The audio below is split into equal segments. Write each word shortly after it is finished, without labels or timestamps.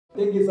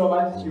Thank you so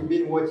much. You've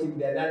been watching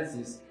the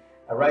analysis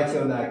right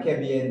here on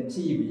KBN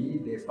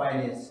TV, the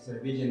finest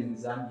television in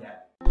Zambia.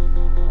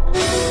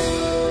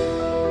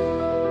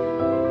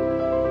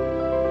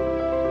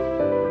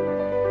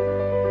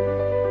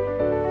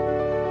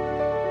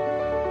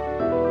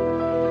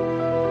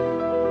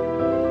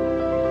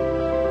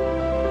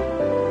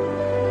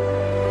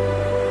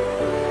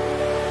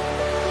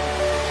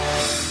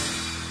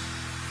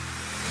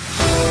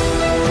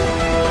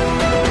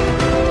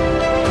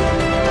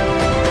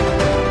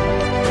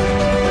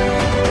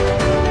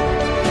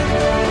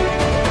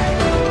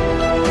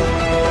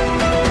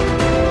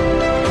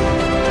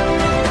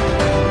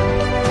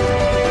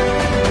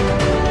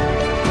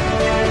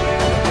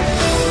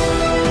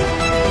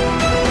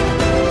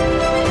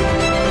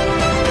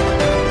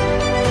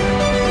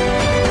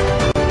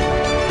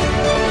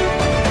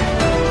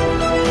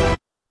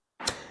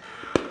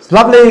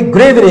 Lovely,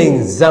 good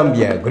evening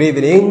Zambia, good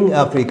evening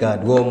Africa,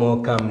 and warm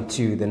welcome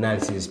to the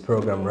analysis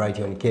program right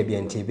here on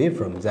KBN TV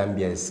from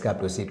Zambia's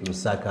capital city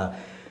Lusaka.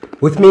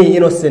 With me,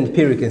 Innocent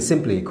P, you can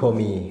simply call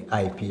me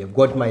IP. I've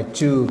got my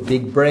two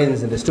big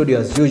brains in the studio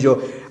as usual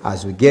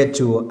as we get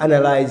to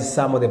analyze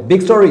some of the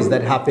big stories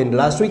that happened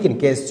last week. In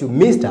case you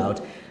missed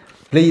out,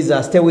 please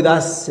stay with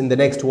us in the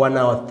next 1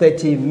 hour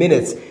 30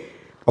 minutes.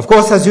 Of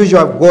course, as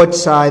usual, I've got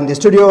in the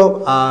studio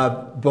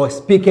both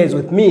speakers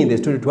with me in the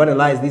studio to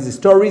analyze these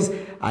stories,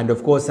 and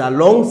of course,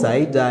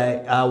 alongside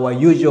our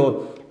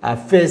usual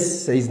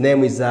face, his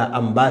name is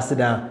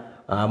Ambassador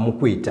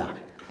Mukwita.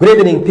 Good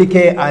evening,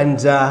 PK, and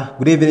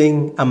good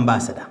evening,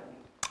 Ambassador.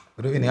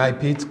 Good evening,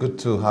 IP. It's good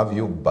to have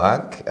you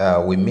back.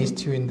 We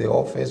missed you in the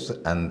office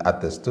and at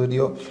the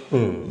studio.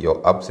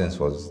 Your absence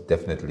was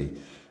definitely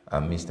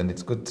missed, and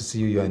it's good to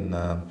see you. You're in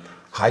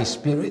high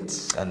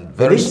spirits and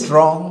very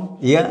strong.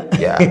 Yeah.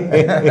 Yeah.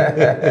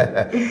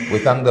 We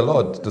thank the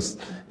Lord to, for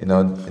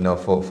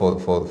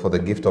the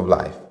gift of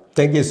life.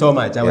 Thank you so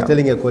much. I was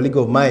telling a colleague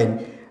of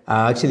mine,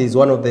 actually is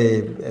one of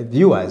the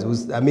viewers,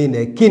 who's,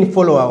 a keen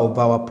follower of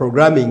our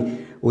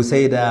programming, who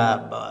said,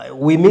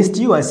 we missed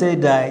you. I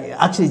said,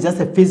 actually just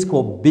a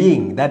physical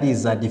being that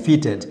is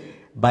defeated,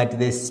 but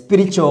the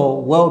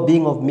spiritual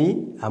well-being of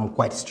me, I'm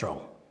quite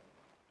strong.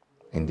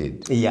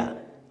 Indeed. Yeah.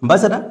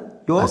 Ambassador?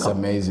 That's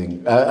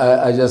amazing.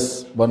 I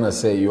just want to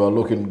say you are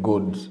looking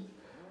good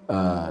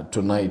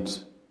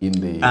tonight in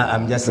the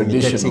I'm just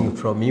imitating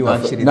from you,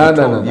 actually.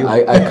 No.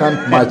 I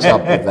can't match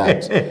up with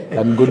that.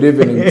 And good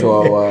evening to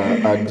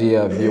our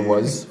dear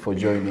viewers for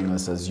joining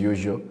us as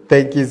usual.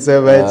 Thank you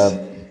so much.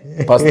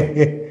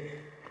 Pastor,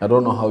 I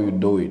don't know how you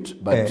do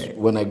it, but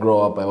when I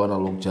grow up, I want to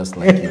look just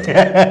like you.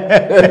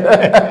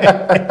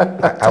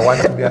 I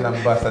want to be an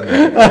ambassador.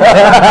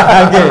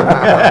 Okay.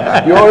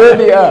 You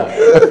already are.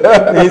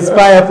 It's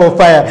fire for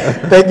fire.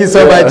 Thank you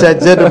so much,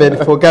 gentlemen,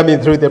 for coming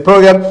through the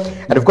program.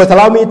 And of course,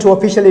 allow me to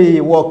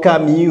officially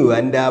welcome you.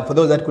 And for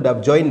those that could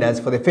have joined us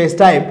for the first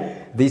time,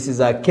 this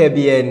is a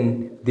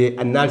KBN, the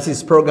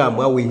analysis program,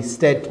 where we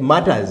state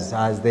matters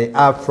as they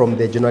are from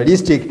the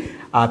journalistic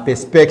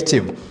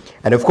perspective.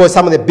 And of course,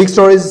 some of the big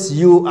stories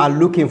you are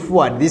looking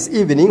forward this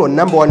evening. On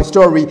number one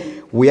story,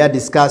 we are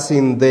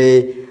discussing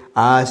the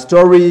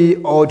story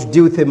to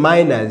deal with the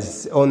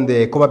miners on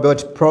the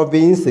Copperbelt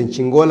province in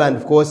Chingola, and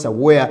of course,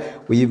 where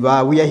we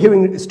are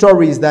hearing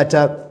stories that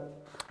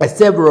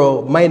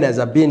several miners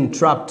have been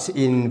trapped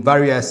in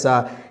various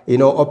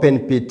open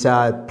pit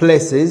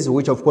places,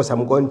 which of course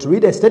I'm going to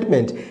read a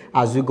statement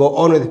as we go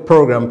on with the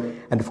program.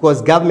 And of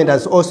course, government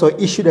has also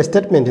issued a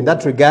statement in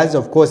that regards,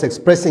 of course,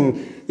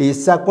 expressing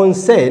its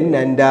concern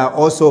and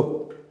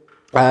also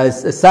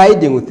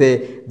siding with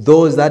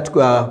those that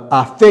are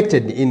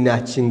affected in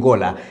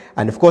Chingola.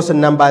 And of course, on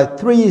number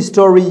three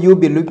story, you'll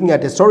be looking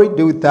at a story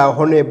with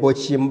Honorable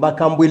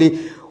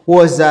Kcm.Kambwili, who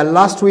was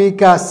last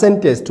week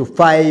sentenced to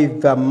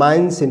 5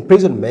 months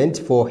imprisonment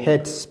for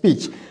hate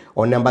speech.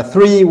 On number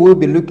three, we'll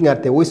be looking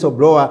at the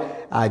whistleblower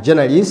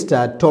journalist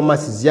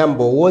Thomas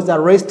Zyambo, who was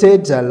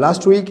arrested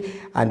last week.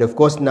 And of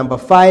course, number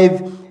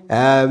 5,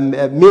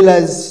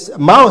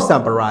 Mao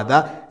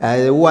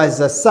Sampa who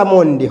was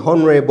summoned the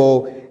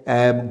Honorable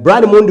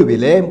Brad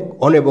Mundubile,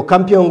 Honorable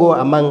Kampiongo,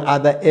 among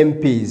other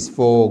MPs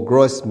for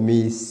gross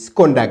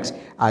misconduct,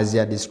 as he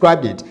had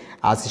described it.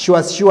 As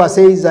Shua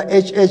says,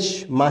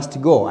 HH must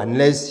go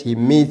unless he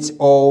meets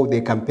all the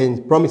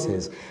campaign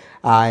promises.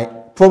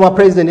 Former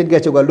President Edgar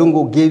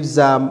Chogalungu gives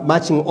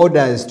marching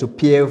orders to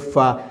PF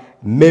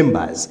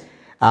members.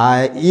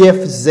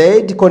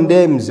 EFZ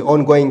condemns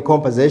ongoing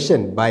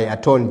compensation by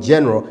Attorney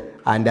General,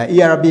 and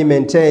ERB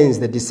maintains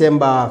the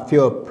December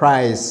fuel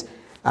price,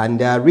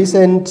 and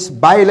recent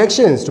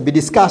by-elections to be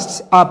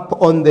discussed up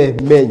on the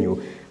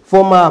menu.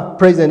 Former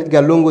President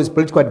Edgar Lungu's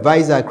political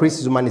advisor,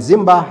 Chris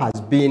Zumanizimba,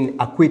 has been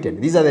acquitted.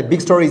 These are the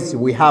big stories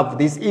we have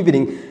this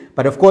evening.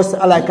 But of course,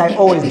 like I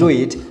always do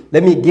it,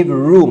 let me give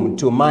room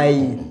to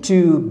my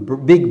two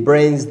big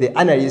brains, the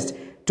analysts,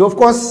 to of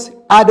course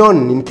add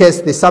on in case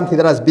there's something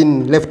that has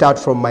been left out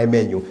from my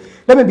menu.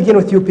 Let me begin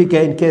with you, PK,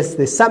 in case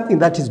there's something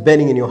that is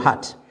burning in your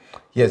heart.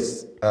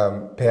 Yes,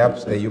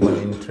 perhaps a human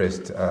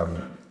interest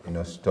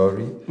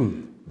story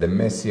the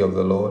mercy of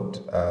the Lord,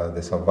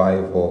 the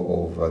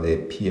survival of the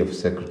PF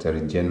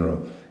Secretary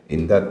General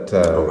in that,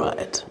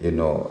 Right.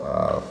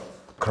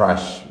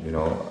 crash,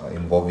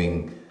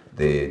 involving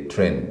the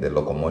train, the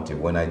locomotive.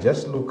 When I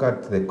just look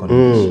at the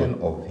condition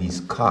of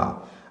his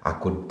car, I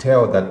could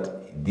tell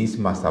that this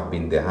must have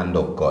been the hand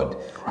of God,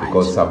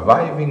 because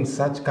surviving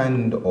such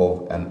kind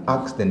of an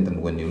accident,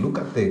 and when you look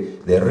at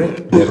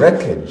the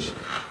wreckage,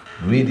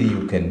 really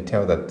you can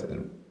tell that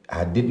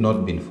had it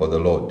not been for the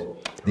Lord,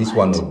 this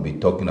one would be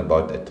talking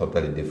about a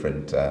totally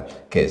different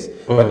case.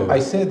 But I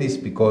say this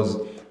because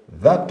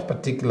that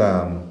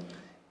particular,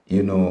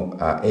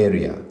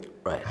 area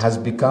has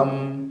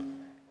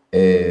become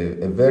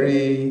a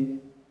very,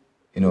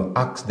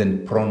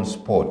 accident-prone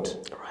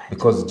sport.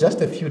 Because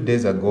just a few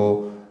days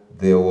ago,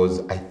 there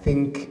was, I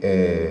think,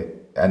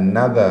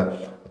 another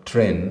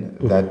train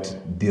that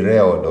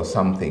derailed or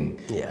something,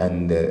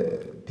 and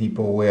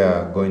people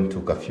were going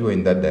to curfew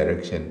in that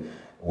direction,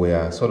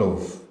 were sort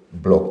of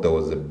blocked. There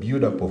was a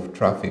build-up of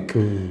traffic.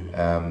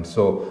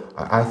 So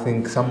I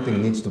think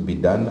something needs to be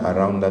done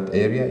around that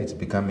area. It's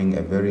becoming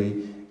a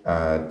very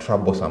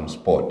troublesome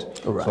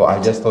sport. So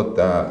I just thought,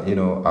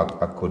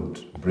 I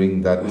could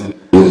bring that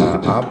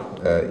up.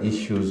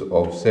 Issues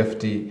of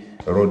safety,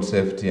 road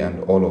safety,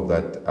 and all of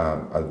that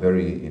are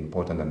very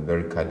important and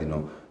very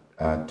cardinal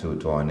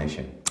to our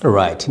nation.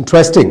 Right,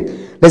 interesting.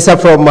 Let's hear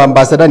from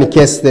Ambassador in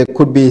case there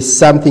could be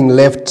something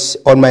left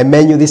on my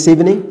menu this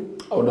evening.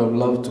 I would have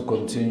loved to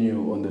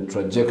continue on the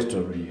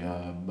trajectory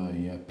by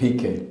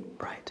PK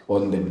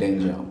on the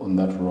danger on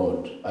that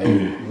road. I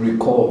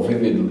recall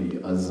vividly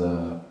as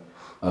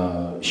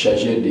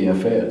chargé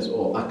d'affaires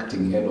or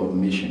acting head of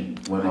mission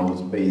when I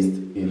was based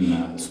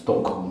in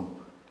Stockholm,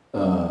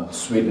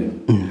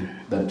 Sweden,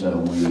 that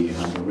we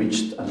had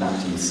reached and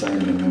actually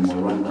signed a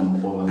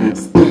memorandum of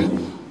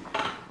understanding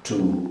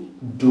to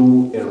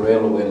do a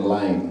railway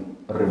line,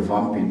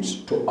 revamp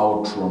it to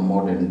ultra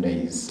modern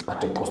days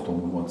at a cost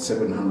of about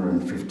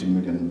 $750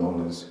 million,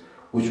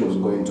 which was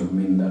going to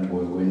mean that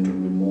we're going to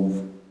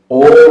remove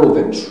all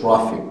the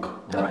traffic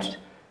that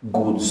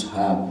goods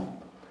have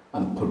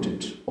and put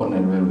it on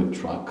a railway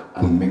track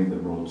and make the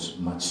roads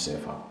much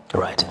safer.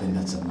 Right. I think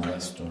that's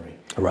another story.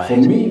 Right. For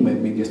me, my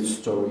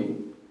biggest story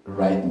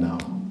right now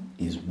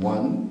is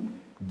one,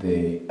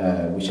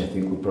 which I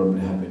think we probably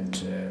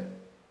haven't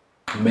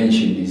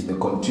mentioned, is the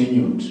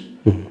continued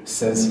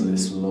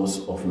senseless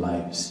loss of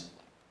lives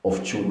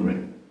of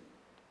children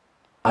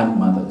and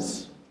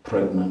mothers,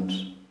 pregnant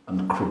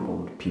and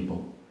crippled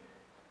people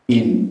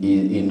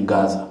in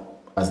Gaza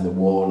as the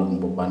war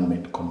and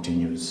bombardment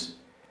continues.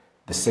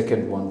 The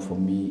second one for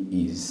me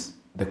is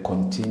the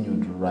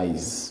continued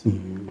rise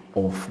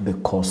of the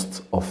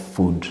cost of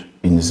food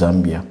in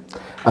Zambia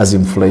as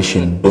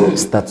inflation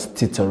starts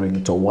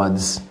teetering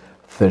towards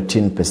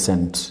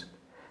 13%,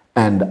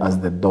 and as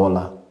the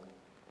dollar,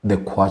 the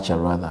kwacha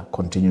rather,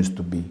 continues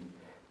to be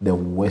the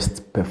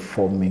worst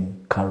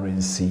performing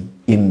currency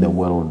in the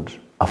world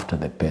after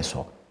the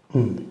peso.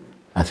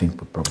 I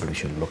think we probably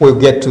should look. We'll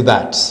get to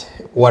that.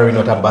 Worry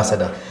not,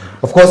 Ambassador.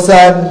 Of course,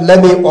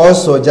 let me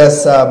also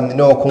just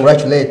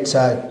congratulate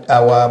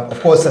our,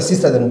 of course,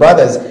 sisters and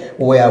brothers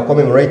who are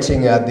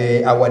commemorating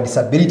our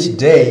Disability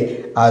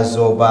Day as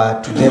of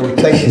today. We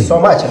thank you so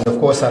much, and of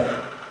course,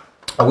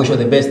 I wish you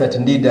the best. That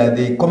indeed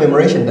the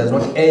commemoration does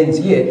not end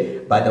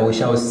here, but we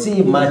shall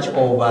see much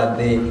of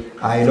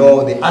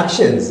the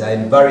actions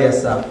in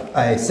various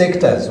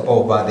sectors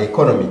of the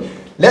economy.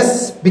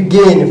 Let's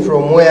begin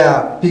from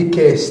where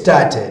PK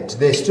started,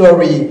 the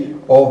story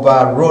of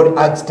a road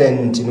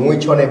accident in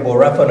which Honorable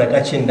Raphael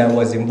Nakachinda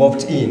was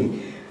involved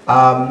in.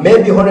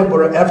 Maybe Honorable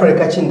Raphael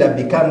Nakachinda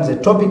becomes a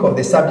topic of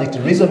the subject,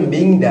 the reason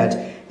being that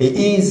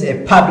he is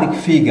a public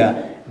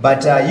figure.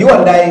 But you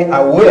and I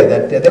are aware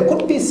that there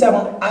could be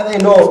some other,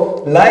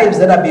 lives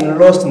that have been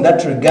lost in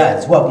that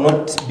regards who have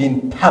not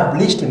been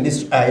published in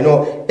this,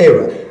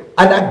 era.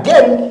 And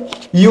again,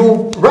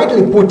 you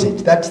rightly put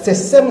it, that it's the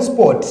same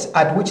sport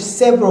at which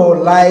several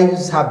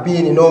lives have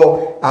been,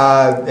 lost.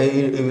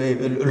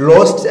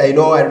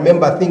 I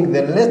remember, I think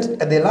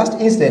the last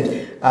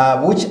incident,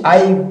 which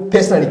I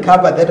personally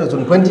covered, that was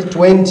in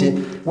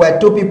 2020, where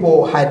 2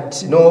 people had,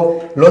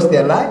 lost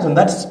their lives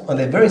on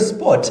the very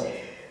spot.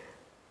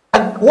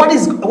 And what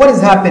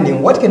is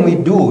happening? What can we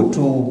do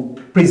to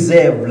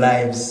preserve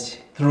lives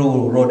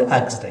through road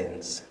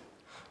accidents?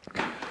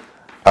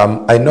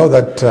 I know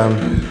that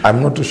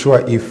I'm not too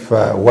sure if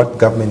what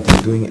government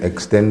is doing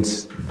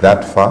extends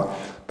that far,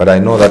 but I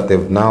know that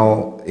they've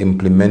now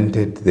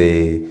implemented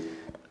the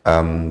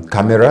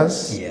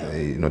cameras,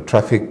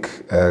 traffic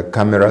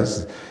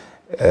cameras,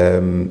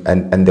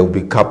 and they'll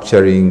be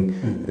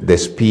capturing the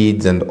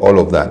speeds and all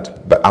of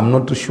that. But I'm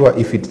not too sure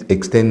if it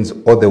extends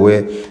all the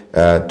way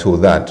to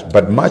that.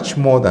 But much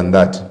more than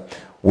that,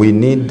 we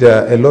need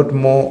a lot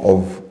more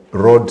of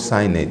road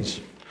signage.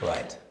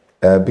 Right.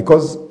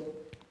 Because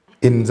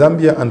in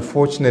Zambia,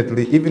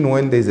 unfortunately, even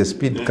when there's a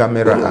speed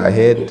camera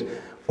ahead,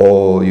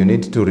 or you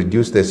need to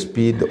reduce the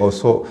speed, or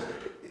so,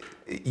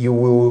 you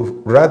will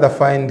rather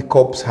find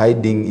cops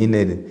hiding in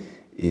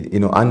you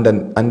know,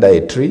 under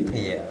a tree,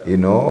 Yeah. you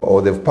know,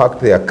 or they've parked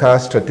their car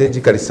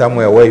strategically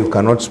somewhere where you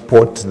cannot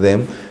spot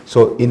them.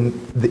 So in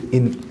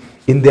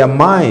their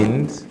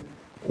minds,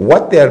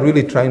 what they are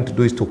really trying to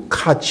do is to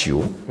catch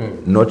you,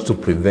 not to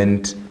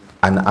prevent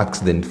an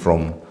accident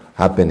from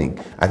happening.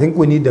 I think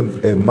we need a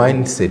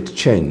mindset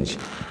change.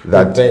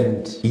 That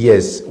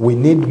yes, we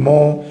need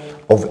more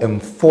of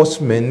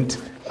enforcement,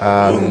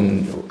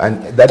 and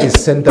that is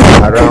centered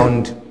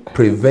around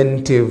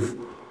preventive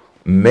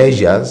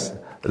measures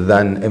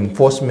than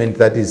enforcement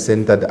that is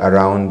centered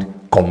around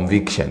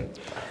conviction.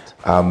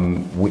 I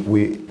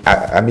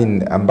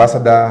mean,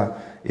 Ambassador,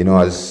 you know,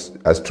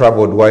 has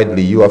traveled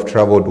widely. You have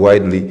traveled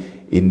widely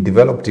in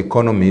developed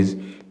economies.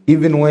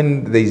 Even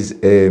when there is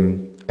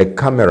a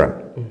camera,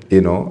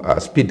 you know,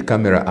 a speed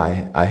camera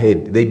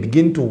ahead, they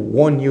begin to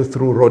warn you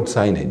through road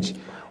signage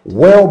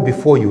well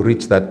before you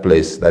reach that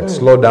place, that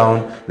slow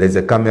down, there's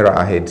a camera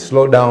ahead,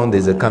 slow down,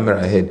 there's a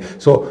camera ahead.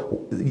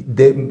 So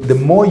the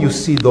more you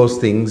see those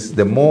things,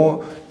 the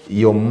more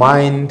your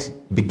mind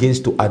begins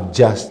to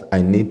adjust,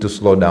 I need to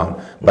slow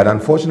down. But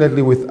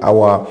unfortunately, with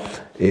our,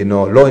 you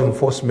know, law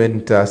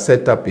enforcement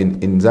setup in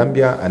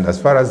Zambia, and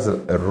as far as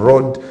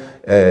road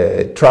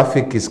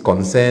traffic is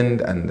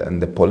concerned,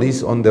 and the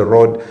police on the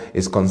road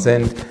is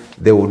concerned,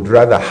 they would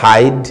rather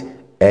hide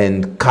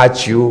and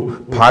catch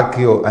you, park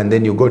you, and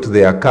then you go to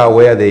their car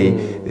where they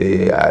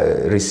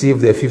receive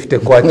the 50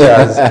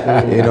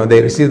 kwachas. You know,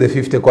 they receive the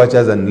 50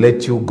 kwachas and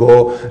let you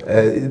go.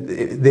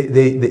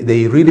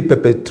 They really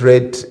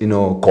perpetrate, you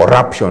know,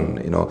 corruption.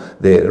 You know,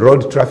 the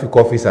road traffic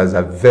officers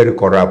are very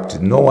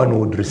corrupt. No one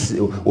would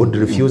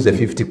refuse a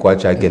 50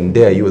 kwacha. I can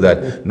dare you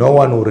that. No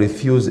one will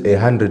refuse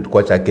 100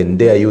 kwacha. I can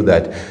dare you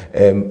that.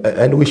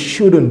 And we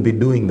shouldn't be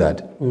doing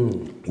that.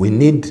 We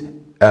need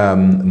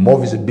more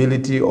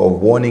visibility of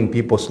warning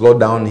people, slow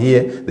down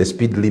here, the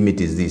speed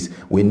limit is this.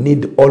 We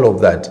need all of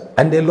that,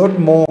 and a lot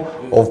more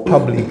of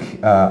public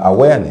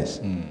awareness.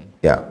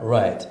 Yeah.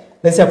 Right.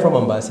 Let's hear from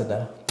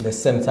Ambassador, the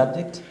same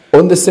subject.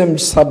 On the same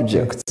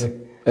subject,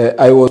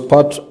 I was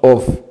part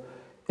of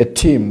a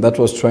team that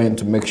was trying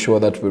to make sure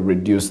that we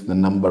reduce the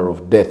number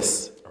of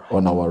deaths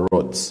on our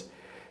roads.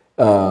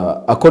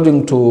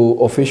 According to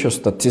official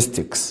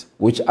statistics,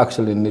 which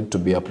actually need to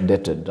be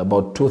updated,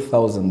 about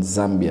 2,000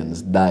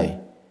 Zambians die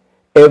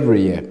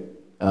every year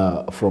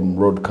from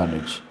road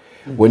carnage.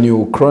 When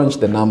you crunch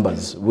the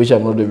numbers, which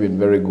I'm not even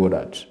very good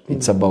at,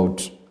 it's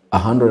about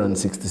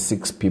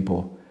 166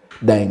 people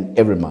dying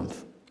every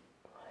month.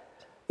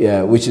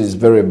 Yeah, which is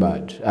very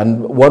bad.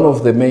 And one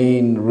of the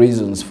main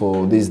reasons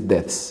for these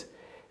deaths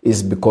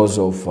is because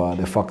of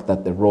the fact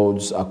that the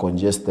roads are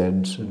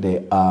congested.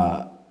 They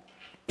are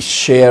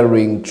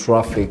sharing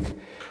traffic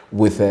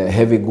with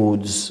heavy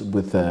goods,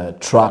 with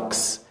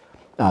trucks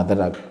that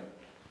are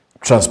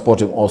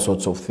transporting all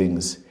sorts of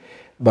things.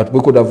 But we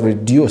could have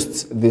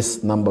reduced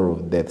this number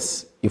of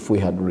deaths if we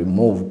had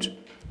removed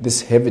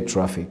this heavy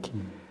traffic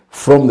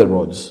from the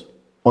roads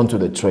onto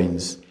the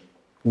trains.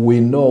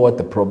 We know what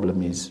the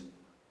problem is.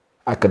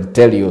 I can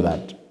tell you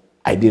that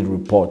I did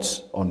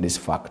reports on this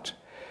fact.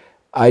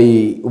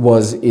 I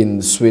was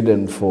in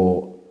Sweden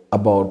for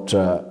about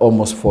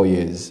almost 4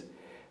 years.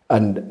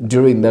 And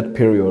during that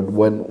period,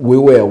 when we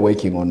were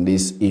working on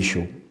this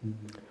issue,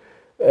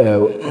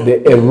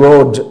 a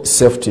road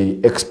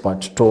safety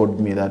expert told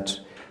me that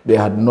there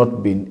had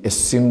not been a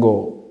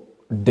single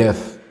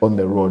death on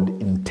the road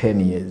in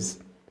 10 years.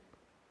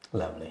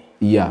 Lovely.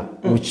 Yeah,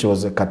 which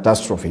was a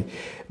catastrophe.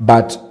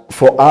 But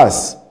for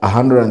us,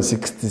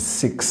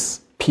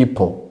 166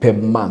 people per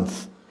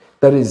month,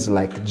 that is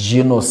like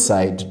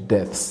genocide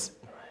deaths.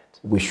 Right.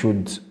 We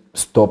should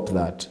stop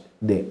that.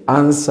 The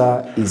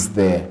answer is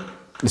there.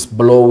 It's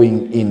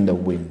blowing in the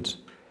wind.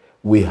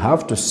 We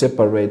have to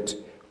separate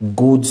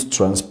goods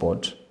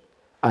transport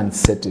and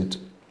set it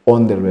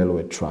on the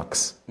railway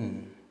tracks.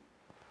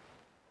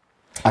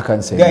 I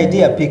can say the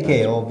idea,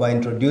 PK, of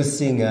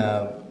introducing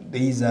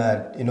these,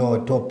 you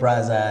know, toll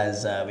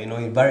plazas, you know,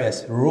 in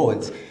various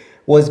roads,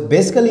 was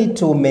basically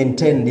to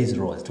maintain these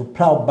roads, to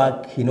plow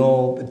back, you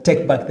know,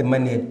 take back the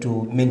money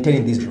to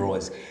maintain these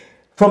roads.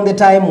 From the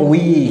time we,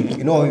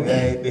 you know,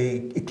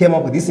 came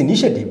up with this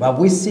initiative, have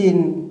we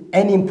seen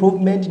any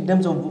improvement in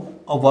terms of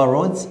our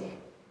roads?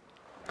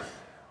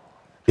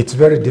 It's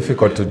very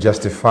difficult to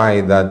justify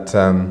that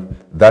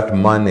that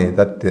money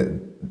that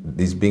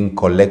is being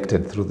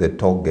collected through the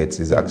toll gates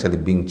is actually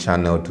being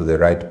channeled to the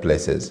right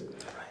places.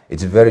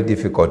 It's very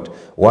difficult.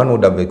 One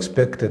would have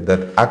expected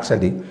that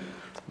actually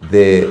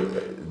the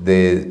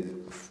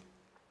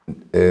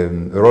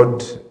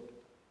road,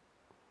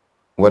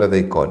 what are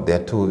they called? There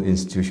are two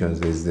institutions.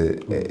 There's the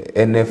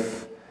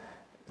NF,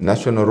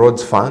 National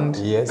Roads Fund,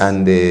 yes,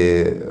 and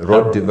the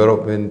Road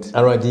Development,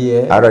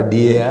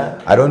 RDA.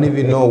 Yeah. I don't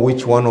even know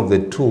which one of the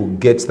two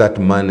gets that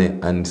money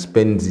and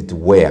spends it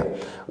where.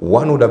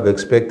 One would have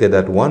expected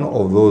that one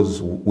of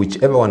those,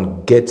 whichever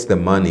one gets the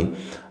money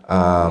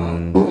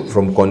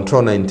from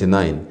Control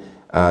 99,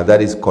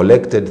 that is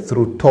collected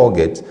through toll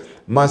gates,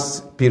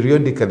 must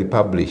periodically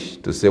publish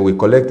to say we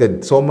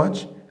collected so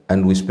much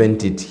and we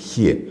spent it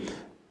here.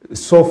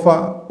 So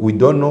far, we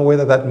don't know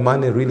whether that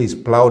money really is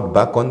plowed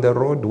back on the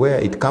road where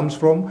it comes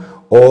from,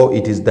 or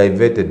it is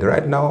diverted.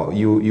 Right now,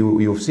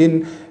 you've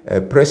seen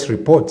press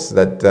reports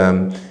that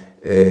there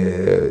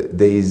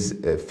is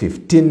a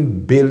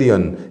 15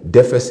 billion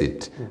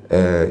deficit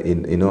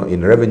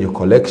in revenue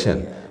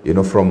collection,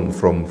 from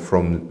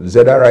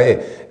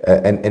ZRA,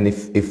 and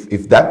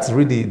if that's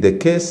really the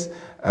case,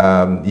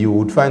 you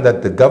would find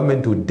that the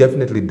government would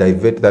definitely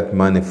divert that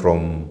money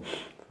from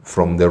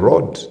the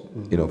road,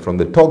 from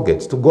the toll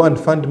gates, to go and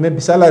fund maybe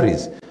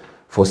salaries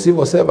for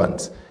civil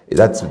servants.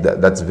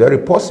 That's very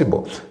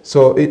possible.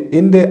 So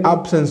in the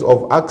absence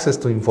of access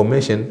to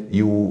information,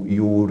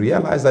 you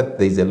realize that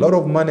there is a lot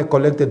of money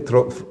collected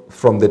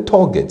from the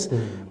toll gates,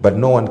 but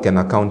no one can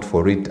account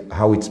for it,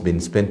 how it's been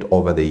spent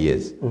over the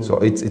years. So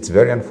it's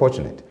very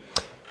unfortunate.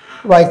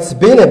 Right, it's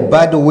been a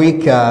bad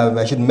week.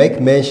 I should make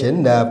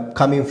mention,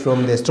 coming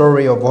from the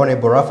story of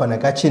Honorable Rafa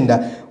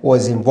Nakachinda,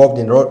 was involved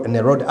in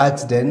a road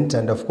accident,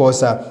 and of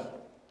course,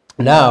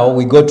 now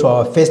we go to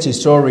our first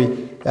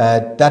story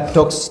that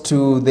talks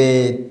to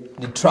the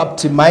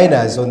trapped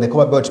miners on the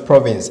Kcm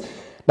province.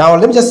 Now,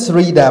 let me just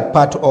read a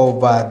part of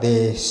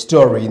the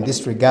story in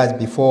this regard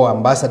before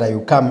Ambassador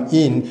you come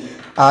in.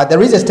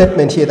 There is a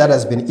statement here that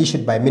has been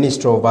issued by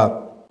Minister of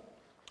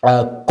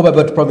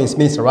Kcm province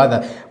minister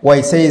rather, where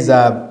it says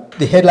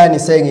the headline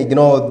is saying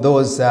ignore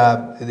those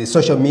the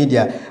social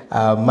media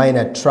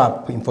miner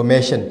trap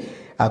information.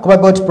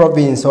 Kcm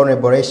province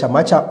Honorable Resha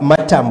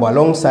Matambo,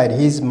 alongside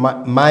his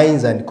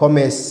mines and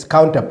commerce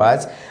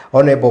counterparts,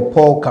 Honorable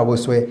Paul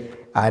Kabuswe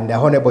and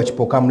Honorable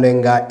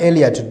Kcm.Kambwili,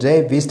 earlier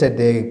today visited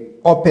the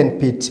open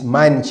pit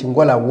mine in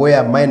Chingola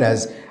where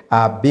miners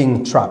are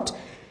being trapped.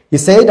 He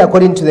said,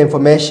 according to the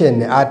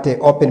information at the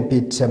open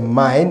pit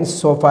mine,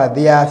 so far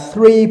there are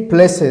 3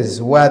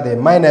 places where the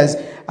miners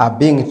are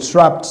being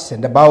trapped,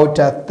 and about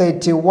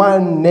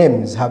 31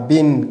 names have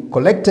been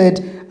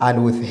collected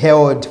and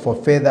withheld for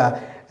further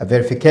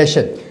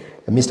verification.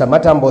 Mr.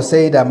 Matambo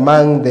said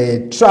among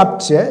the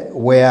trapped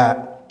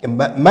were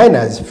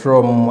miners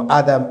from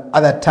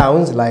other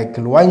towns like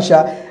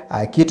Luansha,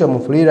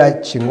 Kcm.Kambwili,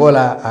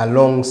 Chingola,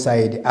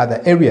 alongside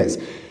other areas.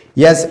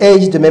 He has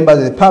urged members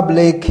of the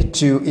public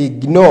to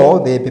ignore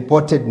the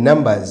purported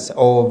numbers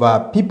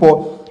of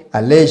people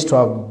alleged to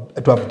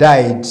have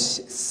died,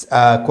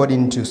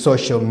 according to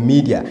social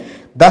media.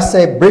 That's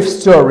a brief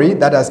story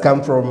that has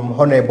come from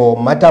Honorable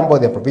Matambo,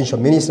 the Provincial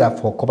Minister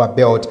for Copper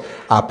Belt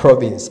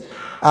province.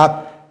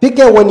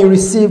 PK, when you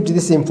received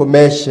this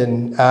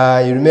information,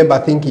 you remember, I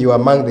think you were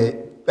among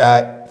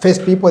the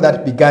first people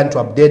that began to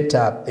update,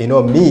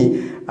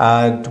 me,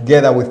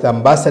 together with the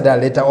ambassador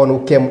later on,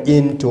 who came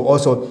in to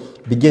also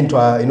begin to,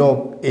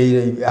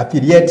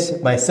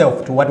 affiliate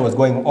myself to what was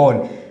going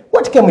on.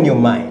 What came in your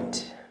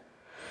mind?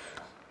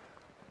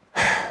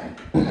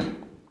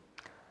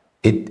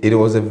 It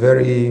was a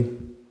very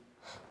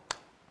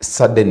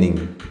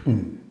saddening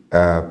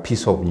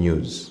piece of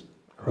news.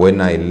 When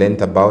I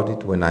learnt about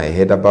it, when I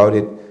heard about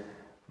it,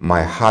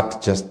 my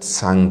heart just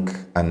sank,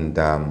 and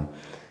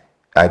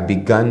I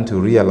began to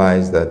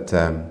realize that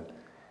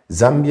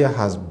Zambia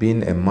has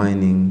been a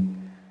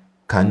mining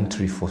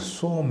country for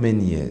so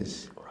many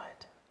years.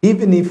 Right.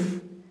 Even if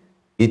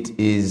it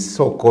is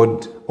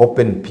so-called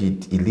open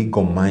pit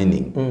illegal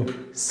mining,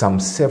 some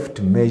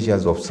safety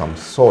measures of some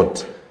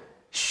sort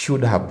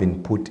should have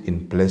been put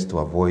in place to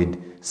avoid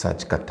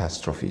such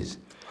catastrophes.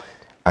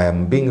 I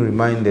am being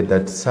reminded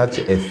that such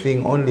a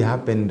thing only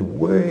happened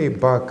way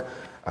back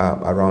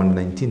around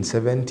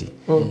 1970.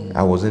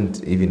 I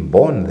wasn't even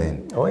born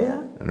then. Oh,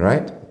 yeah?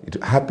 Right?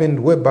 It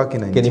happened way back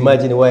in 1970. You can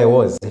imagine where I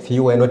was if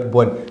you were not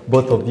born,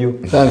 both of you.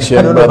 Thanks,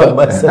 I don't know about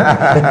myself.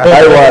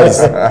 I was.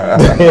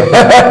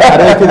 I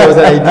don't think there was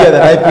an idea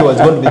that IP was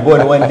going to be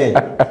born one day.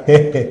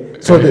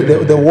 So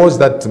there was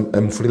that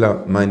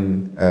Mfrila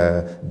mine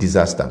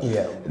disaster.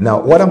 Yeah. Now,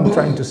 what I'm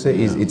trying to say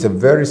is it's a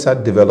very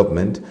sad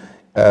development.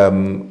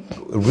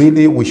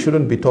 Really, we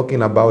shouldn't be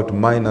talking about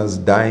miners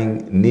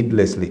dying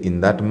needlessly in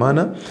that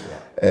manner.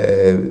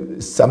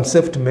 Some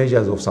safety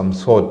measures of some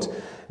sort.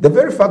 The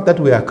very fact that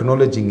we are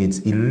acknowledging it's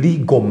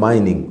illegal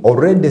mining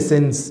already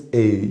sends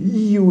a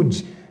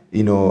huge,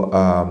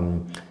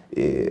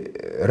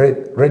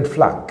 red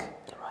flag.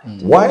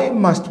 Right. Why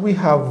must we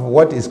have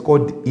what is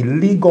called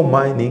illegal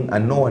mining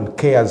and no one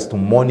cares to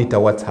monitor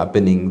what's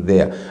happening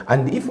there?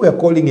 And if we are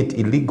calling it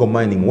illegal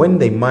mining, when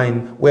they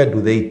mine, where do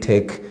they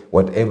take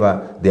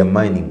whatever they're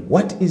mining?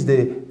 What is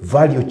the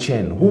value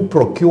chain? Who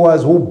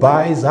procures, who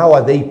buys, how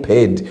are they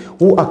paid?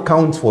 Who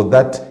accounts for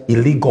that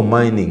illegal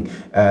mining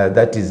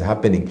that is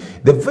happening?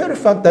 The very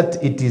fact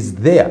that it is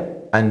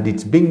there and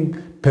it's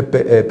being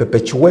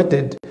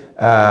perpetuated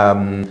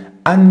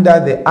under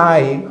the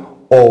eye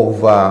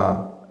of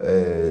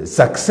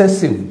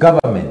successive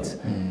governments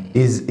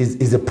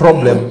is a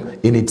problem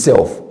in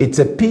itself. It's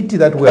a pity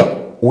that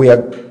we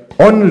are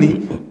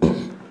only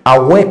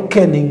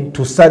awakening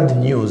to sad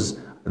news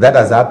that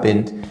has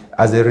happened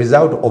as a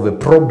result of a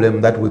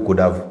problem that we could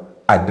have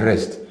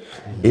addressed.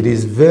 It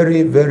is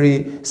very,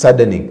 very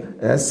saddening.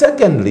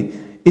 Secondly,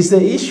 It's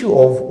the issue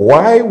of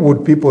why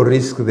would people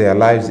risk their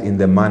lives in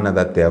the manner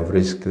that they have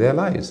risked their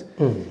lives.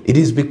 It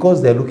is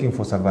because they're looking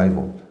for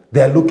survival.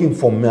 They are looking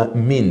for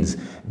means.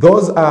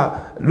 Those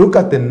are, look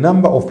at the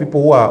number of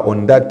people who are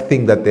on that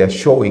thing that they are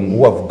showing,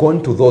 who have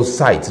gone to those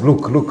sites.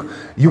 Look,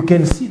 you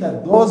can see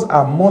that those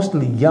are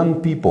mostly young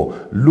people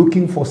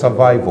looking for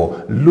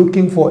survival,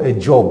 looking for a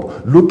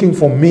job, looking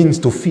for means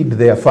to feed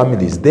their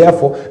families.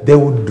 Therefore, they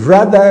would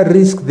rather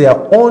risk their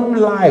own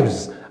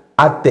lives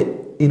at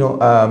the,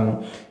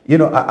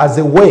 as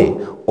a way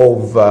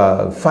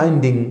of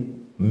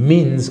finding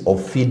means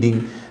of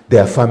feeding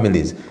their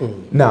families.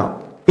 Now,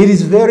 it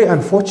is very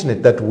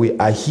unfortunate that we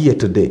are here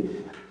today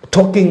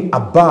talking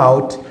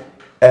about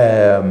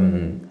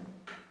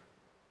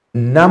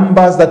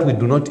numbers that we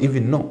do not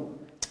even know.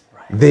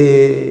 Right.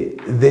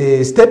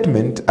 The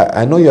statement,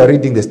 I know you are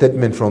reading the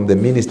statement from the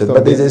minister,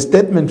 but there's a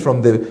statement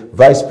from the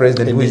vice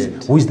president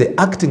who is the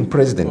acting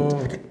president,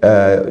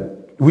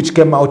 which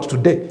came out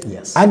today.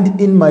 Yes. And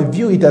in my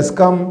view, it has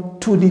come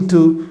too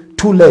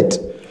late.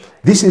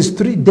 This is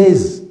 3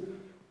 days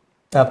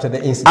after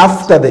the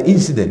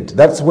incident.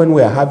 That's when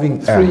we are having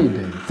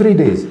 3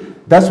 days.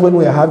 That's when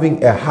we are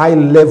having a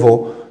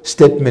high-level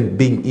statement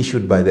being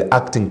issued by the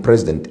acting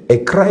president. A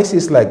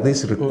crisis like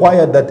this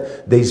required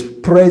that there is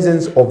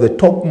presence of the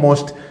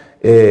topmost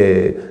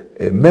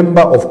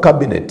member of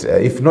cabinet,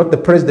 if not the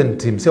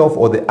president himself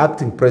or the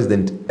acting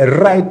president,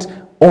 right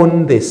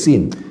on the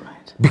scene.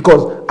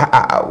 Because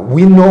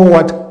we know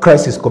what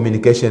crisis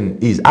communication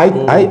is.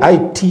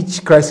 I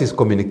teach crisis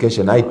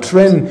communication. I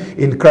train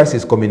in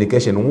crisis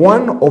communication.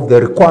 One of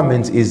the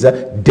requirements is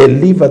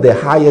deliver the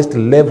highest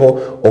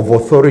level of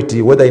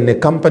authority, whether in a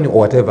company or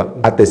whatever,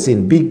 at the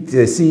scene. Big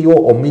CEO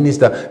or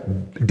minister,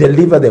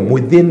 deliver them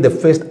within the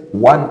first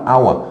 1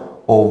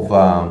 hour of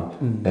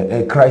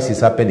a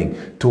crisis happening.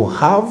 To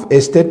have a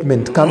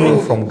statement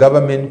coming from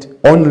government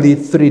only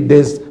 3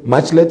 days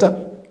much later,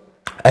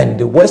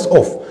 and worse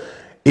off,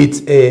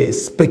 it's a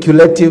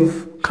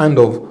speculative kind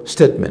of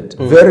statement.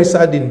 Very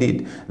sad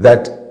indeed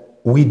that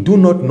we do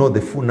not know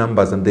the full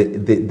numbers, and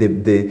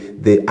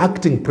the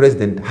acting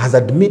president has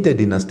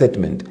admitted in a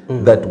statement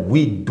that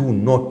we do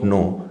not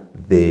know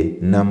the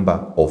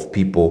number of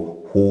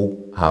people who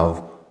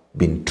have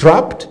been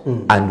trapped,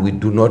 and we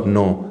do not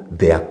know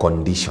their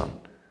condition.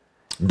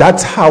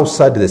 That's how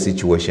sad the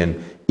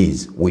situation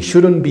is. We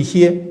shouldn't be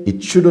here.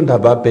 It shouldn't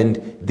have happened.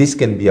 This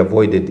can be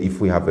avoided if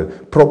we have a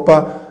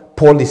proper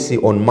policy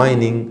on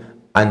mining,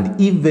 and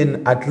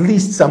even at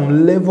least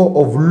some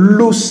level of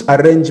loose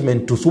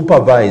arrangement to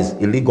supervise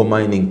illegal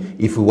mining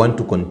if we want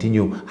to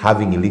continue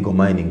having illegal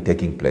mining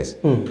taking place.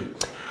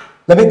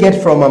 Let me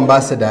get from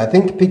Ambassador. I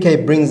think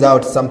PK brings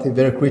out something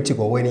very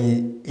critical when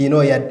he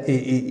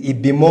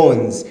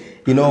bemoans,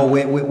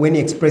 when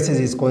he expresses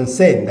his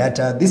concern that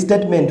this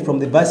statement from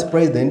the Vice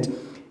President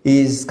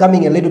is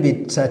coming a little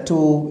bit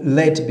too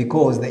late,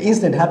 because the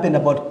incident happened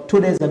about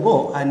 2 days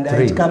ago, and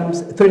it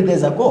comes 3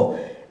 days ago.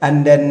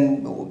 And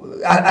then,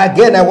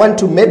 again, I want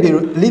to maybe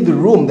leave the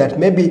room that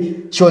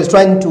maybe she was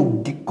trying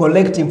to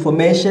collect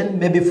information,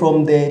 maybe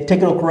from the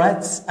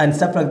technocrats and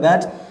stuff like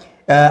that.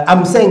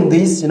 I'm saying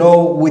this,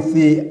 with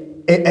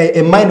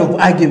a mind of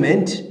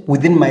argument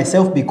within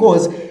myself,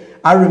 because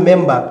I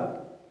remember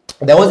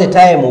there was a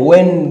time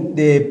when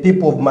the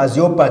people of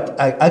Maziopa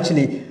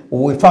actually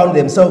found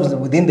themselves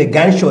within the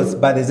gunshots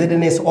by the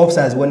ZNS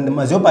officers when the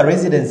Maziopa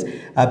residents,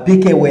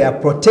 PK, were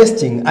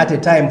protesting at a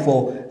time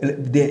for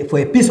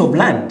a piece of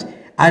land.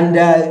 And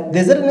the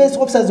ZNS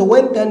officers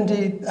went, and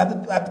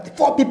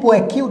 4 people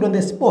were killed on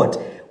the spot.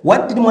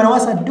 What did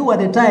Mwanawasa do at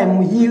the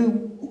time?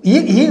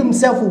 He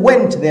himself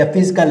went there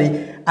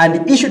physically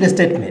and issued a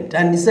statement.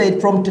 And he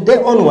said, from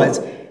today onwards,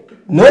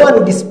 no one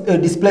will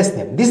displace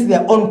them. This is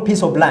their own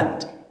piece of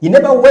land. He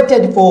never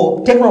waited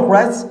for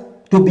technocrats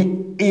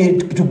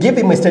to give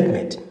him a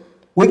statement.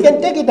 We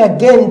can take it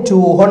again to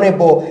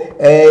Honorable,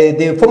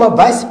 the former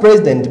Vice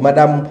President,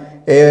 Madam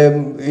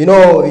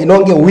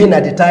Inonge Win,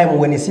 at the time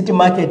when the city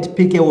market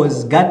PK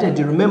was gutted.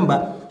 You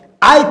remember,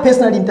 I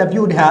personally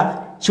interviewed her.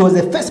 She was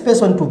the first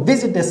person to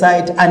visit the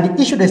site and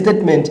issued a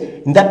statement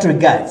in that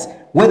regards.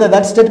 Whether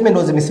that statement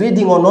was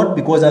misleading or not,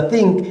 because I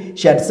think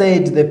she had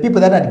said the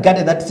people that had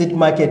gutted that city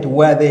market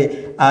were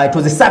it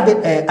was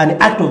an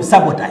act of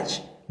sabotage.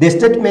 The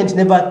statement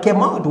never came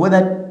out,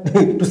 whether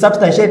to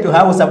substantiate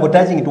how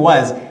sabotaging it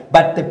was.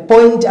 But the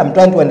point I'm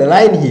trying to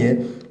underline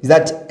here is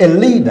that a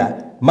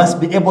leader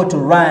must be able to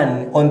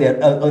run on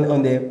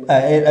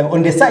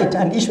the site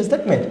and issue a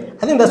statement.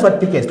 I think that's what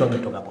PK is trying to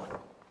talk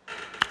about.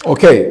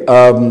 Okay.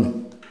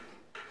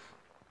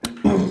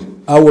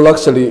 I will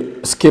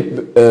actually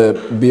skip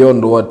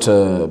beyond what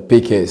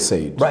PK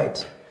said.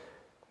 Right.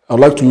 I'd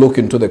like to look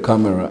into the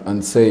camera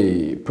and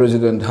say,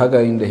 President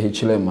Hakainde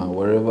Hichilema,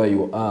 wherever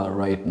you are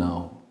right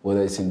now,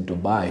 whether it's in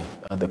Dubai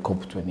at the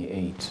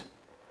COP28,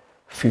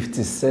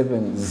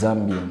 57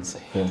 Zambians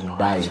have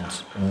died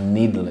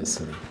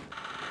needlessly.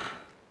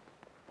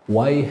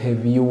 Why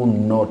have you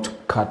not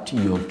cut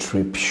your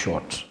trip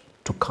short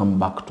to come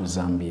back to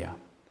Zambia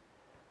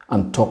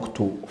and talk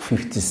to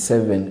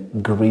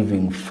 57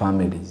 grieving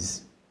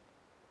families?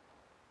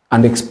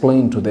 and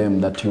explain to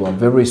them that you are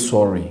very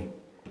sorry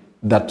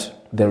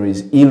that there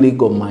is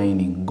illegal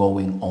mining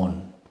going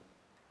on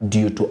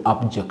due to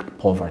abject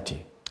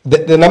poverty.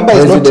 The number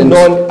is not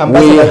known.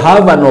 We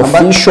have an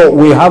official,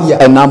 we have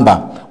a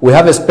number. We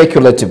have a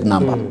speculative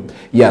number.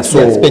 Yeah, so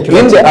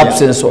in the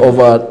absence of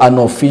an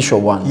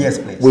official one,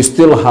 we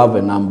still have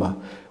a number.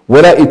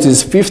 Whether it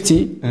is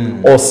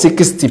 50 or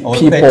 60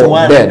 people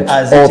dead,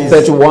 or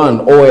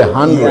 31 or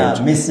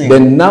 100, the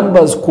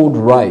numbers could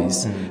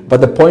rise. But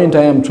the point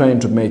I am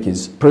trying to make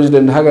is,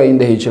 President Haga in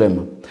the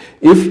Hichilema,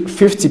 if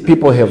 50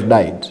 people have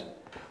died,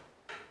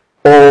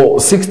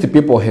 or 60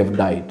 people have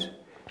died,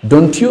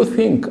 don't you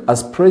think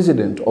as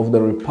President of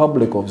the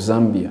Republic of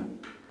Zambia,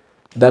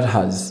 that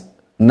has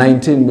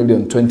 19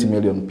 million, 20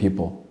 million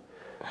people,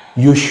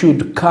 you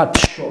should cut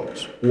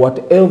short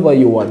whatever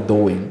you are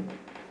doing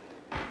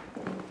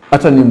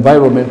at an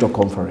environmental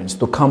conference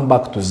to come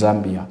back to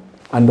Zambia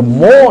and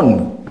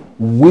mourn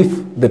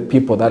with the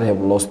people that have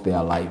lost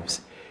their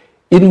lives.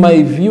 In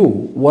my view,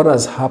 what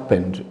has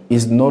happened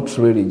is not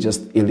really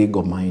just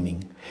illegal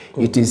mining.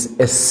 It is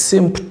a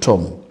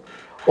symptom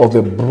of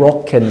a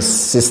broken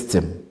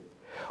system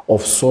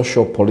of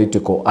social,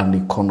 political, and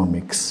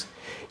economics.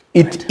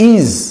 It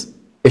is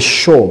a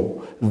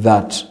show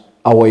that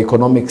our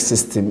economic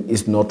system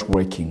is not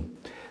working.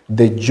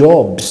 The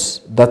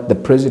jobs that the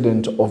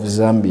president of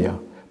Zambia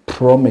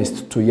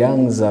promised to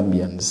young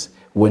Zambians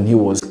when he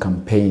was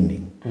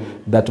campaigning,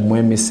 that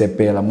Mwemi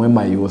Sepela,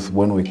 Mwema youth,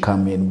 when we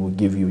come in, we'll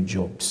give you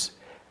jobs,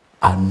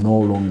 are no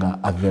longer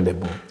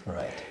available.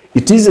 Right.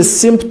 It is a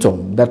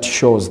symptom that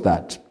shows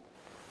that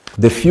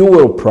the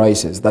fuel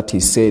prices that he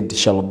said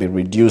shall be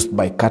reduced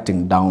by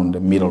cutting down the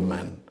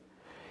middleman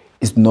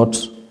is not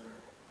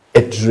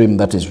a dream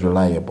that is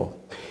reliable.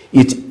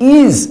 It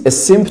is a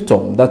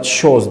symptom that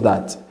shows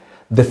that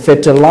the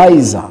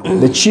fertilizer,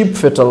 the cheap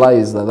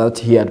fertilizer that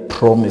he had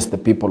promised the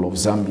people of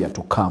Zambia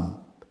to come,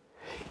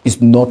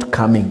 is not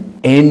coming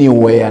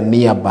anywhere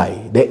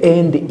nearby. The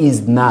end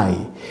is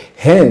nigh.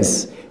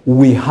 Hence,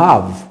 we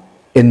have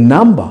a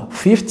number,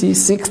 50,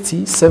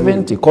 60,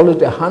 70, call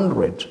it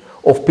 100,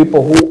 of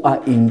people who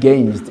are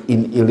engaged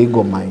in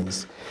illegal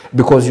mines.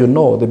 Because you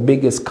know, the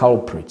biggest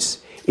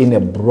culprits in a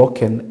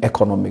broken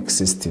economic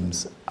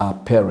systems are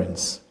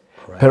parents.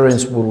 Right.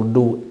 Parents will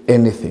do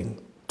anything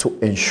to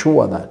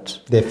ensure that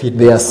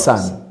their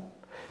son,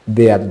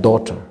 their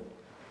daughter,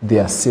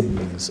 their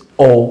siblings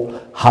all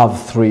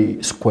have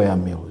 3 square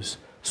meals.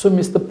 So,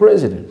 Mr.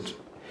 President,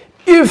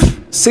 if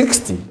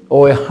 60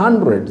 or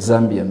 100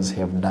 Zambians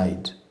have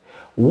died,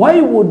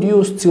 why would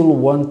you still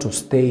want to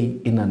stay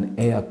in an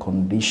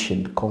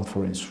air-conditioned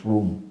conference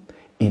room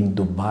in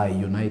Dubai,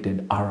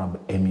 United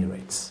Arab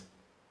Emirates,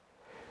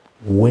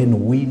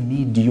 when we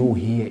need you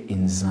here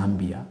in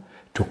Zambia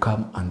to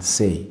come and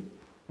say,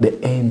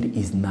 the end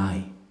is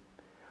nigh?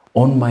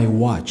 On my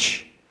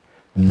watch,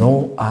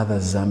 no other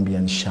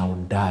Zambian shall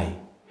die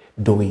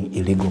doing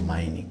illegal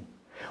mining.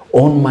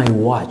 On my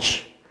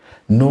watch,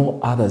 no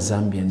other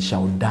Zambian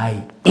shall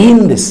die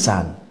in the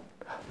sun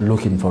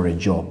looking for a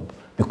job,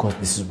 because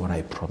this is what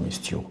I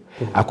promised you.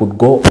 I could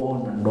go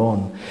on and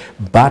on,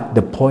 but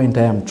the point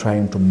I am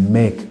trying to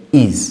make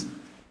is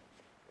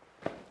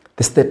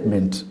the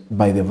statement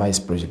by the Vice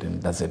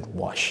President doesn't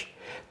wash.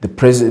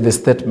 The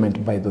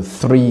statement by the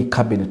 3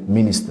 cabinet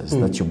ministers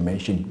that you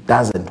mentioned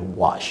doesn't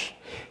wash.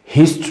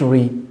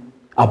 History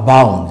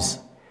abounds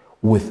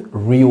with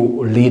real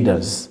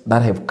leaders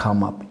that have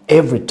come up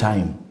every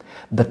time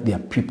that their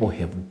people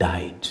have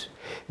died.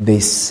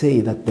 They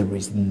say that there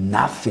is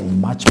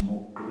nothing much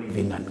more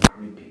grieving and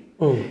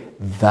gripping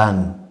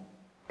than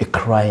a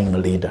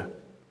crying leader.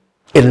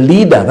 A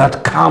leader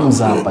that comes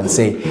up and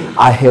say,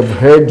 I have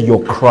heard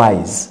your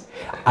cries.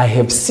 I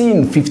have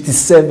seen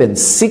 57,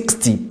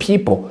 60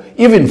 people,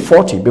 even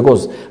 40,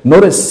 because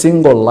not a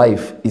single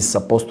life is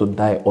supposed to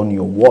die on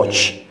your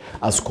watch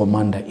as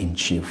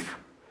Commander-in-Chief.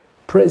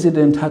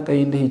 President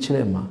Hakainde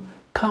Hichilema,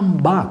 come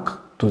back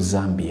to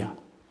Zambia.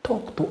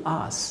 Talk to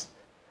us.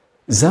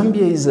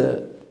 Zambia is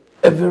a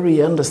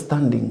very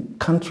understanding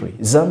country.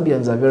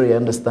 Zambians are very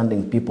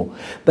understanding people.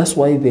 That's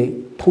why they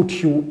put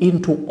you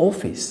into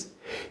office.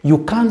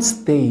 You can't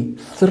stay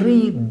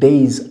 3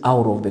 days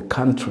out of the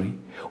country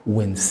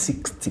when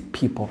 60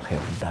 people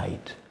have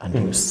died and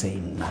you say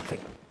nothing.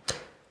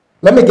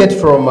 Let me get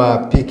from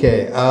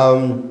PK.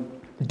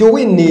 Do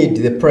we need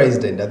the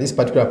president at this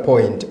particular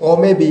point, or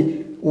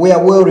maybe we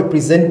are well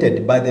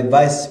represented by the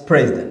vice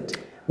president?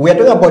 We are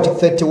talking about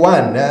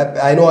 31.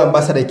 I know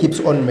Ambassador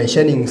keeps on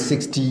mentioning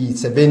 60,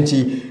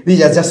 70.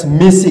 These are just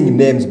missing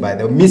names, by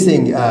the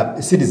missing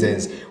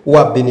citizens who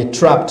have been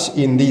trapped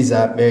in these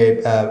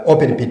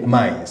open pit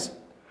mines.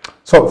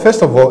 So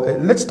first of all,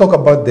 let's talk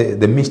about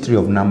the mystery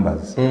of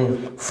numbers.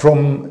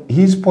 From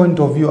his point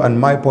of view and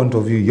my point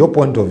of view, your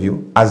point of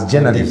view, as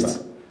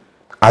journalists.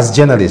 As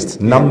journalists,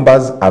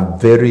 numbers are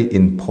very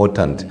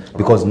important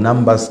because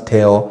numbers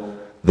tell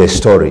the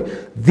story.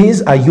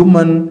 These are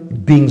human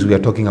beings we are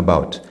talking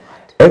about.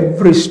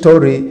 Every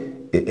story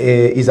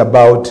is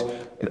about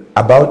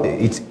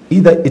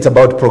it's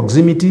about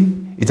proximity,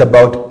 it's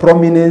about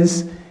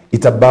prominence,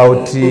 It's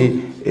about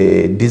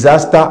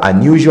disaster,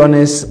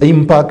 unusualness,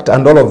 impact,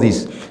 and all of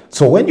this.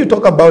 So when you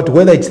talk about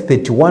whether it's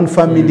 31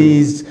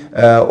 families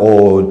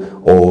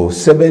or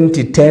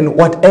 70, 10,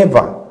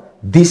 whatever,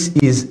 this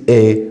is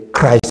a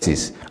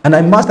crisis. And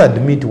I must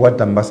admit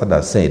what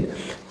Ambassador said.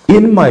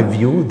 In my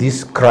view,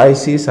 this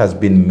crisis has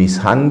been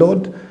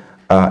mishandled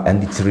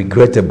and it's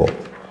regrettable.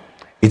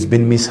 It's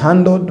been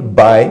mishandled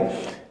by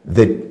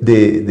the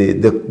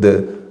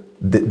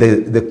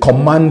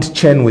command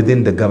chain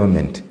within the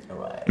government.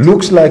 Right.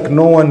 Looks like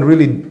no one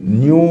really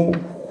knew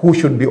who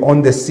should be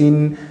on the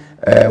scene,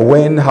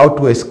 when, how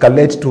to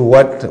escalate to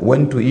what,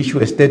 when to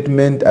issue a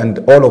statement, and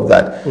all of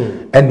that.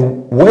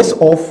 And worse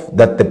off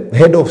that the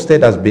head of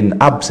state has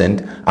been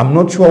absent. I'm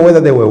not sure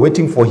whether they were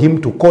waiting for him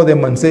to call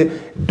them and say,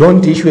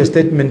 don't issue a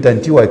statement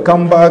until I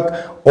come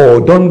back, or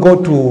don't go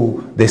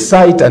to the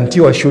site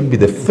until I should be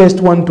the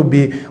first one to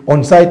be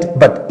on site.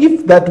 But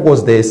if that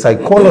was the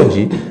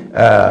psychology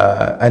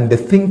and the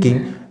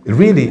thinking,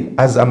 really,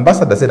 as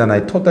Ambassador said, and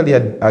I totally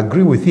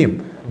agree with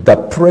him, the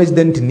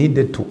president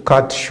needed to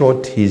cut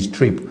short his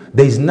trip.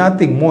 There is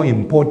nothing more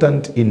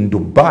important in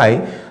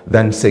Dubai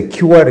than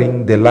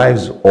securing the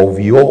lives of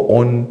your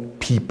own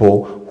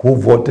people who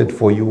voted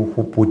for you,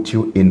 who put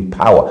you in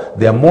power.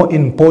 They are more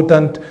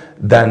important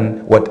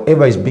than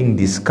whatever is being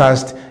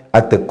discussed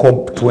at the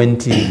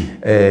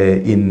COP20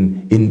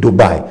 in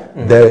Dubai.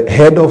 The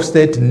head of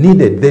state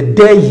needed, the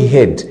day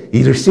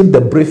he received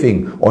the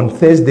briefing on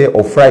Thursday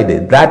or Friday,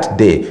 that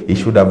day he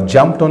should have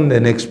jumped on the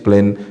next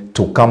plane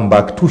to come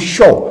back to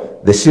show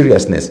the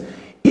seriousness.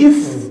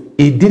 If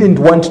he didn't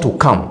want to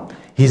come,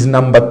 his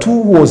number two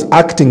was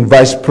acting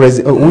vice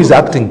president, who is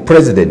acting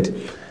president.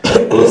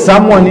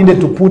 Someone needed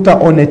to put her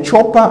on a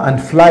chopper and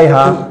fly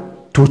her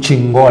to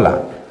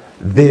Chingola.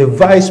 The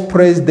vice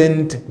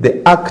president,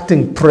 the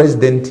acting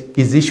president,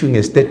 is issuing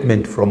a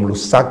statement from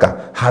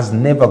Lusaka, has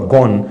never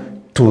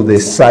gone to the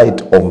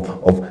site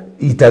of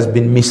it has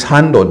been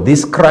mishandled.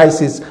 This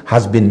crisis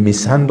has been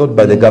mishandled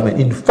by the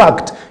government. In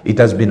fact, it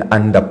has been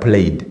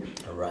underplayed.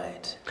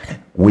 Right.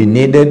 We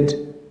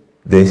needed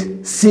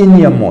the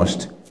senior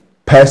most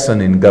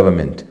person in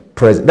government.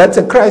 That's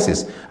a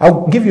crisis.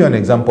 I'll give you an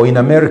example. In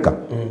America,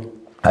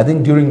 I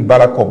think during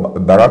Barack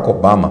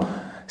Obama,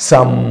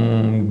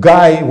 some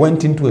guy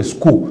went into a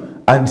school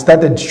and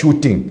started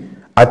shooting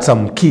at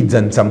some kids,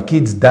 and some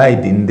kids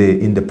died in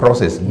the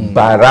process.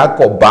 Barack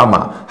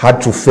Obama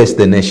had to face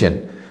the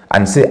nation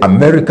and say,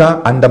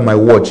 America, under my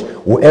watch,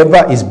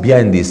 whoever is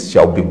behind this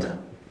shall be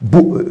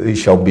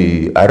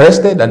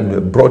arrested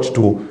and brought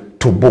to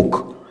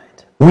book.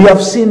 Right. We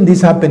have seen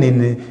this happen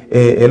in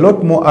a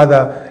lot more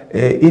other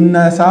in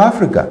South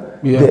Africa.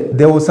 Yeah.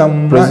 There was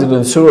some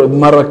President Cyril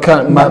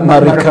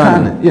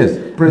Marikana. Yes,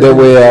 there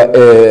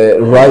were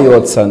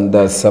riots and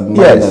some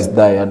miners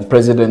died, and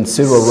President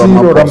Cyril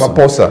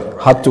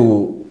Ramaphosa had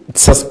to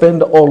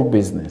suspend all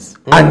business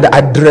and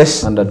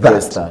address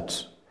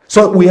that.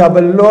 So we have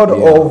a lot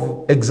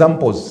of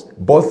examples,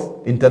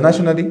 both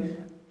internationally,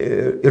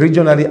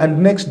 regionally,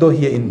 and next door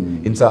here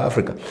in South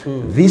Africa.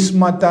 This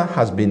matter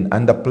has been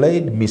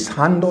underplayed,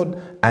 mishandled,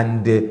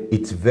 and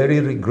it's very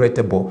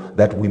regrettable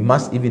that we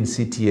must even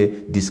sit here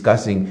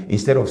discussing,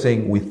 instead of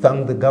saying we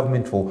thank the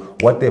government for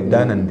what they've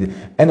done.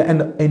 And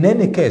in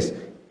any case,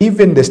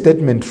 even the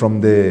statement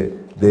from the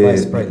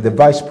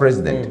vice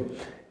president,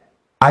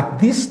 at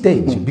this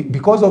stage,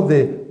 because of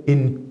the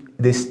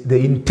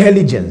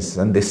intelligence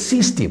and the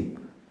system,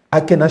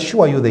 I can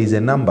assure you there is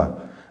a number.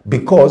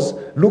 Because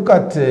look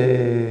at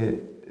the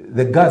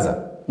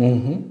Gaza,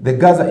 the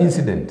Gaza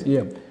incident.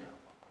 Yeah.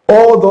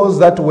 All those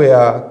that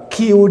were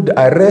killed,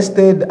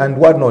 arrested, and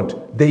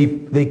whatnot,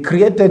 they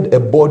created a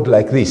board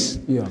like this.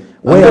 Yeah.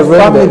 Where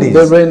families,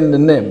 they ran the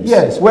names.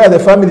 Yes, where the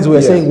families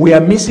were saying, we are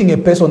missing a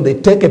person,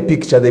 they take a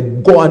picture, they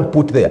go and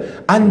put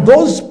there. And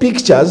those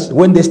pictures,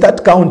 when they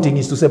start counting,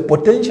 is to say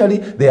potentially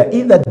they are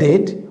either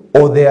dead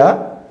or they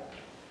are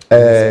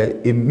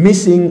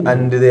missing,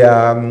 and they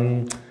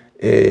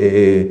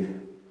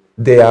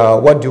are,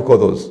 what do you call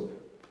those?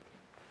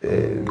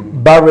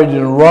 Buried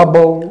in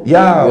rubble.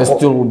 Yeah. They're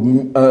still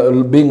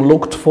being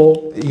looked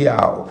for.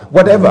 Yeah,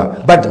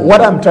 whatever. But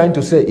what I'm trying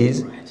to say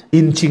is,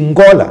 in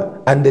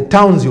Chingola and the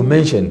towns you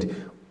mentioned,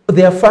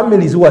 there are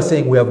families who are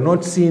saying, we have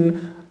not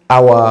seen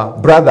our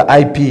brother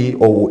IP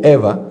or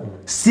whoever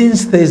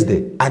since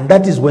Thursday. And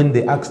that is when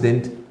the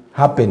accident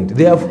happened.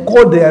 They have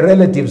called their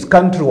relatives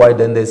countrywide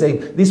and they're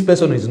saying, this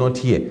person is not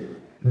here.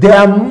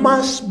 There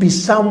must be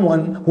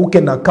someone who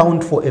can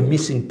account for a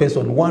missing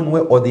person one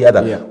way or the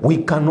other. Yeah. We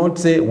cannot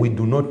say we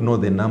do not know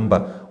the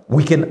number.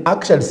 We can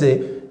actually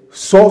say,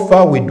 so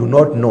far we do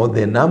not know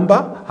the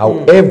number.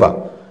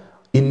 However,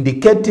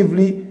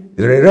 indicatively,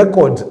 the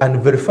records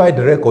and verified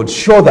records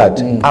show that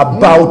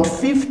about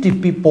 50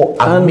 people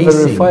are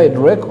missing. Unverified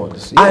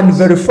records. Yes.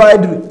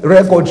 Unverified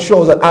records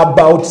show that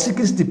about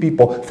 60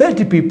 people,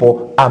 30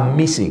 people are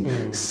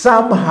missing.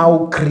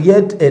 Somehow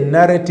create a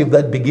narrative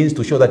that begins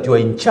to show that you are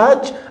in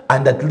charge,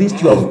 and at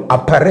least you have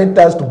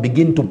apparatus to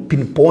begin to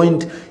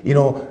pinpoint,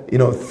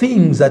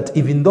 things that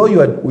even though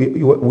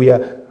we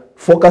are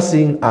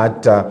focusing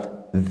at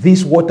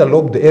this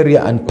waterlogged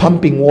area and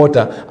pumping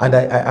water. And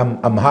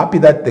I'm happy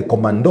that the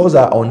commandos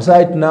are on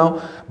site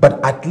now,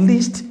 but at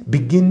least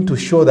begin to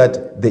show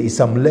that there is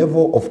some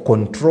level of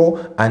control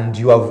and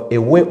you have a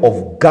way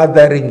of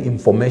gathering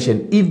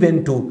information,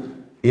 even to,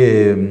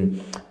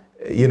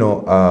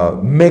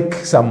 make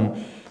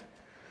some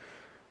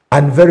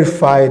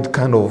unverified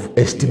kind of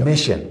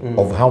estimation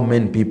of how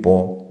many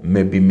people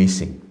may be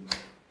missing.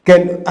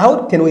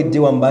 How can we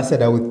do,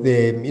 Ambassador, with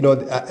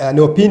an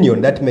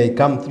opinion that may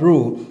come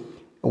through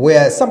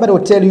where somebody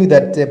will tell you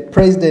that the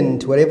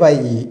president, wherever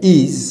he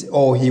is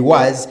or he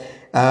was,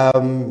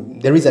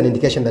 there is an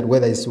indication that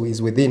whether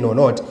he's within or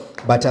not,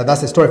 but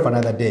that's a story for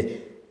another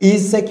day,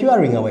 is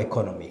securing our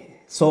economy.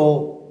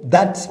 So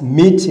that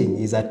meeting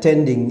is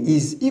attending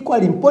is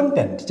equally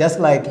important, just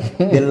like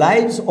the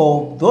lives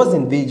of those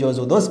individuals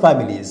or those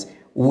families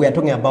we are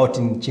talking about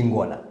in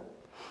Chingona.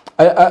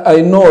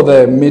 I know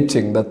the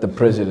meeting that the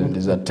president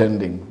is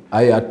attending.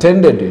 I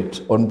attended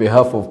it on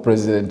behalf of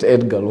President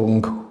Edgar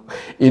Lungu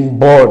in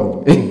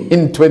Bonn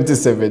in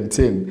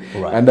 2017.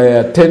 Right. And I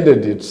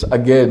attended it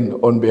again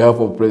on behalf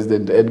of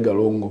President Edgar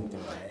Lungu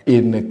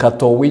in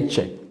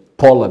Katowice,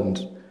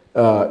 Poland,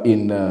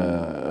 in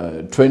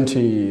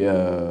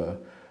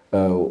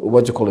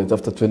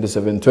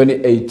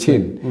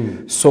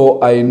 2018.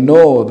 So I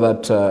know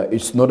that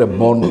it's not a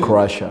bone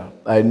crusher.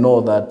 I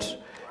know that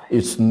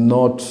it's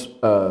not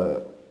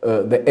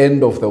the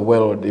end of the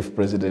world if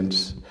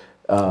President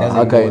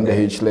Hakainde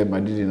Hichilema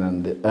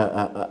didn't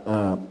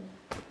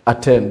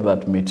attend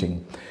that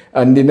meeting.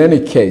 And in any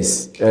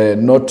case,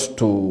 not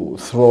to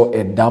throw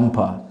a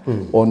damper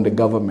on the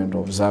government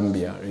of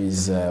Zambia,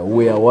 is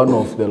we are one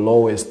of the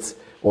lowest,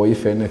 or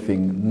if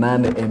anything,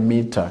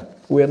 non-emitter.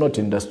 We are not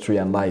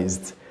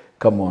industrialized.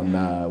 Come on,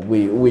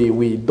 we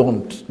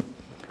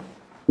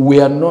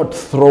are not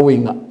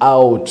throwing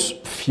out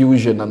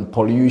fusion and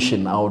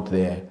pollution out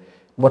there.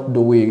 What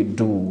do we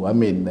do? I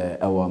mean,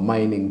 our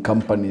mining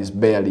companies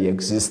barely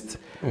exist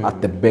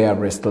at the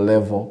barest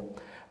level.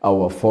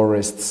 Our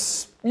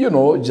forests,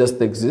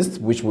 just exist,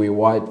 which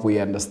we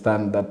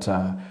understand that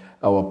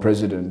our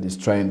president is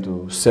trying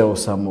to sell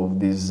some of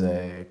these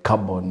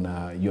carbon,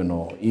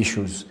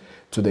 issues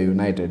to the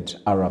United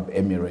Arab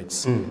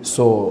Emirates.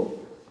 So,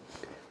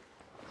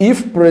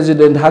 if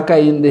President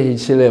Hakainde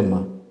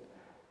Hichilema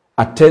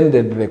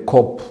attended the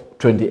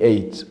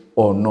COP28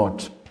 or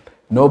not,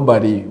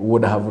 nobody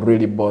would have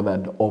really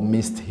bothered or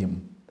missed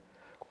him,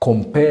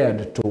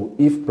 compared to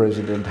if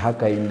President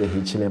Hakainde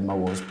Hichilema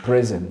was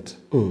present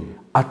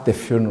at the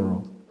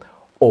funeral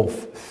of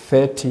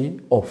 30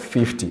 or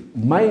 50.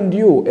 Mind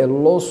you, a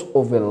loss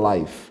of a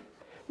life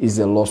is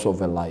a loss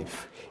of a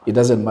life. It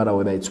doesn't matter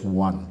whether it's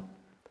one.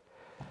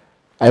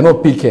 I know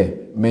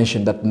PK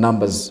mentioned that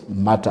numbers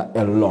matter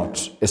a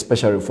lot,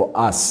 especially for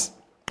us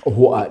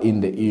who are in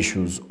the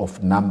issues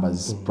of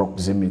numbers,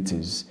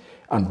 proximities,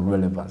 and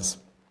relevance.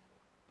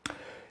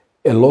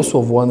 A loss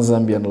of one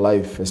Zambian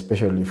life,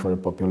 especially for a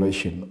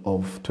population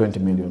of 20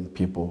 million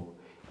people,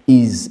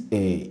 is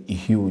a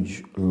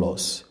huge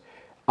loss.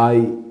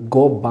 I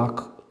go back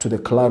to the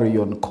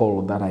clarion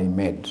call that I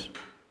made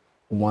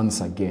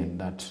once again,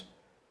 that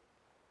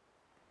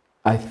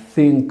I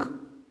think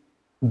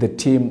the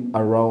team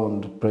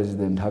around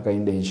President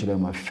Hakainde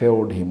Hichilema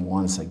failed him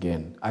once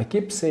again. I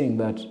keep saying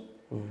that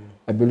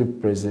I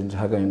believe President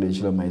Hakainde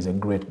Hichilema is a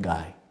great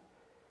guy,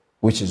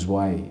 which is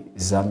why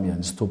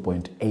Zambians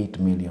 2.8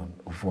 million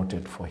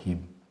voted for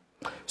him.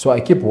 So I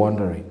keep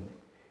wondering,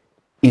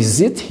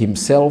 is it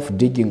himself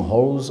digging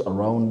holes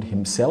around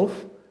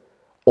himself,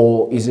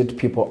 or is it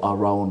people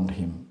around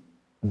him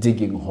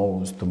digging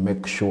holes to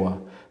make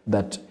sure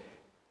that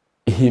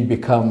he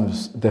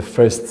becomes the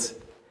first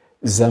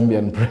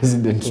Zambian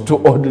president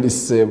to only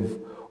serve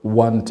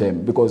one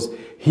term? Because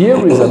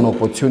here is an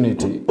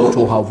opportunity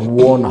to have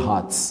won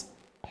hearts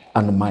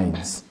and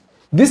minds.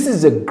 This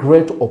is a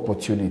great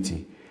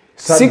opportunity.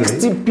 Sadly,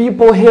 60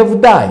 people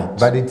have died.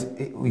 But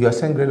you are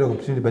saying great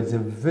opportunity, but it's a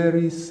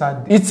very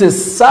sad... It's a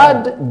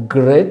sad,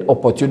 great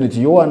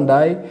opportunity. You and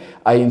I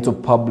are into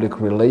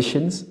public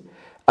relations,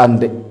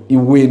 and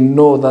we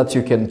know that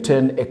you can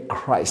turn a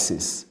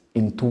crisis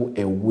into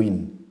a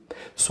win.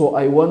 So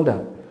I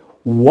wonder,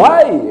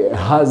 why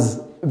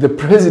has the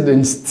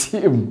president's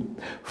team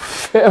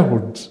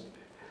failed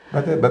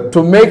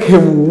to make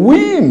him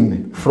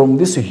win from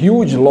this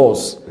huge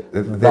loss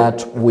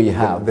that we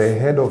have? The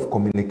head of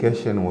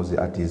communication was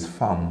at his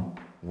farm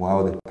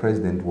while the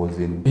president was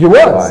in He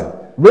was?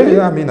 Really?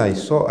 Yeah, I mean, I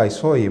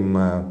saw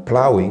him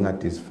plowing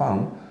at his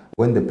farm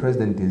when the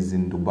president is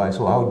in Dubai.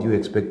 So how do you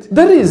expect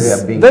that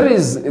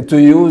is to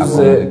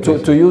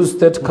use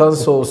State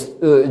Council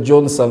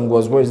John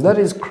Sangwa's words, that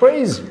is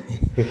crazy.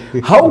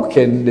 How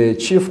can the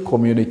chief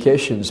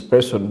communications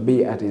person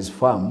be at his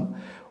farm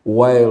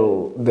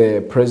while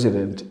the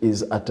president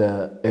is at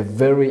a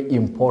very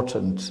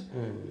important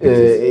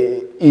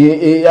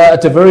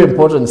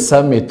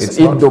summit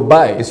in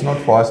Dubai? It's not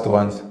for us to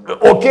answer.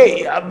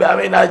 Okay, I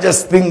mean, I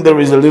just think there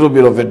is a little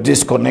bit of a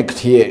disconnect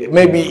here.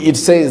 Maybe it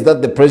says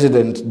that the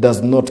president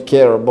does not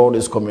care about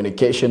his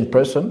communication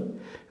person.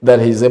 that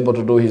he's able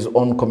to do his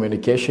own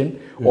communication,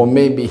 or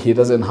maybe he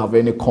doesn't have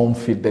any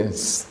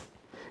confidence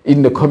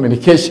in the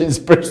communications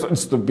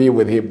persons to be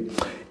with him.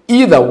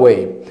 Either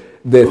way,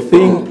 the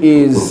thing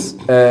is,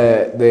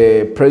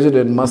 the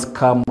president must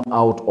come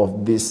out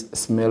of this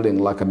smelling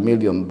like $1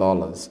 million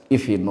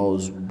if he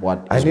knows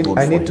what is good for him.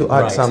 I need to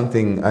add Right.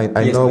 something. I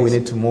Yes, know please. we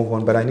need to move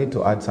on, but I need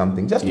to add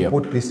something just to Yep.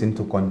 put this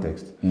into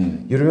context.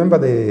 You remember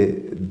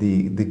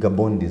the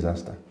Gabon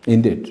disaster?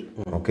 Indeed.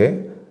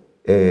 Okay,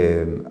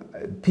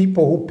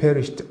 people who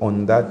perished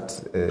on that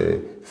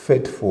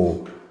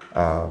fateful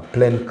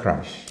plane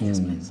crash. Yes,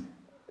 please.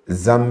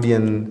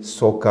 Zambian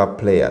soccer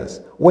players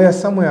were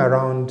somewhere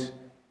around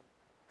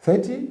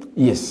 30.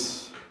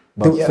 Yes.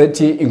 But Yeah.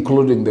 30,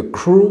 including the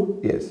crew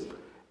Yes.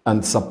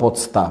 and support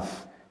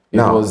staff. It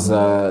Now- was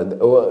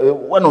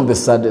one of the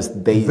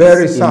saddest days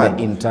Very in sad.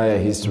 the entire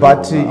history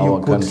But of you our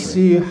could country.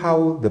 see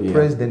how the Yeah.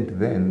 president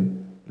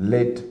then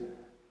led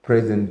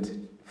President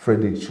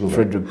Frederick Chilwell,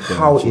 Frederick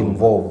how Chilwell.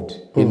 involved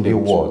he Indeed.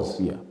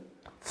 was Yeah.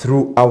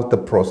 throughout the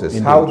process,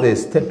 Indeed. how the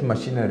state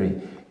machinery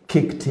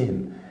kicked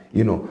in,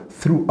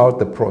 throughout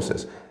the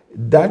process.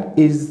 That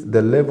is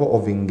the level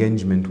of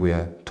engagement we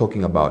are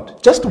talking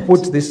about. Just to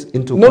put this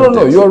into No,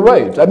 context. you're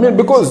right. I mean,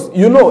 because,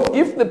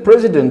 if the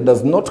president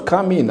does not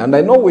come in, and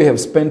I know we have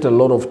spent a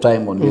lot of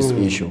time on this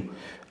issue,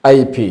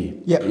 IP,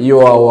 Yeah. you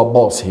are our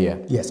boss here.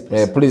 Yes,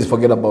 please. Please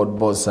forget about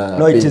boss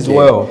No, it is PK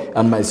well.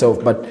 and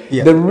myself. But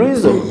Yeah. the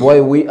reason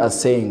why we are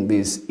saying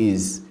this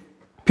is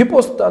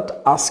people start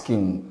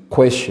asking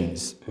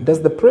questions. Does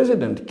the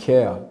president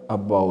care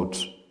about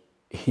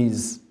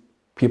his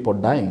people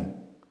dying?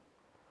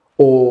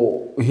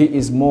 Or he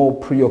is more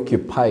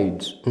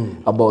preoccupied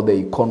about the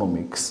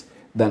economics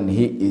than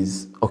he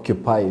is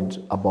occupied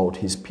about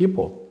his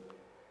people?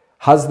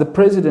 Has the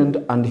president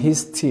and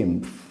his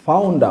team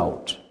found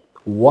out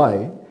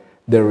why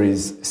there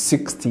is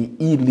 60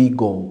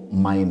 illegal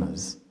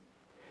miners?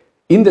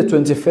 In the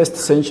 21st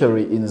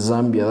century in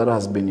Zambia, that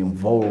has been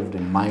involved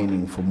in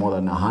mining for more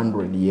than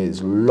 100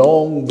 years,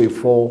 long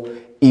before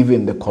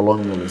even the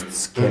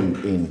colonialists came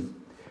in.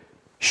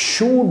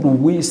 Should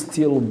we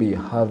still be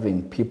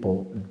having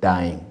people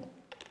dying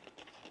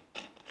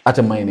at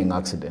a mining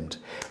accident?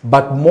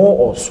 But more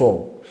or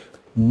so,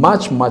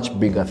 much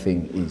bigger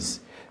thing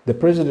is the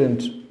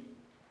president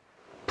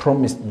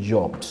promised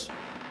jobs,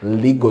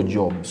 legal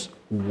jobs,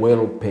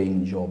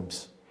 well-paying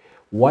jobs.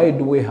 Why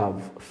do we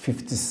have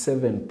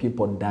 57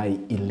 people die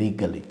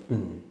illegally?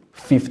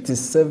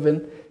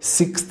 57,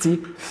 60,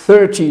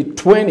 30,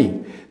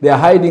 20. They are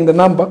hiding the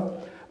number.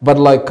 But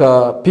like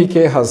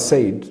PK has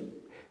said,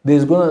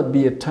 there's going to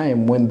be a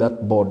time when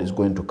that board is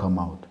going to come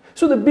out.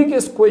 So the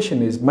biggest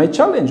question is, my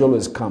challenge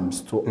always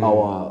comes to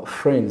our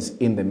friends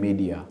in the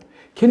media.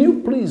 Can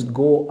you please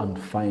go and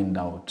find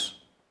out,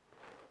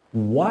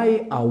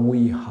 why are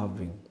we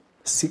having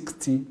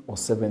 60 or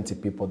 70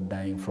 people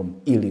dying from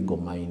illegal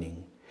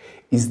mining?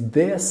 Is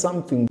there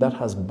something that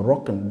has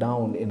broken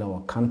down in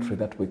our country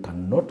that we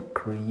cannot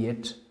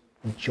create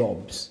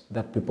jobs,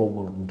 that people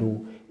will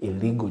do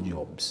illegal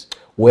jobs,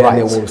 where Right.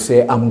 they will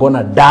say, I'm going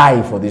to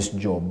die for this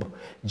job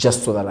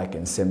just so that I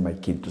can send my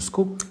kid to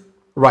school?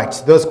 Right,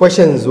 those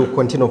questions will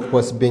continue, of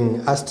course,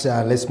 being asked.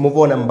 Let's move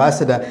on,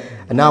 Ambassador.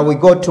 And now we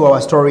go to our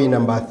story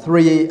number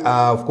 3.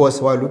 Of course,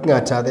 while looking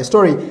at the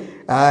story,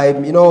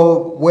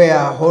 where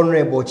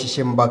Honorable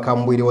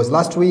Kcm.Kambwili was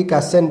last week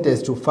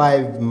sentenced to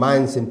 5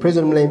 months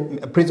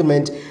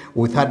imprisonment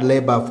with hard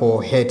labor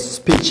for hate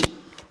speech.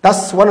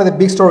 That's one of the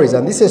big stories,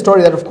 and this is a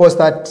story that, of course,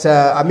 this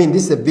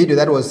is a video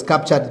that was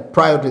captured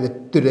prior to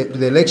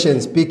the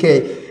elections,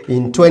 PK,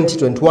 in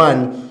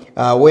 2021,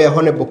 where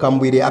Honorable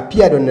Kambwili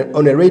appeared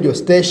on a radio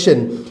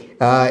station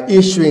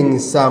issuing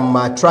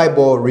some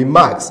tribal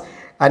remarks.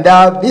 And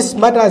this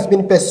matter has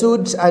been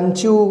pursued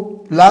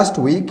until last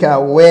week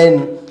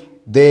when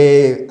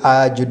the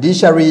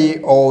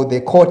judiciary or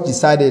the court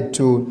decided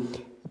to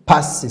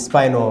pass its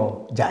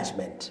final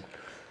judgment.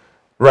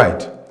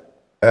 Right.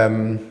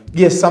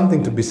 Yes,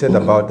 something to be said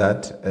about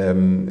that.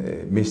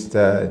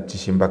 Mr.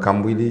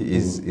 Kcm.Kambwili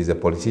is a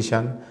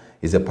politician,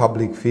 is a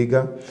public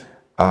figure.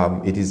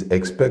 It is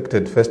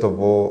expected, first of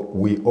all,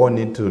 we all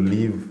need to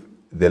live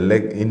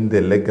in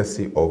the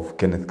legacy of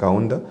Kenneth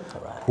Kaunda,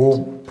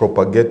 who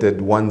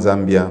propagated one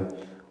Zambia,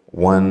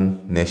 one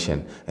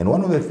nation. And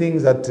one of the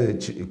things that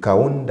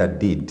Kaunda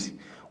did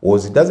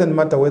was, it doesn't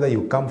matter whether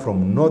you come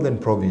from Northern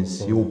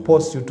Province, he will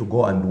post you to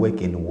go and work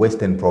in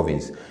Western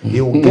Province. He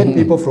will get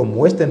people from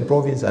Western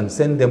Province and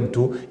send them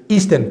to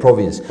Eastern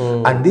Province.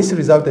 And this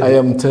resulted... I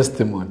am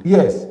testimony.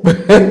 Yes.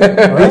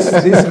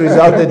 this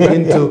resulted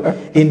into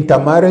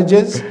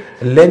intermarriages,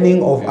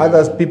 learning of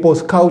other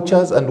people's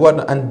cultures and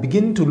whatnot, and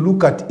begin to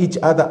look at each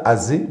other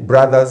as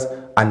brothers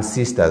and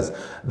sisters.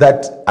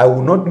 That I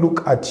will not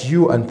look at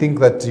you and think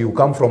that you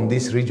come from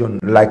this region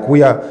like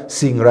we are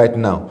seeing right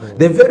now.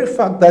 The very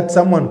fact that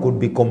someone could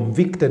be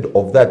convicted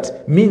of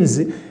that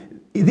means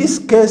this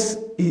case,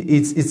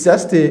 it's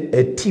just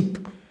a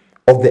tip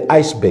of the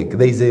iceberg.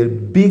 There is a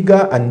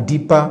bigger and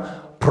deeper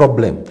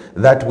problem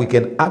that we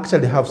can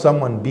actually have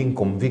someone being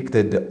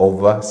convicted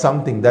of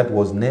something that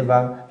was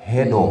never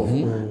heard of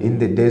in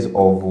the days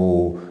of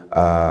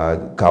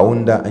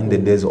Kaunda, in the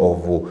days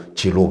of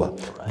Chiluba.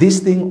 This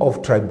thing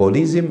of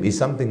tribalism is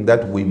something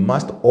that we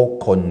must all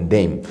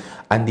condemn.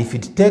 And if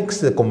it takes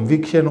the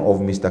conviction of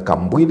Mr.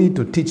 Kambwili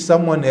to teach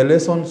someone a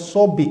lesson,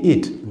 so be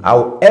it.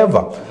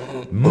 However,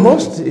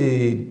 most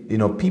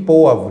people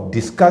who have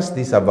discussed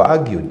this have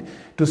argued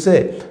to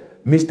say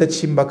Mr.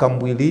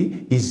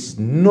 Kcm.Kambwili is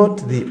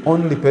not the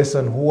only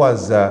person who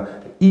has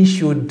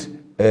issued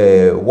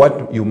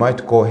what you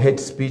might call hate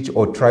speech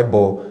or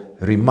tribal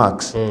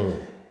remarks.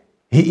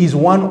 He is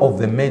one of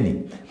the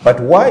many.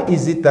 But why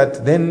is it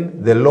that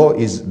then the law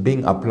is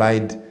being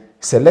applied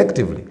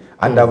selectively?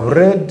 And I've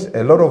read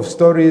a lot of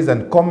stories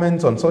and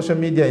comments on social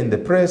media, in the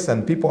press,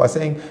 and people are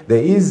saying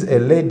there is a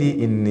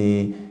lady in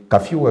the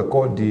Kafue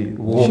called the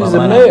She's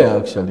a mayor,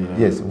 actually.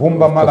 Yes,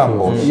 Vumba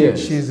Malambo. Yes.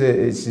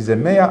 She's a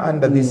mayor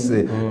under this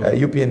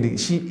UPND.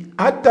 She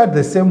uttered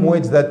the same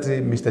words that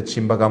Mr.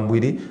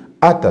 Kcm.Kambwili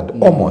uttered,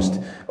 almost.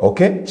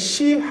 Okay?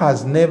 She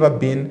has never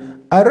been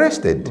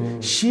arrested.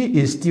 She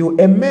is still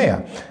a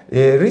mayor.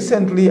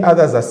 Recently,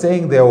 others are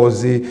saying there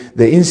was the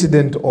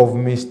incident of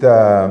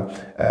Mr.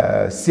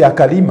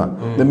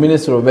 Siakalima, the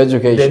Minister of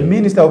Education. The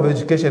Minister of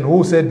Education,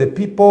 who said the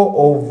people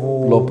of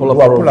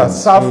Luapula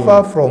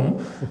suffer from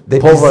the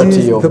poverty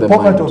disease, of the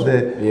poverty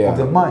mind. of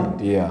the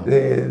mind. Yeah.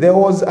 There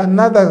was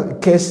another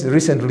case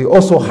recently,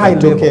 also high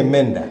level.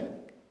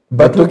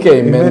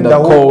 Batuke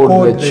Menda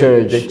called the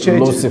church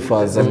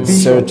Lucifers and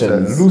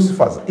Satans.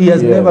 Lucifers. He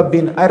has never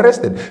been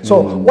arrested. So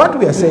what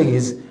we are saying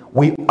is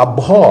we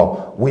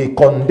abhor, we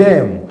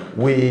condemn,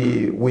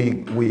 we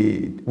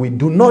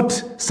do not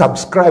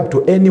subscribe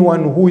to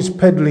anyone who is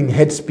peddling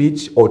hate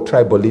speech or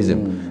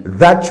tribalism.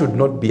 That should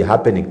not be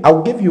happening.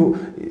 I'll give you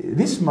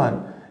this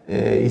man.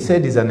 He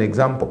said he's an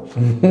example,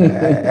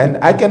 and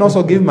I can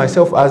also give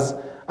myself as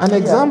an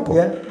example.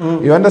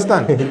 You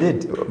understand? He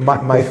did.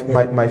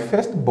 My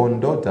firstborn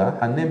daughter,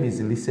 her name is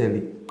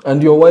Liseli.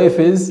 And your wife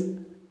is?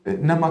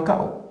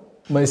 Namakao.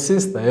 My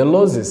sister,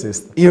 Elozi's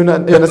sister. You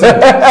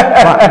understand?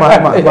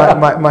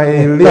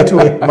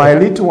 my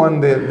little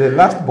one, the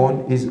last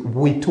born, is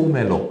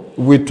Witumelo.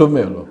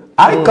 Witumelo.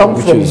 I come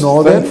from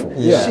northern,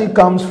 she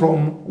comes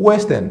from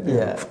western.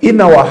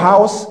 In our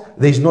house,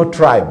 there is no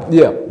tribe.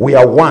 We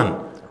are one.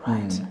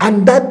 Right.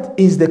 And that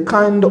is the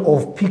kind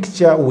of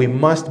picture we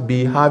must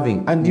be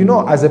having. And you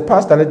know, as a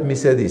pastor, let me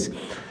say this.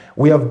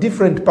 We have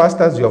different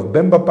pastors. You have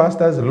Bemba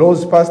pastors,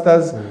 Lowe's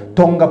pastors,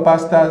 Tonga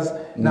pastors.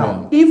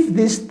 Now, if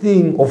this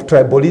thing of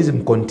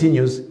tribalism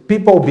continues,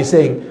 people will be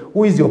saying,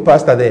 who is your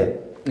pastor there?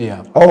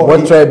 Oh,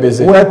 what tribe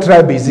is it? What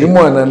tribe is it?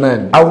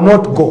 I will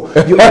not go.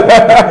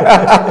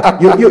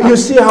 You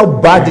see how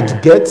bad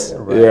it gets?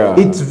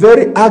 It's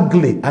very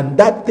ugly, and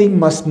that thing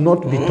must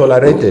not be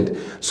tolerated.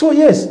 So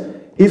yes,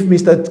 if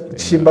Mr.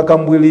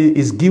 Kcm.Kambwili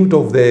is guilty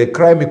of the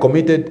crime he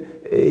committed,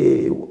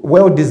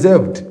 well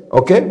deserved,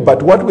 okay?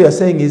 But what we are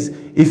saying is,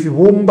 if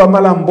Vumba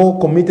Malambo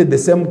committed the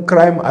same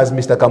crime as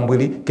Mr.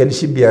 Kambwili, can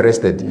she be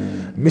arrested?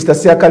 Mr.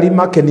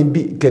 Siakalima,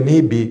 can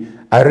he be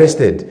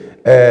arrested?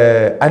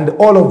 And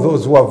all of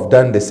those who have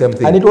done the same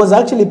thing. And it was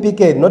actually,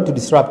 PK, not to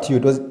disrupt you,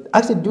 it was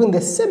actually during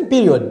the same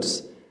period,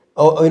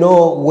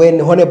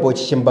 when Honorable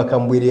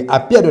Kcm.Kambwili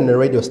appeared on a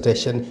radio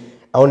station.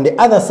 On the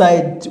other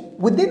side,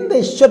 within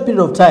the short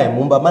period of time,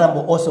 Vumba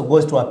Malambo also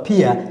goes to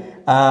appear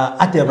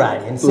at a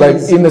rally and says,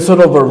 like in a sort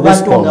of a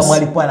response,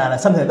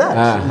 something like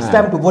that. It's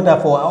time to vote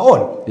for our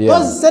own.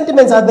 Those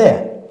sentiments are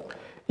there.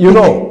 You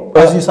know,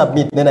 as you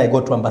submit, then I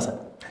go to Ambassador.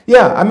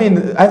 Yeah, I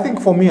mean, I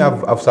think for me,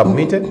 I've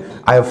submitted.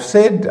 I have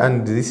said,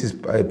 and this is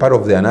part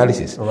of the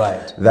analysis,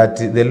 that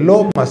the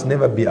law must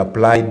never be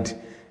applied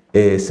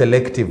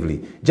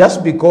selectively.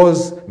 Just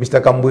because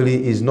Mr. Kambwili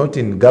is not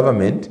in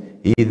government,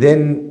 he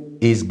then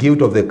is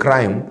guilty of the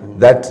crime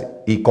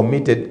that he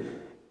committed,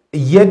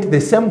 yet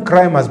the same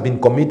crime has been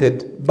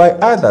committed by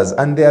others,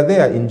 and they are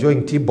there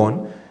enjoying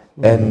T-bone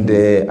and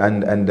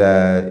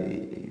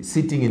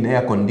sitting in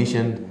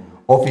air-conditioned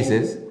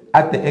offices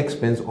at the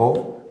expense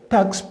of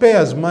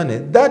taxpayers' money.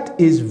 That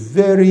is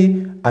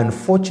very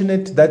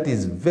unfortunate. That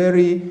is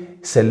very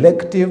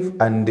selective,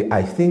 and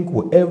I think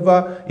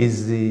whoever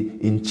is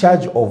in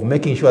charge of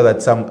making sure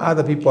that some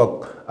other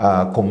people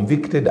are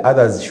convicted,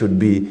 others should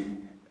be,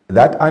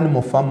 that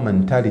animal farm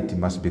mentality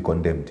must be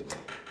condemned.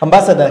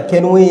 Ambassador,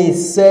 can we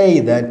say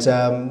that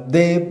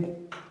the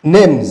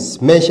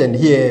names mentioned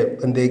here,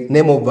 and the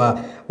name of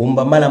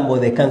Vumba Malambo,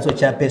 the council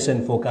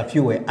chairperson for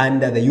Kafue,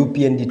 under the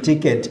UPND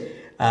ticket,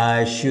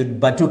 should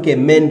Batuke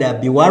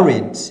Menda be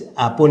worried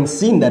upon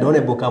seeing that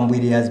Honorable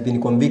Kambwili has been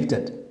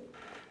convicted?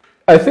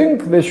 I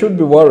think they should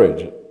be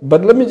worried.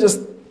 But let me just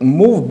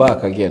move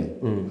back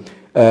again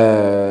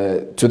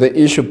to the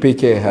issue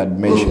PK had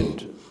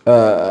mentioned.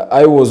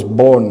 I was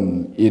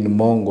born in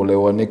Mongo,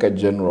 Lewanika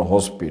General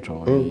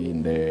Hospital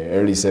in the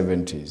early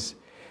 70s.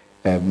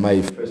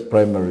 My first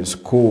primary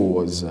school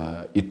was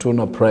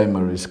Ituna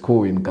Primary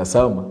School in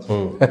Kasama.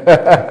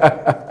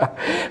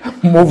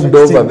 Moved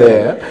over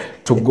there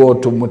to go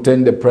to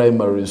Mutende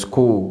Primary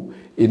School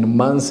in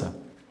Mansa.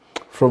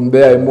 From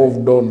there, I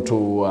moved on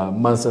to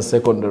Mansa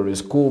Secondary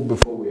School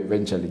before we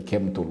eventually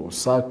came to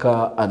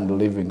Lusaka and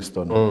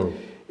Livingstone.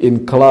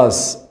 In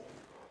class,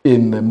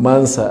 in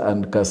Mansa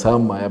and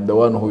Kasama, I am the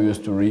one who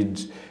used to read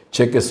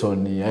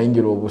Chekesoni,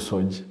 Aingiro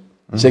Busoji,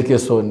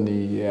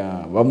 Chekesoni,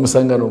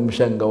 Vamusangano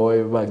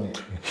Mushanga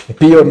Banki,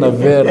 Pio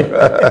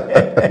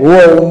Navera,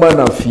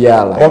 Woman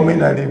Fiala,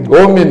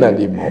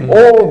 Ominalimo,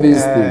 all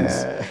these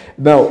things.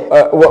 Now,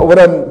 what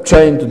I'm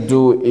trying to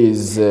do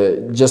is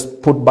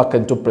just put back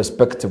into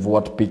perspective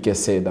what PK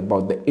said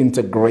about the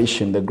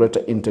integration, the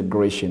greater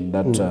integration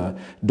that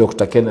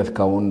Dr. Kenneth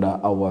Kaunda,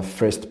 our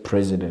first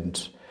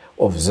president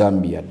of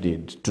Zambia,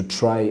 did to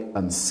try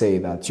and say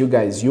that you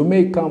guys, you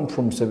may come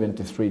from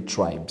 73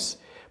 tribes,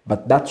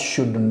 but that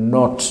should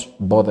not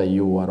bother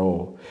you at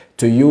all.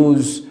 To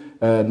use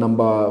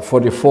number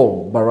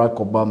 44, Barack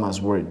Obama's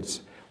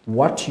words,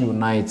 what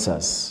unites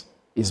us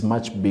is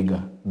much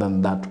bigger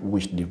than that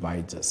which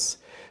divides us.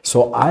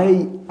 So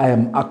I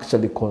am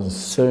actually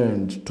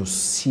concerned to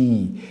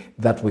see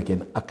that we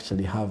can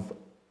actually have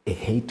a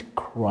hate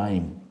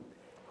crime,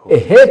 a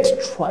hate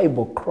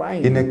tribal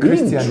crime in a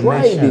Christian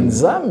nation, in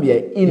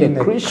Zambia, in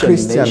a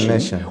Christian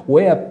nation,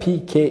 where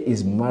PK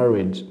is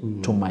married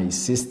to my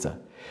sister.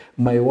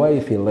 My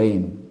wife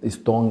Elaine is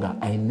Tonga.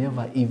 I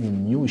never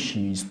even knew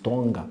she is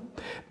Tonga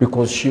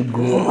because she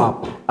grew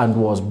up and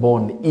was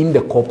born in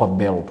the copper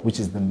belt, which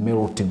is the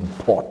melting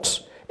pot.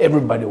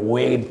 Everybody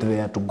went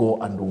there to go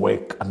and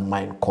work and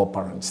mine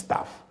copper and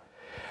stuff.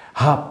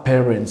 Her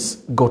parents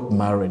got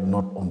married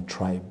not on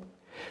tribe.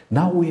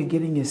 Now we are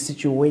getting a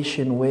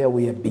situation where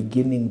we are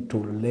beginning to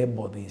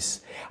label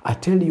this. I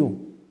tell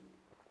you,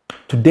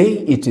 today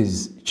it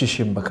is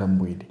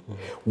Kcm.Kambwili.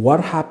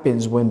 What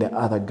happens when the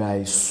other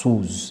guy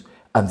sues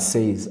and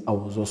says, I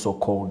was also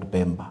called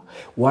Bemba?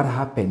 What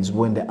happens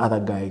when the other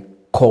guy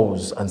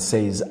calls and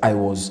says, I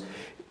was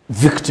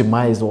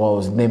victimized or I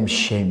was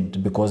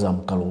name-shamed because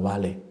I'm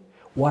Kalubale?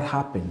 What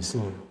happens?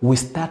 We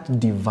start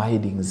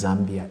dividing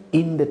Zambia.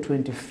 In the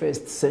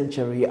 21st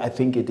century, I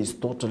think it is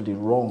totally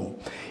wrong.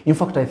 In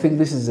fact, I think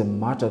this is a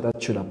matter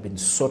that should have been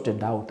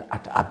sorted out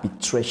at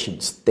arbitration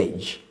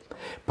stage.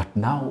 But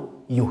now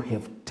you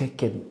have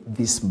taken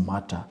this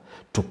matter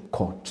to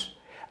court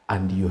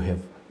and you have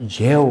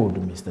jailed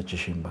Mr.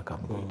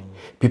 Kcm.Kambwili.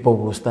 People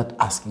will start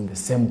asking the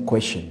same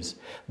questions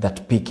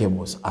that PK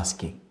was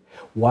asking.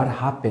 What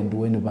happened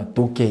when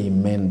Batuke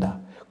Imenda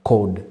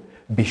called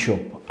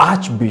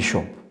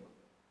Archbishop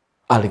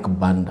Alec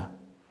Banda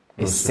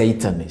a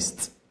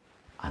Satanist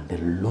and a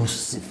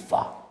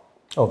Lucifer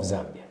Of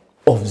Zambia.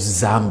 Of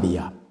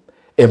Zambia,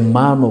 a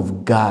man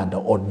of God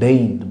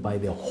ordained by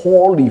the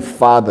Holy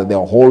Father,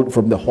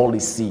 from the Holy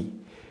See?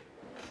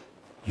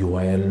 You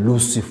are a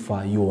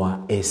Lucifer, you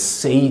are a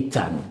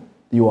Satan,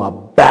 you are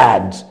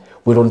bad.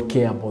 We don't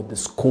care about the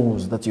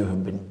schools that you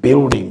have been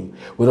building.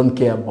 We don't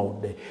care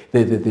about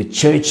the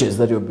churches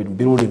that you have been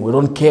building. We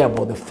don't care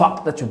about the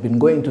fact that you've been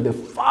going to the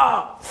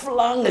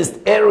far-flungest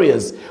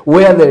areas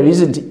where there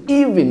isn't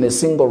even a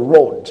single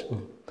road.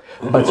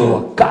 But you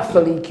are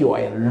Catholic, you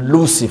are a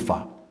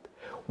Lucifer.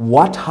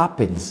 What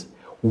happens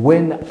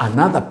when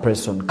another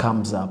person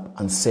comes up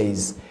and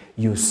says,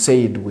 you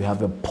said we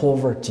have a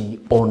poverty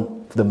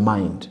on the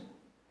mind?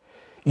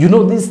 You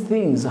know, these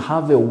things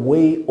have a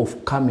way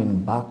of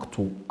coming back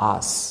to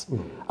us.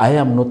 I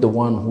am not the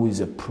one who is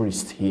a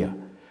priest here.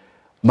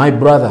 My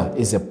brother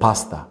is a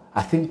pastor.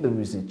 I think there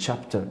is a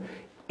chapter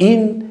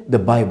in the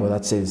Bible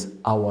that says,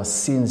 our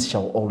sins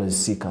shall always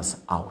seek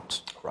us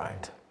out.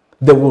 Right.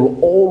 They will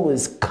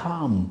always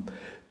come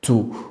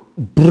to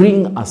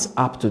bring us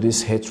up to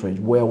this hatred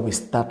where we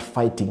start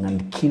fighting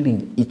and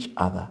killing each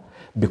other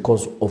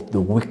because of the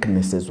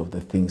weaknesses of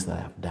the things that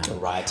I have done.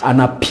 Right. An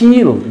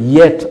appeal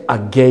yet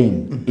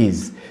again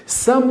is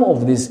some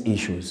of these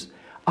issues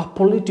are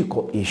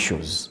political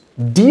issues.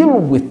 Deal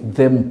with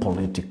them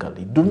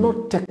politically. Do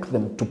not take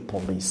them to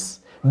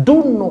police.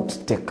 Do not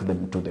take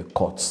them to the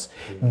courts.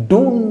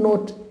 Do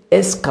not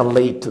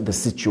escalate the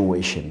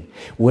situation.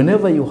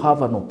 Whenever you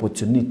have an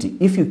opportunity,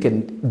 if you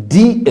can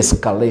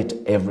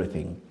de-escalate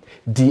everything,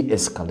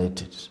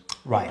 de-escalate it.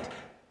 Right.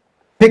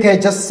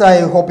 PK, I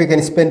hope you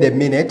can spend a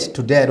minute.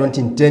 Today I don't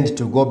intend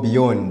to go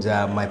beyond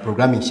my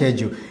programming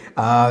schedule.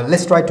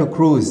 Let's try to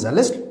cruise.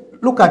 Let's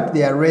look at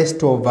the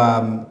arrest of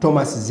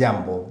Thomas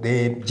Zyambo,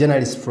 the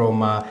journalist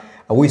from a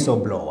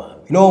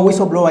Whistleblower. You know,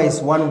 Whistleblower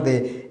is one of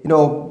the,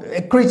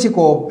 a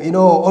critical,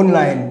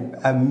 online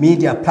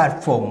media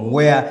platform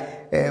where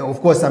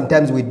of course,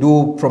 sometimes we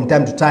do, from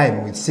time to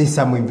time, we see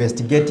some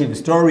investigative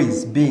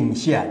stories being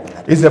shared.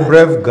 He's a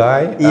brave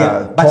guy.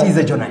 Yeah, but he's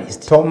a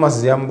journalist.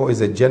 Thomas Zyambo is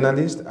a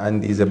journalist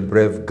and he's a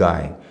brave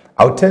guy.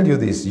 I'll tell you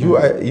this, you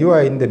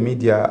are in the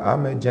media,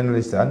 I'm a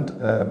journalist, and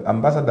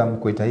Ambassador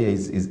Mkweta here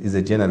is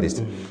a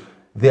journalist.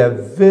 There are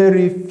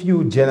very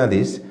few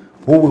journalists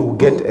who will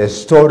get a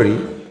story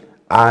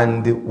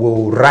and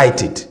will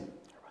write it.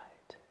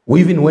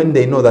 Even when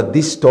they know that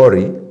this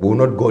story will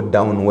not go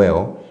down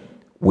well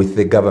with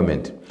the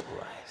government.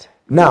 Right.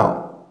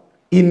 Now,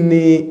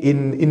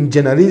 in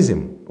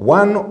journalism,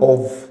 one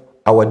of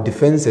our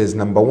defenses,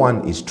 number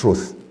one, is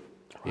truth.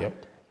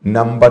 Yep.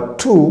 Number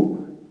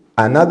two,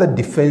 another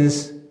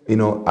defense you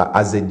know,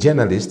 as a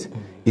journalist,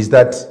 is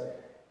that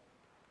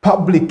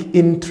public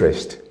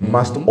interest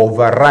must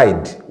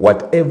override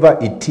whatever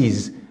it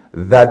is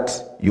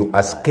that you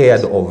are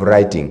scared of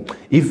writing.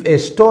 If a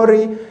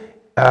story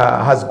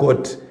has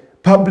got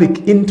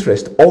public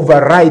interest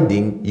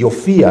overriding your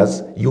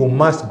fears, you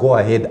must go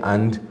ahead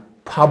and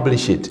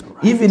publish it.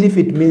 Right. Even if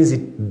it means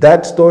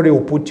that story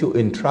will put you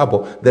in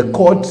trouble, the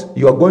court,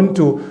 you are going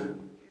to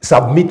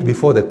submit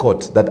before the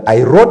court that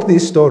I wrote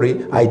this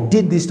story, I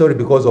did this story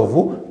because of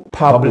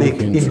public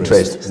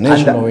interest.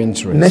 National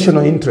interest.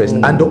 National interest.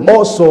 And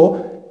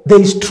also, there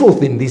is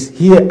truth in this.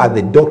 Here are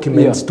the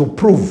documents to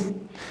prove.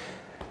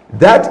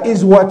 That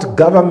is what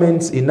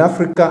governments in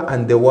Africa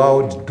and the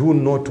world do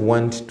not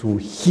want to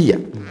hear.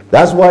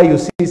 That's why you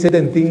see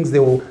certain things,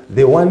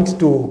 they want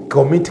to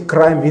commit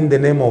crime in the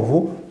name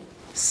of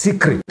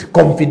secret,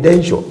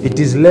 confidential. It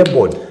is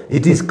labeled,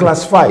 it is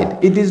classified.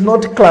 It is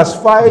not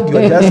classified,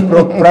 you're just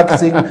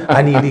practicing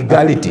an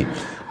illegality.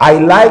 I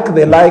like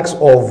the likes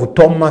of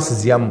Thomas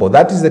Zyambo.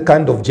 That is the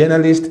kind of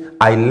journalist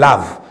I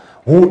love,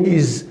 who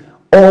is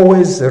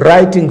always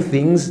writing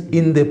things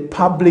in the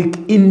public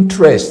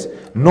interest.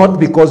 Not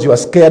because you are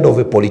scared of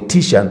a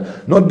politician,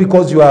 not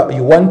because you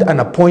want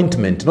an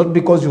appointment, not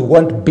because you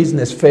want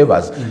business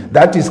favors.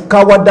 That is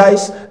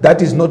cowardice,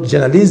 that is not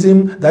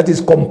journalism, that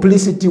is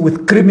complicity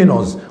with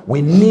criminals.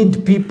 We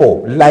need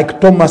people like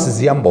Thomas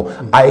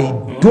Zyambo. I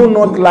do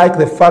not like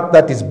the fact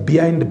that it's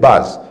behind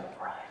bars.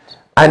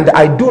 And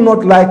I do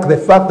not like the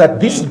fact that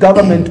this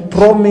government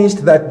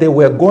promised that they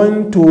were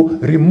going to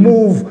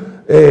remove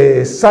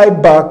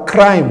cyber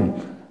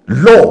crime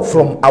law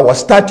from our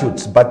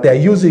statutes, but they are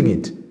using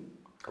it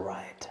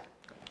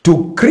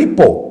to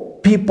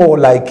cripple people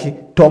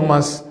like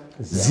Thomas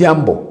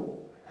Zyambo.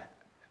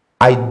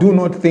 I do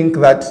not think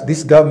that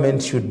this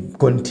government should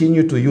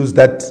continue to use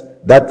that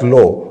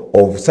law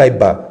of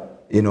cyber,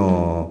 you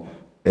know,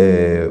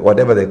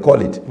 whatever they call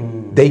it.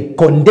 They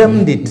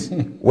condemned it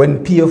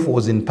when PF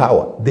was in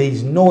power. There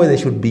is no way they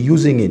should be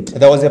using it.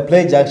 There was a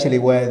pledge actually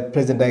where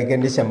President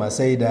Kcm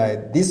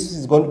said this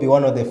is going to be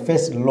one of the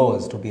first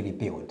laws to be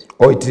repealed.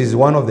 Oh, it is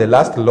one of the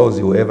last laws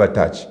you will ever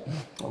touch.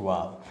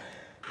 Wow.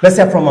 Let's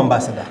hear from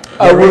Ambassador.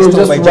 I will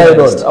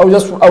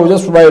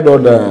just ride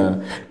on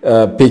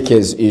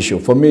PK's issue.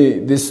 For me,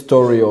 this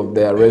story of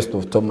the arrest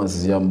of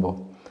Thomas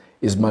Zyambo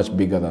is much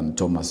bigger than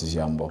Thomas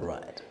Zyambo.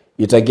 Right.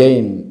 It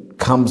again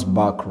comes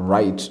back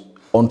right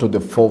onto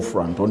the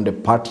forefront, on the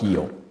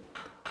patio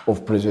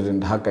of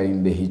President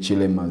Hakainde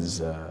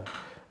Hichilema's,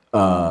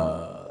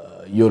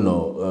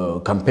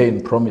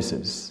 campaign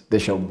promises. There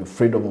shall be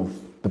freedom of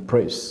the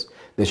press.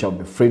 There shall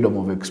be freedom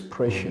of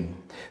expression.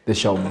 There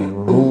shall be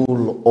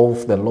rule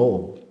of the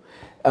law.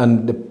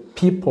 And the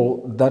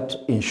people that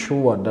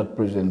ensure that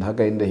President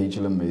Hakainde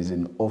Hichilema is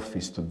in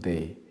office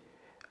today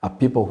are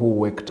people who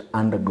worked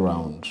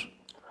underground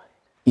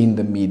in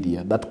the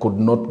media that could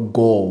not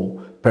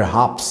go,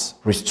 perhaps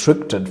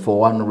restricted for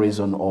one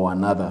reason or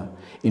another,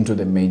 into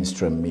the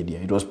mainstream media.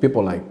 It was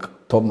people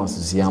like Thomas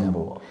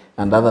Zyambo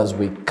and others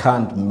we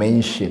can't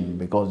mention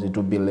because it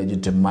would be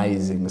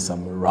legitimizing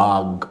some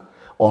rag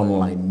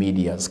online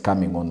medias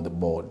coming on the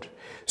board.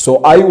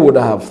 So I would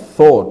have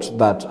thought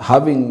that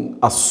having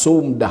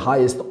assumed the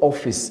highest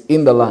office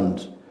in the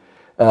land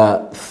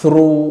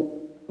through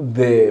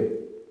the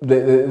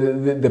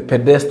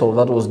pedestal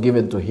that was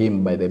given to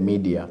him by the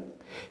media,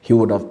 he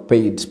would have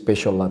paid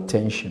special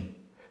attention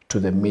to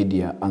the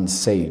media and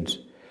said,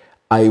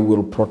 I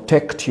will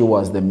protect you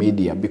as the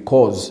media,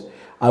 because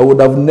I would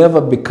have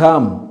never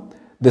become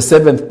the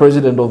 7th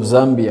president of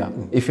Zambia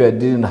if I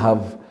didn't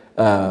have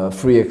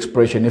free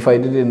expression, if I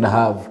didn't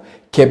have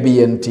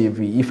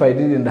Kcm.Kambwili, if I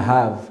didn't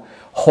have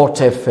Hot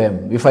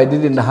FM, if I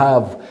didn't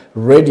have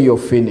Radio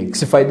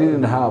Phoenix, if I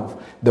didn't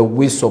have the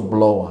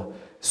whistleblower.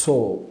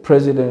 So,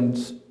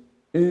 President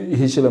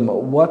Hichilema,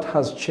 what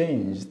has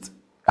changed?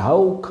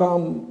 How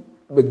come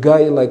a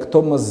guy like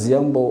Thomas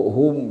Zyambo,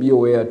 whom you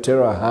were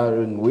terror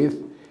harrying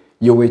with,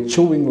 you were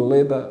chewing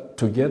leather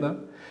together,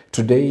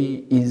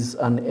 today is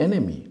an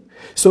enemy?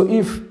 So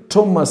if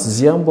Thomas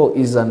Zyambo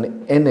is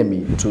an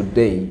enemy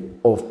today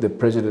of the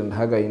President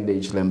Hakainde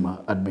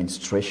Hichilema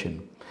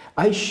administration,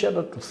 I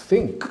shudder to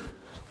think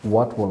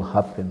what will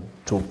happen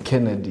to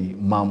Kennedy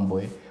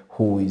Mambwe,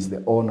 who is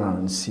the owner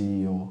and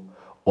CEO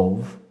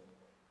of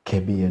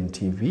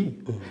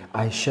Kcm.Kambwili.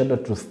 I shudder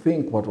to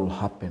think what will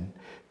happen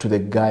to the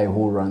guy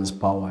who runs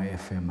Power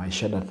FM. I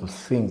shudder to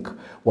think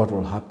what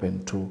will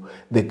happen to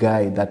the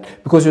guy that,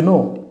 because you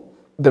know,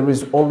 there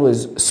is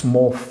always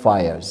small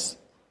fires.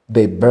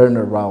 They burn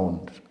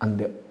around and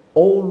they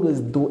always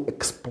do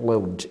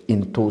explode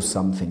into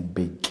something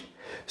big.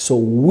 So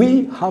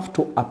we have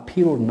to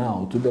appeal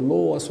now to the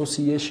Law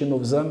Association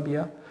of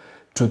Zambia,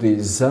 to the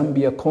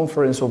Zambia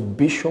Conference of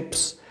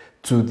Bishops,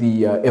 to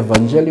the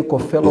Evangelical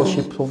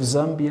Fellowship of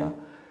Zambia,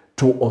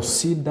 to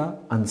OSIDA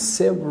and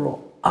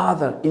several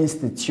other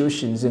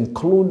institutions,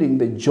 including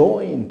the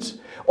joint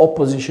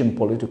opposition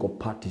political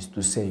parties,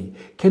 to say,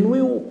 can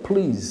we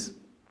please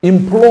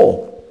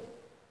implore,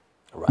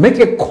 make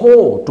a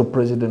call to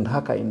President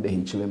Hakainde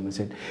Hichilema and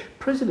say,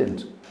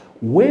 President,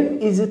 When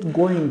is it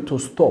going to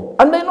stop?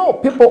 And I know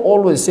people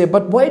always say,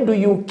 but why do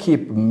you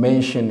keep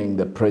mentioning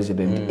the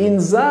president? In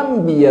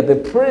Zambia, the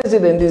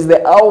president is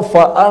the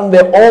alpha and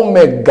the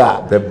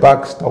omega. The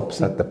buck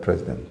stops at the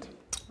president.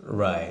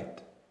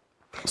 Right.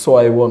 So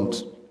I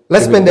want.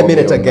 Let's spend a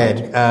minute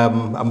again,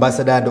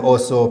 Ambassador and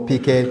also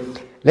PK.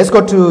 Let's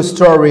go to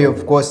story,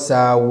 of course,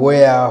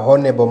 where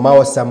Honorable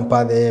Mao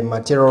Sampa, the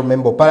Material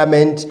Member of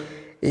Parliament,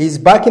 is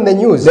back in the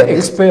news. The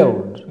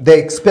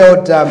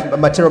expelled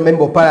Material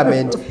Member of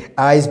Parliament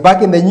is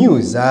back in the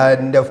news.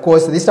 And of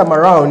course, this time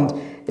around,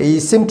 he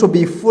seemed to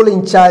be fully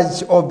in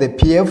charge of the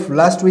PF.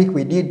 Last week,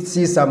 we did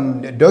see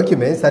some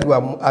documents that were,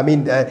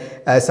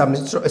 some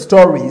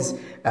stories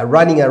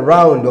running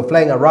around or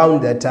flying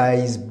around that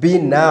is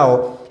being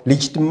now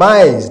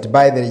legitimized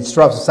by the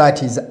registrar of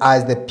societies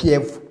as the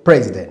PF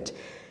president.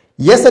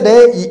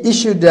 Yesterday, he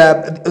issued,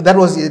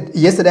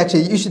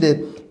 he issued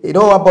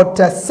about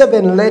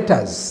 7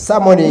 letters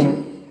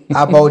summoning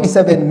about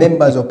 7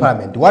 members of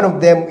parliament. One of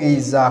them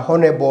is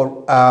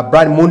Honorable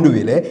Brian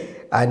Mundwile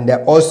and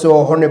also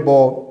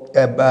Honorable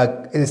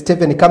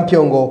Stephen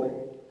Kampiongo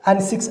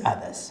and 6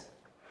 others.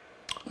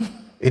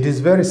 It is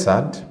very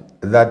sad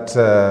that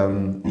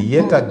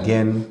yet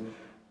again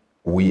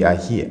we are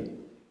here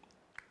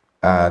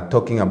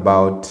talking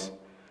about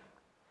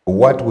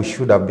what we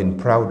should have been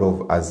proud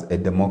of as a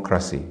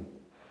democracy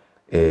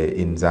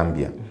in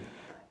Zambia.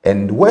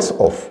 And worse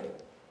off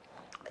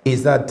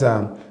is that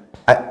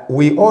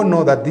we all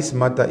know that this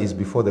matter is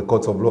before the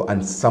courts of law,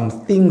 and some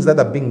things that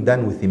are being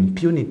done with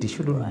impunity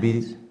shouldn't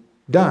be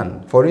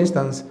done. For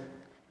instance,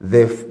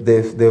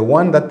 the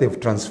one that they've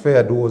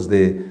transferred was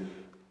the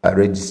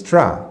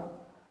registrar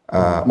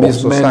of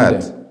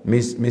society,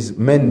 Ms.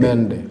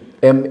 Mende.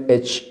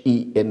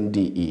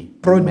 M-H-E-N-D-E.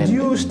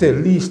 Produced a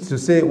list to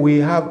say,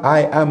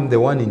 I am the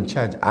one in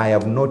charge. I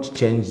have not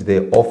changed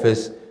the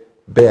office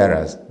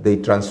bearers. They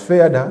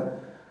transferred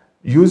her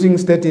using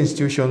state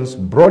institutions,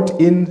 brought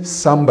in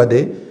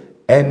somebody,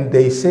 and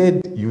they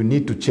said, you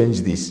need to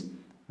change this.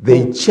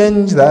 They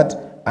changed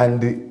that,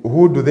 and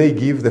who do they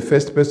give? The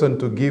first person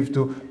to give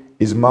to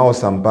is Mao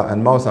Sampa,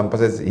 and Mao Sampa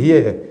says,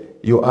 here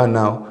you are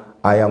now.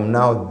 I am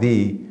now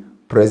the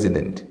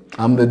president.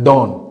 I'm the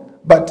Don.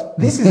 But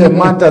this is a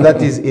matter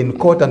that is in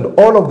court, and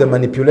all of the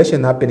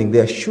manipulation happening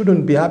there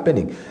shouldn't be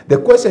happening. The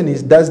question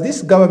is, does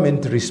this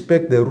government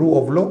respect the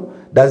rule of law?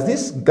 Does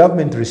this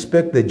government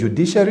respect the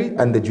judiciary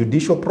and the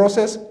judicial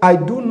process? I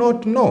do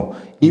not know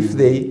if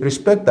they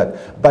respect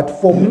that. But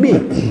for me,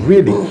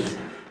 really,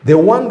 the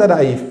one that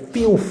I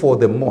feel for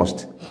the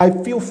most, I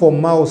feel for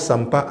Mao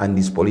Sampa and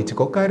his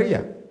political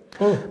career.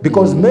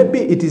 Because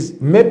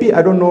maybe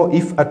I don't know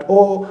if at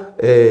all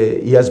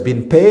he has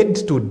been paid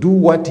to do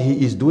what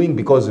he is doing,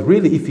 because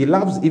really if he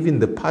loves even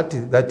the party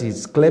that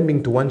is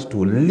claiming to want to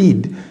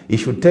lead, he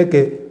should take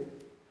a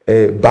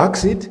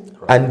backseat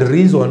and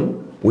reason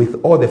with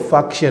all the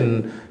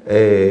faction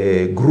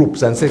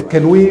groups and say,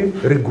 can we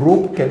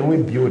regroup, can we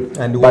build?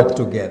 And work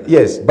together.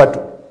 Yes,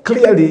 but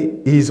clearly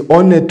he's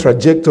on a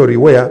trajectory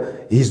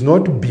where he's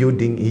not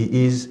building,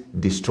 he is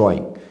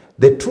destroying.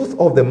 The truth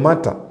of the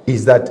matter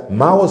is that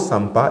Mao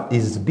Sampa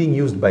is being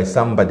used by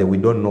somebody, we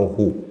don't know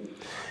who.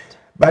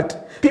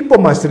 But people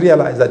must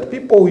realize that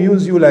people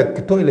use you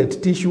like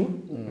toilet tissue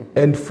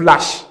and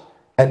flush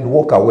and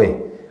walk away.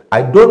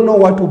 I don't know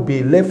what will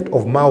be left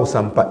of Mao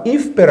Sampa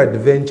if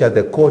peradventure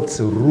the courts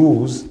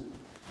rules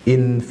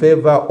in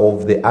favor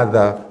of the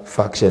other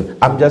faction.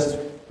 I'm just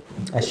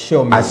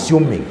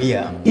assuming.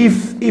 Yeah.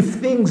 If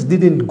things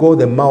didn't go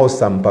the Mao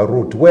Sampa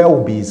route, where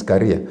will be his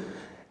career?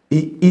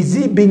 Is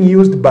he being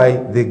used by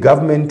the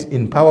government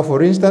in power,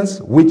 for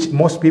instance, which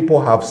most people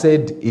have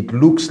said it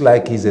looks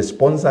like he's a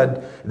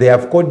sponsored, they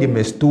have called him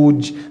a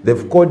stooge,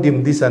 they've called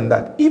him this and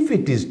that. If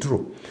it is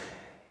true,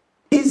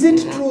 is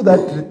it true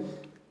that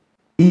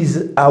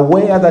he's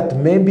aware that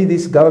maybe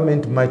this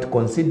government might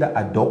consider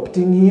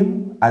adopting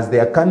him as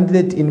their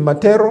candidate in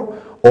Matero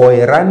or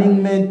a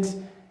running mate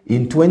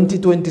in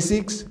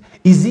 2026?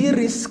 Is he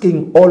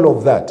risking all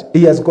of that?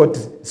 He has got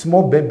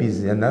small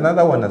babies, and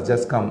another one has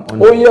just come on.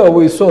 Oh yeah,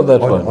 we saw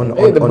that one.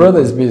 The brother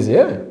is busy,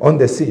 yeah. On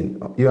the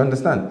scene, you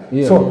understand?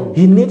 Yeah. So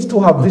he needs to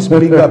have this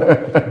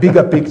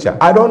bigger picture.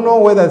 I don't know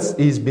whether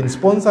he's been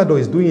sponsored or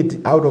he's doing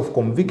it out of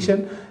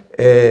conviction.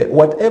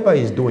 Whatever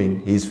he's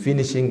doing, he's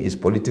finishing his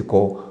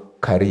political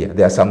career.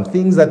 There are some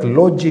things that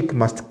logic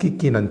must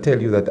kick in and tell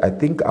you that I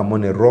think I'm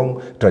on a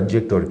wrong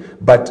trajectory.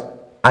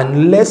 But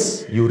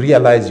unless you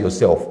realize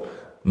yourself,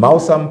 Mao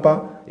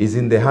Sampa is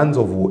in the hands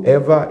of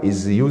whoever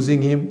is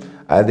using him.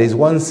 There's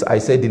once I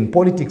said in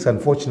politics,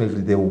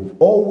 unfortunately, there will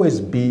always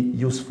be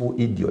useful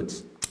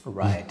idiots.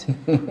 Right.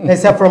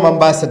 Let's hear from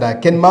Ambassador.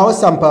 Can Mao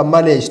Sampa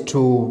manage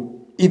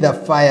to either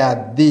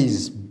fire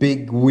these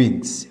big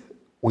wigs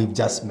we've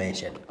just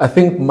mentioned? I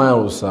think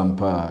Mao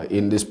Sampa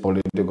in this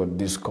political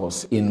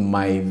discourse, in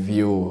my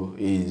view,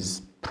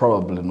 is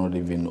probably not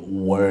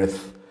even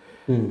worth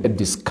a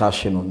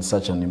discussion on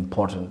such an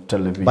important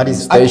television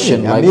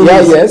station. Let me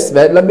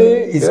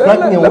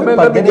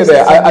get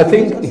there. I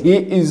think he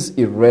is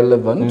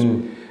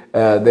irrelevant.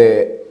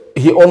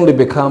 he only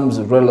becomes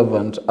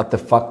relevant at the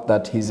fact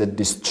that he's a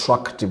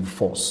destructive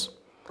force,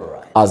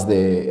 Right. as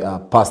the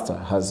pastor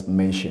has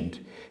mentioned.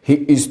 He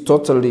is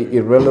totally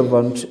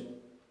irrelevant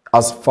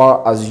as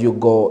far as you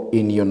go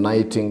in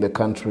uniting the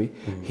country.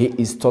 He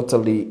is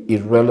totally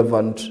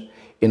irrelevant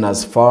in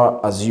as far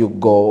as you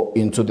go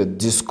into the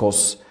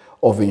discourse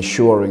of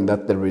ensuring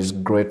that there is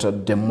greater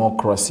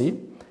democracy.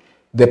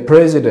 The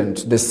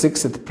president, the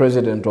 6th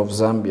president of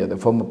Zambia, the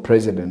former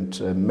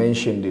president,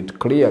 mentioned it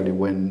clearly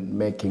when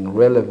making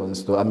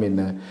reference to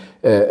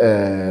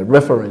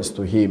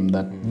him,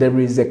 that there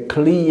is a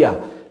clear,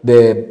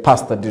 the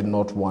pastor did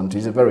not want,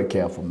 he's a very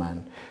careful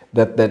man,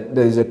 that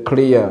there is a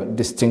clear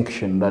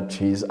distinction that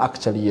he is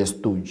actually a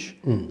stooge,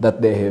 that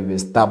they have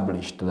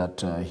established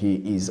that he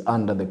is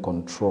under the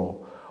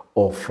control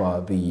of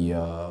the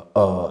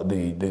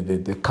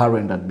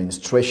current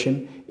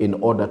administration in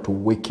order to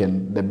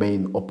weaken the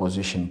main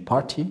opposition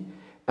party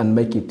and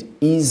make it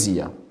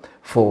easier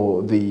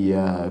for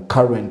the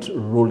current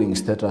ruling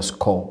status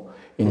quo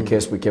in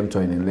case we came to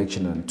an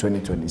election in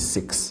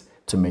 2026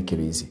 to make it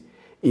easy.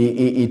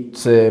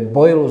 It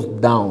boils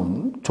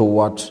down to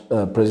what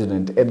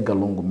President Edgar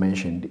Lungu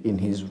mentioned in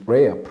his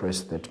rare press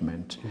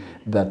statement,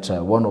 that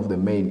one of the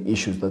main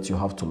issues that you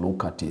have to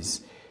look at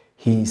is,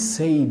 he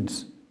said,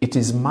 it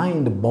is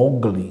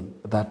mind-boggling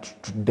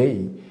that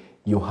today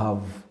you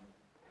have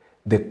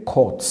the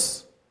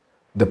courts,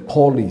 the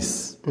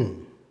police,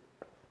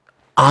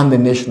 and the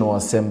National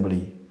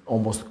Assembly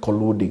almost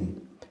colluding.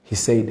 He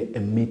said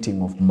a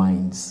meeting of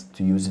minds,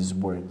 to use his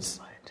words.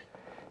 Right.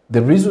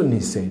 The reason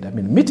he said,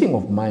 meeting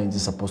of minds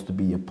is supposed to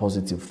be a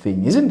positive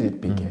thing, isn't it,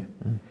 PK?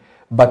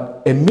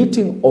 But a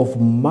meeting of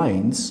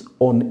minds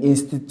on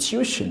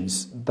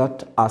institutions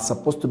that are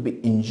supposed to be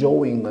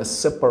enjoying a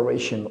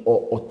separation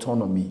or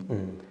autonomy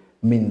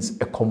means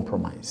a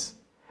compromise.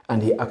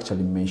 And he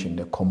actually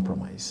mentioned a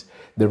compromise.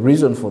 The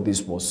reason for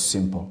this was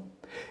simple.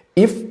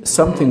 If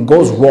something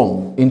goes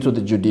wrong into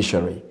the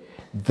judiciary,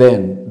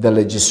 then the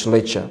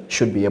legislature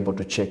should be able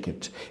to check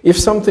it. If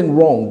something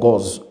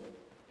goes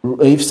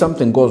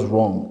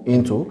wrong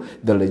into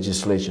the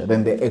legislature,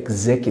 then the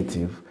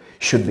executive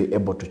should be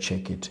able to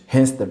check it.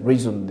 Hence the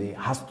reason there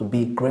has to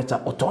be greater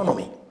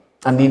autonomy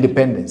and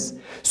independence.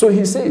 So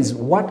he says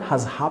what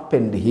has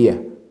happened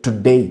here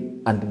today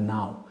and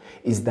now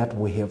is that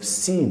we have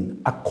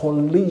seen a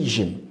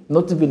collision,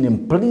 not even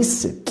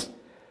implicit,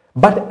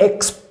 but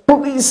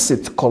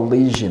explicit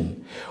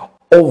collision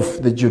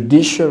of the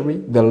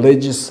judiciary, the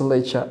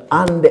legislature,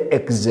 and the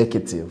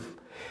executive.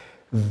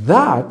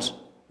 That,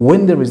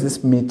 when there is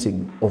this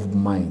meeting of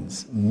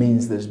minds,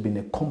 means there's been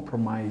a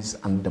compromise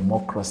and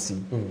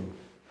democracy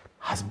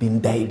has been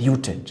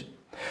diluted.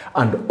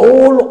 And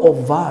all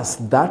of us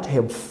that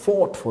have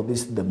fought for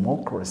this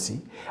democracy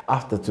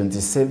after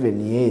 27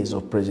 years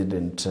of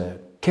President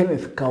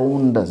Kenneth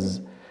Kaunda's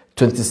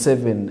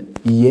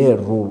 27-year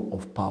rule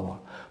of power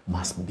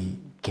must be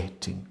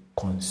getting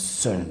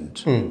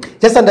concerned.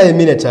 Just under a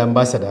minute,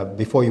 Ambassador,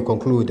 before you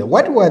conclude,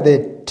 what were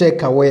the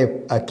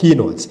takeaway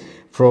keynotes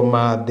from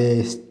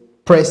the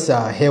press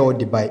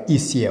held by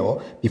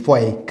ECL before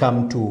I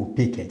come to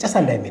PK? Just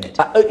under a minute.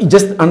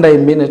 Just under a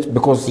minute,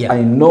 because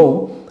I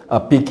know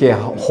PK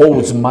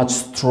holds much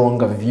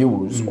stronger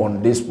views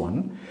on this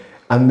one.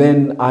 And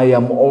then I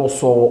am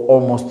also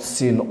almost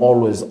seen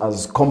always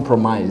as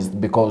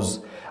compromised because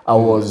I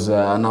was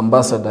an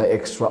ambassador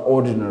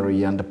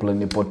extraordinary and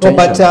plenipotentiary.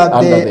 But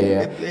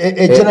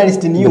a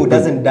journalist in you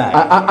doesn't die.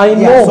 I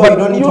know, so but you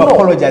don't need to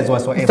apologize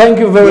whatsoever. Thank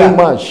you very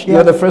much.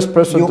 You're the first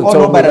person to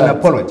tell me that. An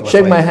apology.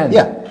 Shake my hand.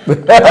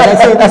 I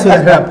say this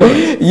with an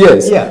apology.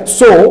 Yes.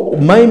 So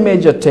my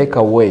major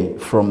takeaway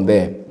from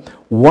there,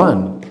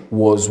 one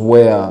was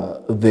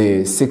where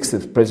the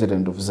 6th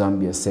president of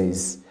Zambia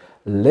says,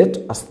 let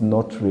us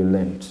not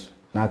relent.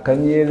 Let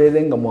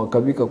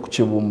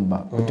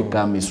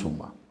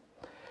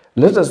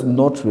us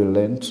not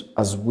relent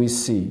as we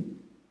see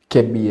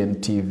KBN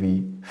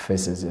TV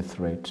faces a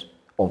threat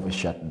of a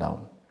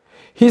shutdown.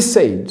 He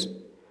said,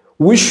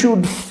 we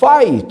should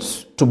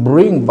fight to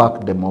bring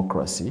back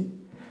democracy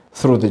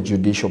through the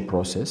judicial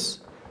process,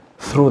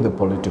 through the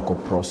political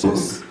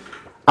process,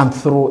 and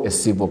through a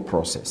civil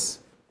process.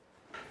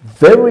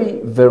 Very,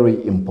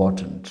 very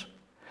important.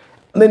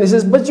 And then he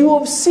says, but you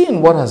have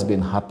seen what has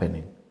been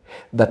happening,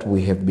 that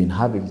we have been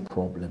having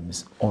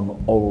problems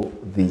on all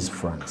these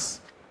fronts.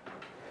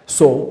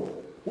 So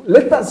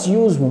let us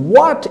use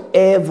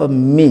whatever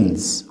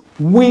means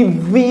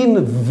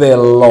within the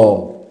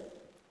law.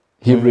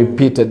 He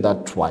repeated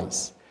that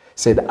twice.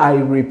 Said, I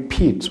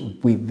repeat,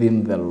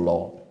 within the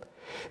law.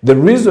 The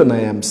reason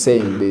I am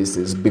saying this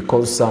is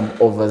because some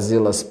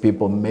overzealous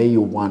people may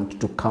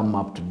want to come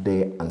up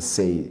today and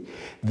say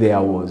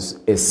there was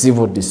a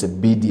civil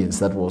disobedience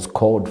that was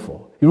called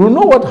for. You will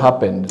know what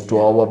happened to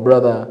our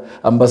brother,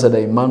 Ambassador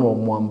Emmanuel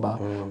Mwamba,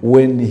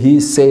 when he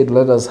said,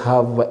 let us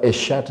have a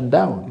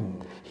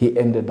shutdown. He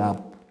ended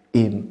up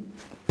in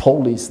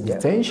police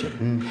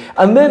detention.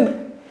 And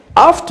then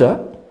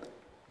after,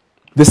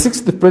 the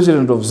 6th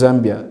president of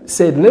Zambia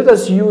said, let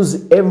us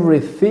use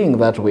everything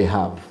that we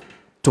have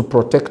to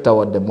protect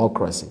our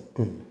democracy.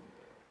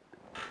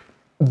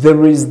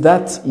 There is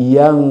that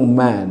young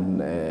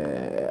man,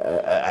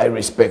 I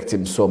respect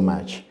him so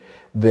much,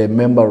 the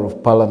member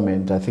of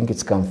parliament, I think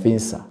it's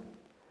Kamfinsa.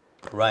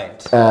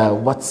 Right.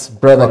 What's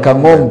Brother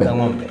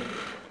Kangombe?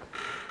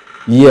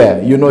 Yeah,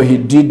 you know, he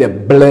did a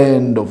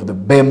blend of the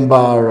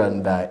Bemba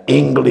and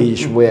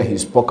English where he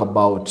spoke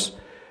about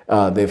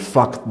the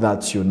fact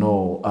that, you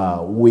know,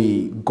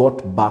 we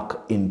got back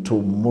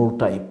into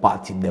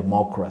multi-party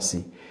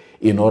democracy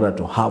in order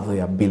to have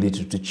the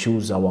ability to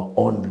choose our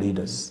own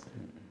leaders.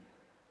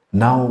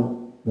 Now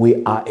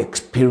we are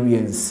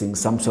experiencing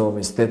some sort of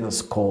a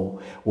status quo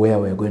where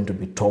we're going to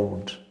be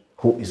told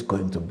who is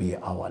going to be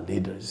our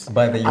leaders.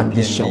 By the UPN. And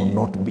this shall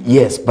not be,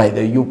 yes, by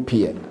the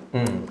UPN.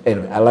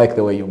 Anyway, I like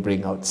the way you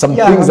bring out some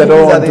Yeah, things I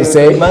don't want to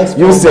say.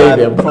 You say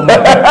them. From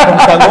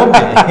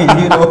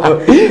Kangombe, you know.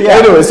 Yeah.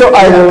 Anyway, so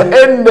I will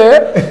end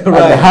there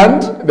and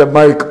hand the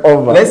mic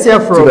over. Let's hear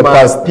to from the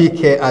pastor.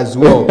 PK as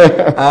well.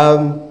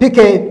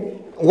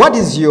 PK, what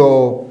is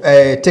your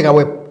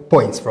takeaway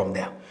points from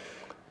there?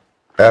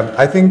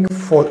 I think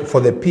for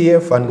the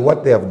PF and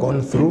what they have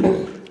gone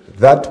through,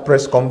 that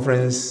press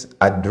conference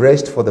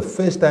addressed for the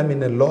first time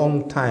in a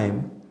long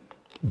time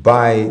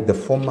by the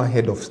former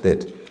head of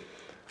state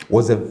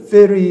was a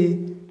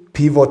very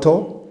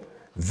pivotal,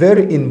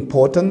 very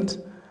important.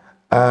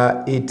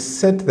 It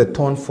set the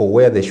tone for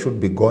where they should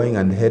be going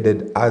and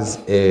headed as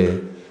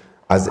a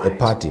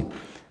party.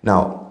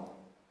 Now,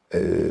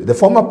 the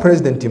former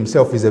president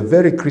himself is a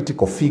very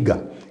critical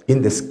figure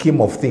in the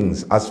scheme of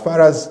things as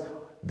far as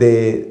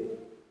the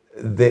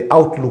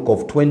outlook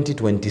of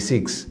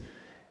 2026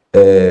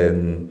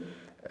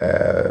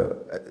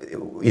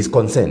 is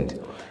concerned.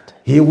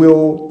 He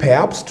will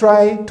perhaps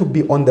try to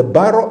be on the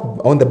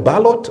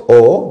ballot,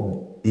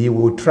 or he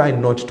will try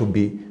not to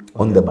be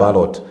on the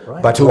ballot.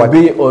 Right. But To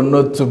be or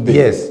not to be.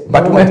 Yes,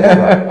 but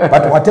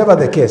whatever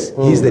the case,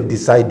 he is the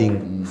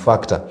deciding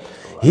factor.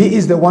 He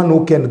is the one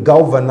who can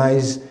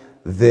galvanize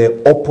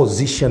the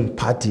opposition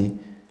party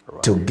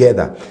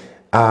together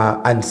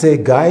and say,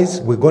 guys,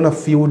 we're going to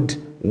field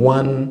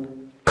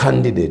one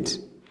candidate.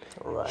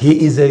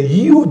 He is a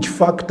huge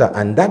factor,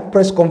 and that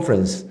press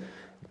conference,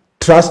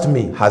 trust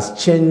me,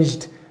 has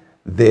changed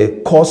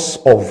the course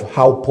of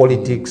how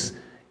politics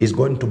is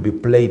going to be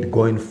played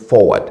going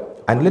forward.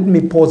 And let me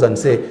pause and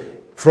say,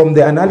 from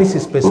the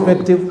analysis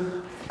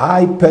perspective,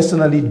 I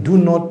personally do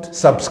not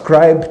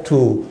subscribe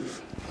to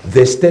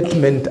the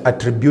statement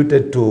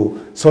attributed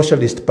to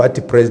Socialist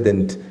Party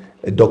President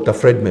Dr.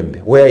 Fred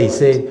Membe, where he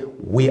said,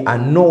 we are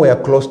nowhere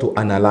close to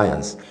an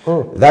alliance.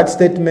 That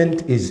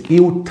statement is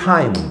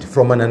ill-timed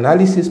from an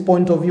analysis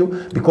point of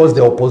view, because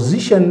the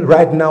opposition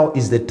right now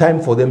is the time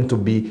for them to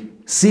be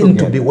seen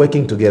to be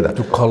working together.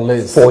 To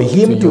coalesce, for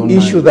him to unite.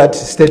 issue that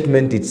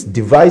statement, it's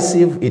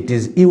divisive, it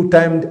is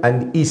ill-timed,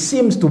 and he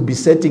seems to be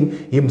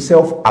setting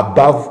himself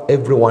above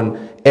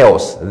everyone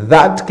else.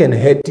 That can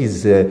hurt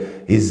his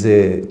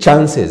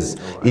chances.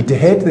 It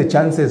hurt the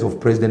chances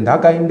of President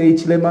Hakainde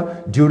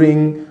Hichilema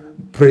during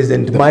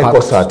President Michael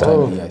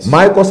Sata. Yes.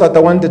 Michael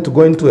Sata wanted to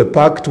go into a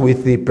pact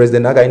with the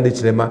President Hakainde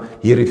Hichilema.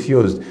 He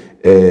refused.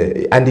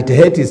 And it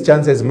hurt his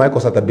chances.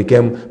 Michael Sata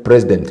became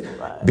president.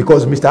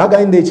 Because Mr.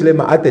 Hakainde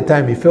Hichilema at the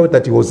time, he felt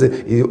that he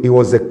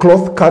was a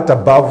cloth cut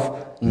above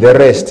the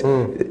rest.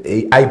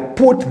 I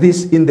put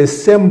this in the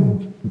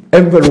same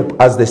envelope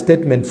as the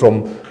statement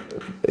from,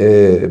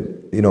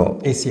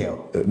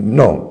 ACL.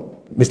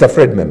 No, Mr.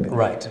 Fred Membe.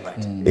 Right.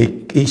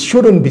 He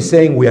shouldn't be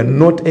saying we are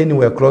not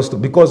anywhere close to,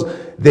 because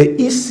the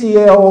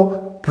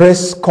ECL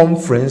press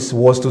conference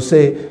was to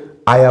say,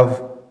 I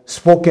have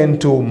spoken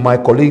to my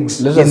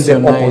colleagues in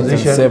the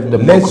opposition.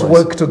 Let's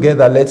work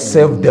together. Let's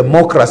save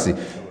democracy.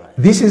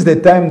 This is the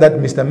time that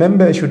Mr.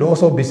 Membe should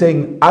also be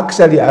saying,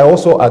 actually, I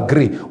also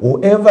agree.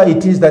 Whoever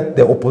it is that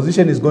the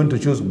opposition is going to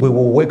choose, we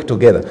will work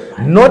together.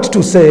 Not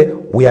to say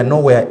we are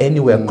nowhere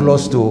anywhere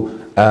close to.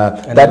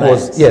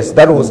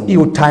 That was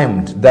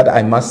ill-timed, that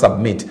I must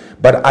submit.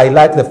 But I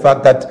like the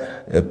fact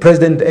that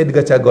President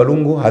Edgar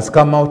Chagwa has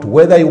come out.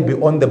 Whether he will be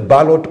on the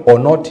ballot or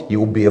not, he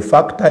will be a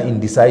factor in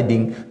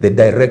deciding the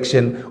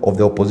direction of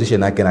the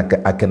opposition. I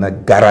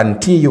can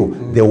guarantee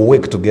you they will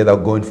work together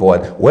going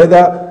forward.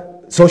 Whether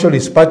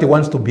Socialist Party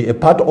wants to be a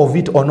part of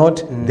it or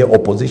not, the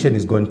opposition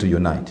is going to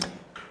unite.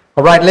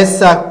 All right, let's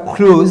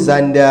close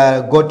and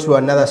go to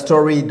another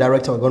story.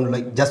 Director, we're going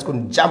to just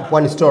going to jump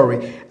one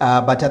story.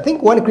 But I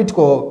think one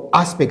critical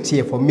aspect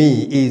here for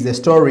me is the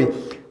story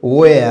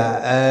where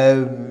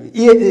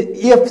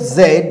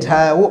EFZ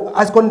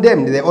has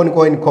condemned the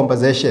ongoing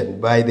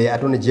compensation by the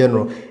Attorney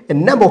General. A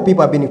number of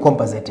people have been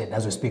compensated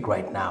as we speak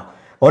right now.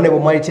 Honorable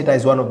Maritita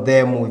is one of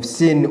them. We've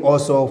seen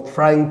also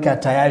Frank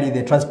Tayali,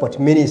 the Transport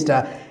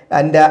Minister,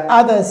 and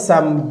others,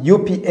 some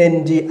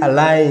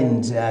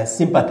UPND-aligned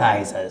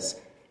sympathizers.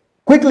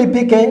 Quickly,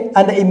 PK,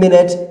 under a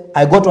minute,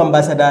 I go to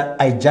Ambassador,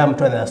 I jump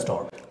to another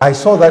story. I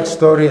saw that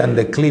story and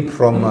the clip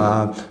from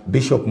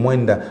Bishop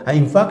Mwenda. And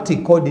in fact,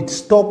 he called it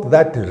Stop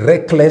That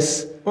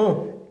Reckless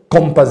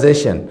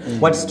compensation.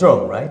 What's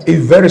strong, right?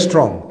 Is very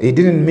strong. He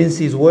didn't mince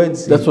his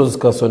words. That was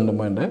Kasonda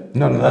Mwenda.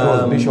 No, that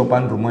was Bishop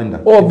Andrew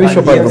Mwenda. Oh,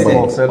 Bishop Andrew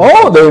Mwenda.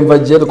 Oh, the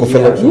evangelical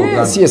fellowship.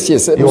 Yes.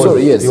 He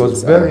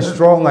was very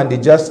strong, and he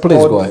just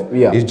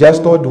he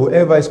just told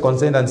whoever is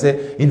concerned and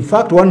say. In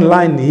fact, one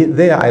line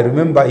there I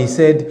remember he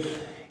said,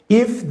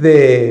 if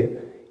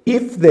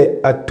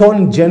the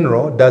Attorney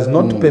General does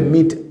not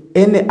permit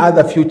any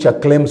other future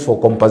claims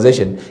for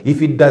compensation,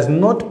 if it does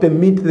not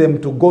permit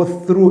them to go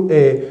through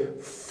a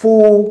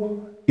full,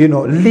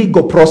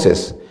 legal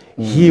process,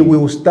 he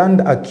will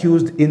stand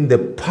accused in the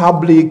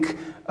public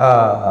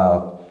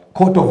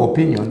court of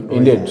opinion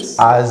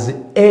as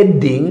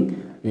aiding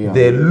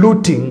the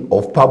looting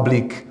of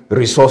public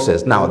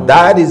resources. Now,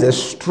 that is a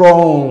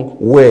strong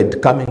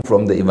word coming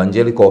from the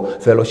Evangelical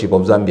Fellowship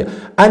of Zambia,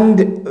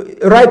 and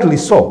rightly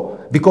so,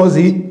 because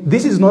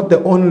this is not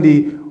the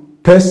only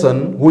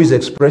person who is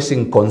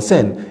expressing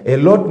concern. A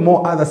lot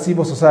more other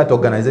civil society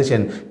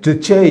organizations, the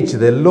church,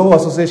 the Law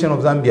Association of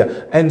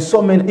Zambia, and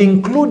so many,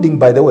 including,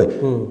 by the way,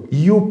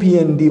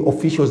 UPND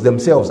officials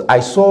themselves.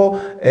 I saw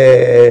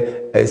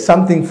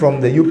something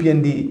from the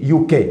UPND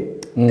UK.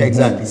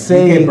 Exactly.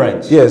 Saying, UK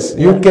branch. Yes,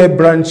 UK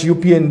branch,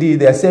 UPND,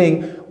 they are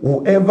saying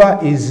whoever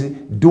is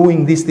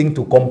doing this thing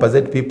to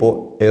compensate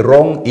people, a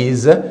wrong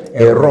is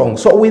a wrong.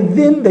 So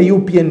within the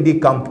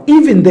UPND camp,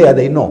 even there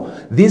they know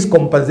these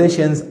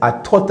compensations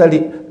are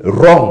totally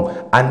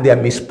wrong and they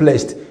are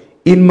misplaced.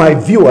 In my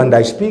view, and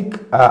I speak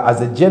as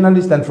a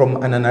journalist and from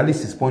an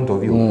analysis point of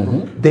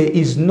view, there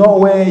is no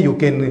way you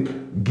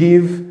can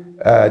give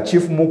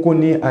Chief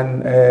Mukuni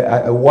and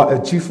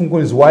Chief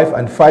Mukuni's wife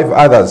and 5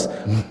 others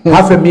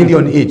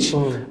 $500,000 each,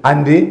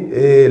 and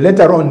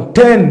later on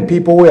 10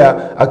 people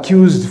were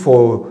accused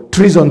for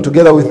treason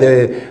together with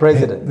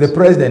the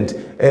president.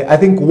 I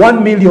think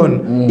 1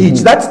 million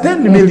each. That's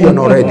 10 million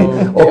already.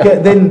 Okay,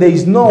 then there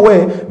is no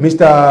way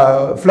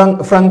Mr. Frank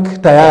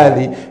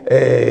Tayali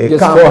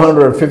gets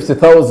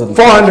 450,000.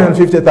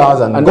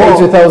 450,000 and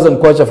 80,000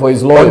 kwacha for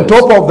his lawyers. On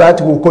top of that,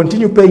 we'll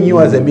continue paying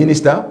you as a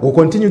minister. We'll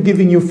continue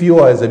giving you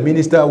fuel as a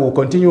minister. We'll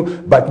continue.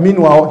 But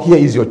meanwhile, here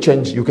is your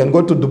change. You can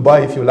go to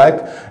Dubai if you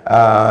like.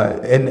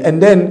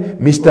 And then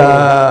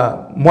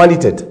Mr.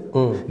 Mwalitet.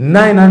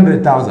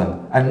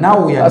 900,000, and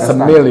now we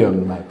understand. That's $1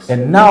 million, Max.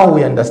 And now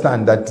we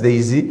understand that there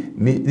is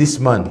this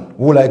man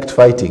who liked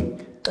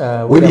fighting,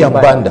 William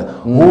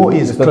Banda, who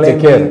is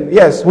claiming,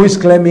 who is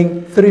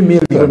claiming 3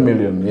 million. 3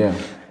 million, yeah.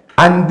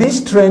 And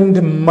this trend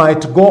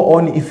might go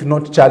on if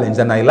not challenged.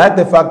 And I like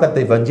the fact that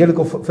the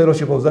Evangelical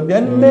Fellowship of Zambia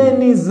and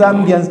many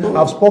Zambians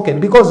have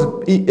spoken, because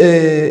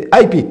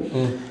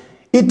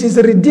it is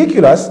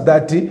ridiculous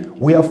that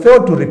we have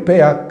failed to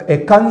repair a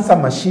cancer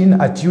machine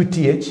at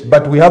UTH,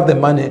 but we have the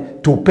money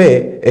to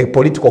pay a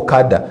political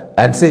cadre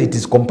and say it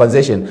is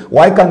compensation.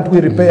 Why can't we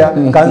repair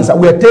cancer?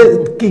 We are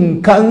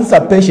taking cancer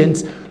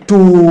patients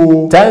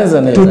to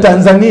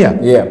Tanzania.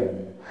 Yeah.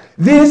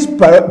 These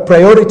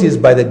priorities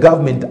by the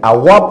government are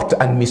warped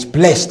and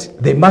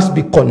misplaced. They must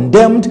be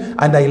condemned,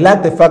 and I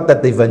like the fact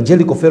that the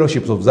Evangelical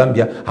Fellowships of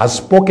Zambia has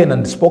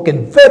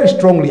spoken very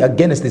strongly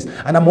against this.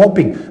 And I'm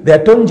hoping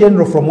the Attorney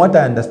General, from what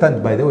I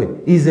understand, by the way,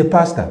 is a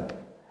pastor.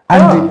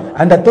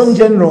 And Attorney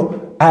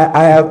General,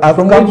 I've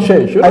come,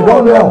 I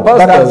don't know,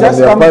 but I've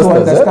just come to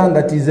understand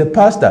that he's a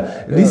pastor.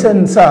 Yeah.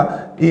 Listen,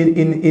 sir,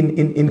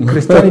 in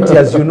Christianity,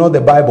 as you know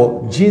the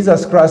Bible,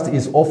 Jesus Christ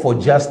is all for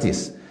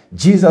justice.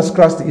 Jesus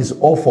Christ is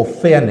all for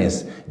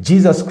fairness.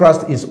 Jesus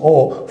Christ is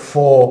all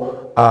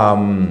for,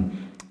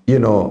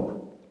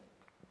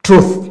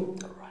 truth.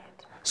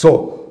 Right.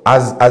 So,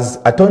 as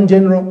Attorney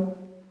General,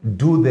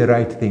 do the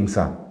right thing,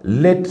 sir.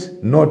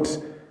 Let not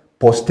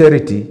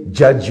posterity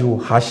judge you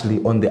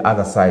harshly on the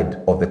other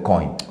side of the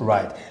coin.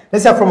 Right.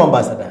 Let's hear from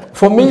Ambassador.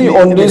 For me,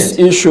 on this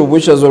issue,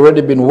 which has already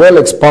been well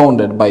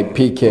expounded by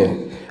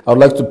PK, I would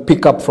like to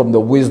pick up from the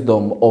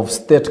wisdom of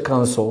State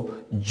Counsel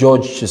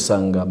George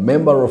Chisanga,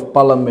 Member of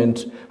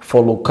Parliament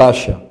for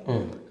Lukasha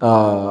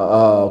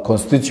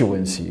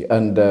constituency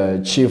and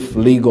Chief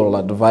Legal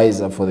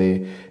Advisor for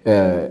the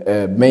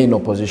main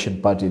opposition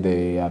party,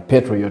 the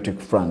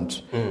Patriotic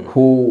Front,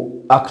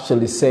 who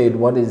actually said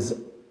what is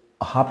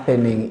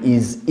happening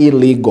is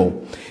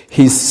illegal.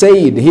 He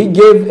said, he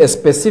gave a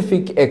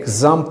specific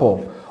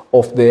example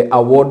of the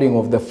awarding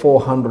of the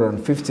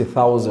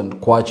 450,000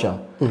 kwacha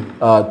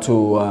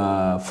to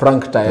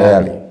Frank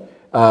Tayali.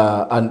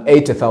 And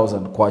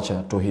 80,000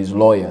 kwacha to his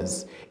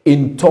lawyers,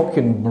 in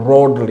talking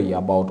broadly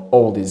about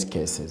all these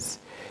cases.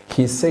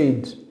 He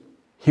said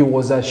he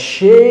was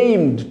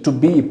ashamed to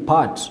be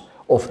part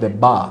of the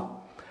bar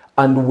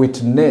and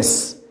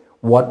witness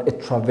what a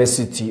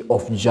travesty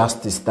of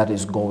justice that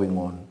is going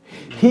on.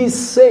 He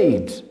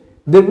said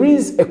there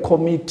is a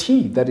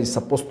committee that is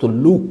supposed to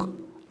look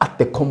at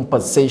the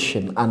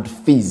compensation and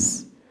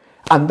fees,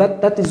 and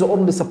that is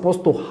only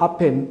supposed to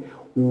happen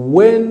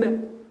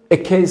when a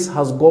case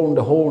has gone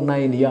the whole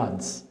 9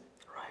 yards.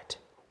 Right.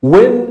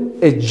 When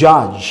a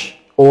judge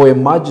or a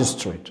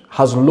magistrate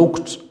has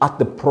looked at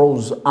the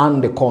pros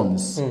and the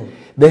cons,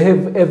 they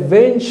have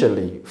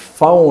eventually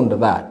found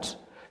that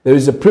there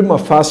is a prima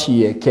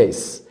facie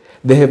case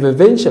they have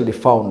eventually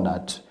found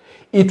that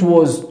it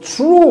was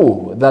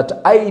true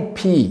that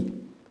IP,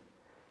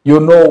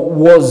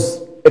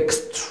 was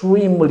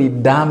extremely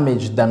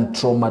damaged and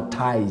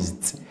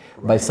traumatized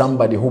by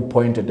somebody who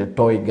pointed a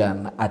toy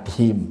gun at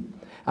him,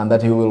 and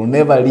that he will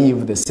never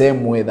live the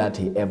same way that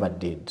he ever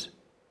did.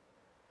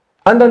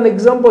 And an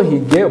example he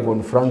gave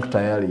on Frank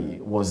Tayali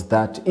was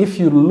that if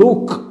you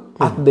look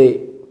at the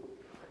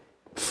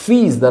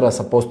fees that are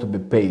supposed to be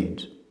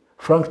paid,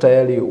 Frank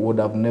Tayali would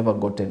have never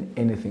gotten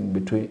anything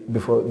between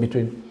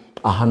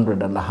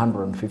 100 and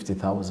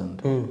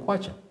 150,000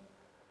 kwacha.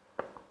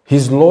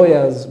 His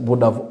lawyers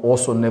would have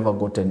also never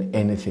gotten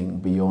anything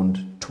beyond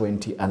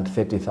 20 and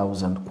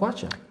 30,000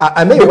 kwacha.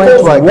 I may want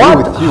to agree what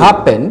with you.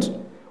 happened,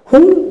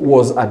 who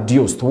was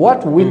adduced,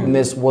 what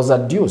witness was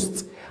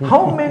adduced,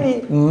 how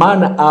many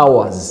man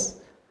hours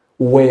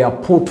were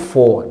put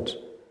forward,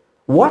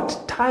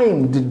 what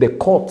time did the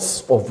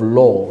courts of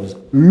laws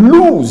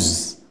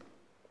lose?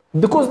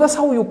 Because that's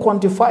how you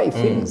quantify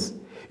things.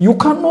 You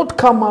cannot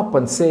come up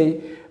and say,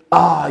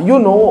 I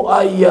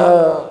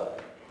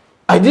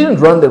didn't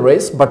run the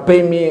race, but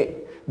pay me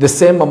the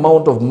same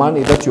amount of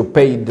money that you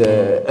paid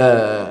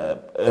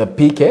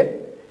PK.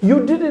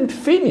 You didn't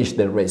finish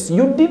the race.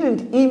 You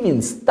didn't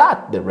even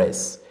start the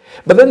race.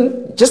 But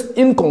then, just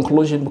in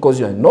conclusion,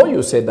 because I know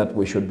you said that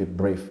we should be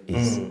brief,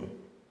 is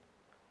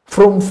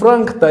from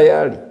Frank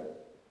Tayali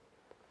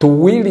to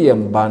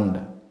William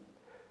Banda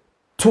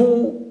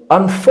to,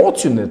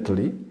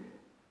 unfortunately,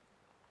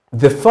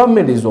 the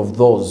families of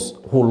those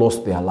who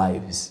lost their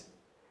lives.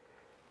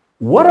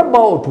 What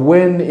about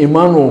when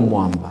Emmanuel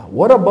Mwamba?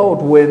 What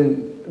about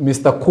when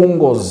Mr.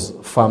 Kungo's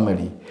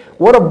family?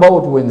 What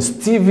about when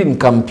Stephen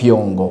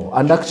Kampiongo,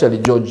 and actually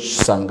George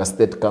Sanga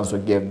State Council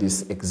gave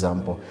this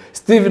example,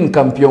 Stephen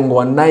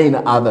Kampiongo and 9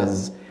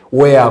 others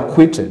were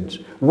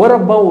acquitted? What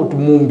about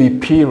Mumbi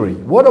Piri?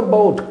 What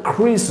about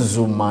Chris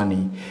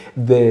Zumani?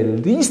 The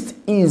list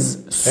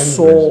is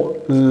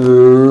so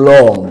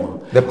long.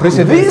 The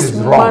precedent is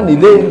wrong.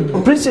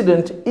 The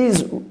precedent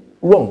is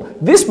wrong.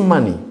 This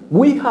money,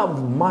 we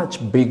have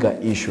much bigger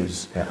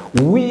issues. Yeah.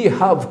 We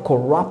have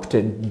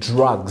corrupted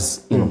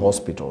drugs in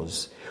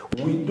hospitals.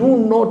 We do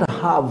not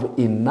have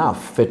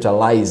enough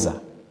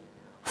fertilizer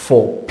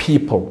for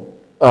people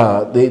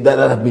that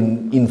have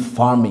been in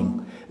farming.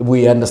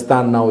 We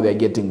understand now they're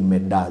getting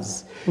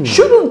medals.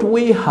 Shouldn't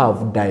we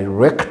have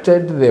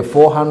directed the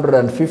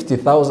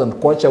 450,000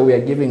 kwacha we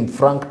are giving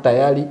Frank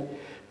Tayali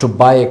to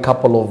buy a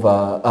couple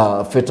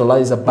of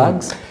fertilizer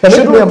bags?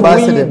 Shouldn't we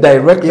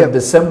direct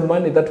the same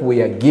money that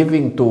we are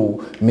giving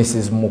to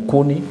Mrs.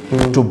 Mukuni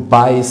to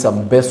buy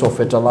some Beso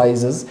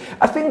fertilizers?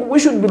 I think we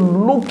should be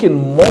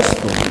looking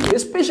mostly,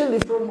 especially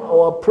from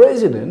our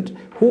president,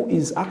 who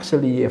is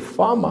actually a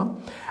farmer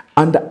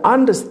and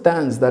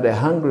understands that a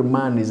hungry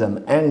man is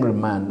an angry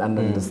man, and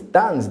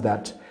understands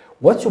that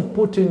what you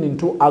put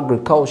into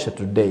agriculture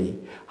today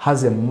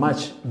has a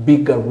much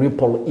bigger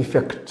ripple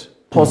effect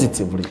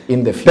positively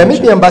in the future.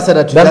 Permit me,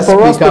 Ambassador, to just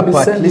speak up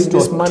at least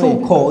this on money.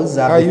 2 calls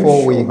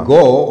before we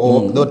go,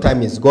 or no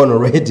time is gone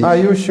already. Are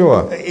you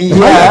sure?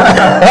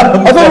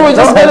 Yeah. I thought we were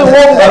just getting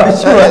warm.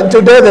 Sure.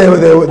 Today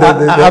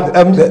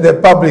the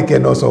public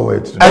can also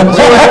wait.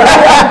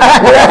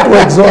 We have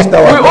to exhaust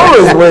our. We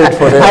always wait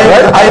for them.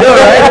 I know,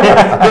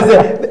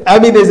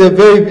 right? There's a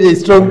very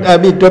strong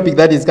topic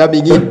that is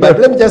coming in, but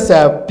let me just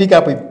pick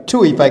up with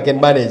 2 if I can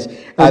manage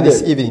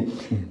this evening.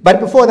 But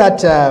before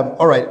that,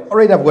 all right,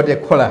 already I've got a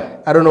caller.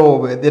 I don't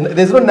know,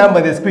 there's no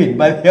number on the screen,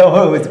 but they're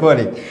always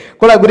calling.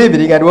 Caller, good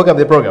evening and welcome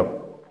to the program.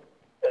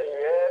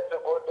 Yes,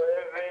 good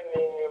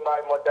evening,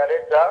 my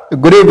moderator.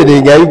 Good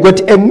evening. You've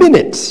got a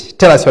minute.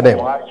 Tell us your name.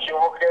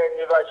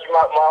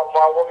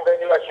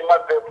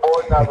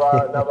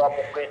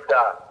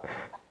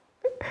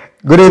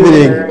 Good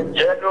evening.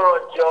 General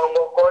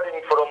Chongo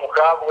calling from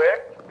Kabwe.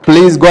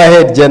 Please go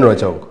ahead, General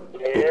Chongo.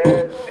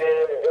 Yes,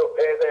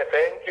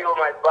 thank you,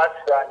 my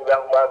pastor,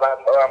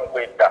 and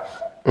Mwita.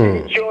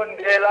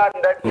 Ichondela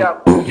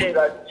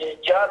ndakakutira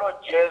chichalo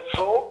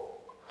Jesu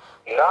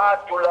na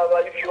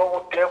tulaba ifyo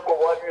buteko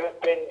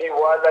wabipendi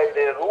wala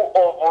ile rule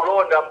of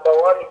law number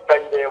 1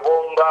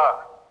 tayebonga.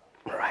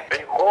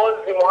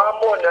 Because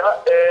Muhammad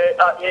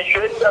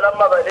ishenda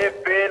lama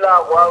balepela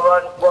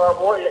wabantu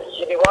abo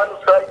shiri one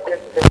side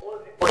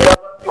because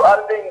kuyabantu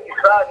arbengi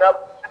sana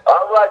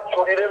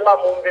abachurire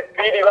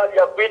bamumbipiri bali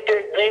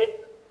yakwitegi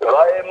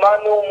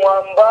baemanu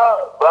mwamba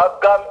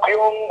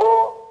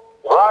bakampyongo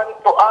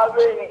bantu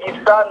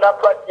abengi sana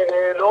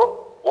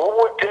patirelo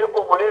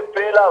ubuteko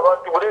bulepela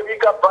abantu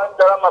bulebika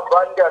pandala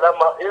mapandala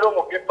ero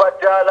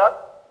mupipatala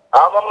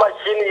ama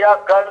mashini ya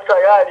kansa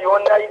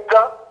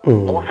yalionaika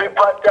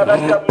mupipatala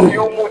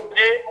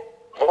tamuyumuti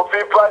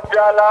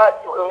mupipatala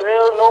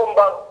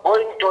nomba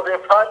going to the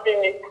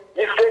funding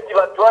iseti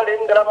batwale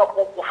ngalama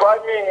ku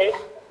farming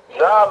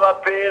na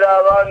bapera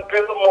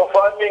abantu mu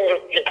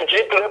farming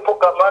kititulepo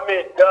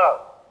kamameta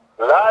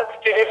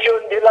last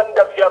election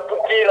delanda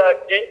vyakutira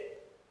ati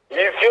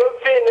ifyo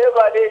fine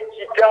bale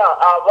kita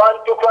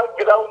abantu pa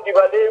ground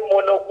bale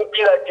mono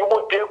kutira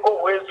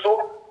tibuteko wesu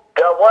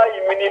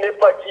tawayiminine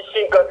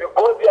pachishinka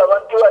because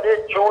abantu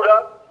balechura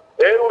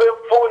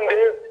erulefunde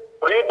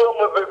freedom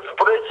of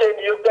expression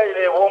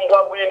yotailebombwa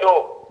bwino.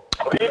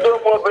 Freedom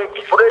of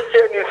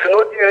expression is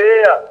not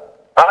there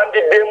and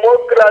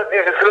democracy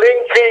is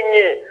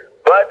shrinking,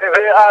 but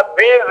they are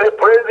busy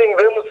praising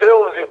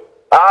themselves.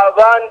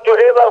 Abantu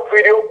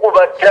ebafiri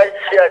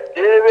okubatasha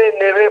debe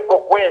nereko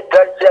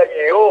kuitasha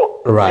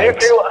yo. Right.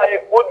 If you are a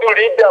good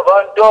leader,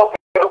 abantu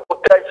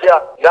okutasha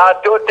na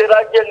totera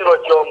General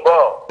Chombo.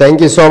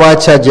 Thank you so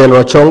much,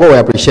 General Chongo. We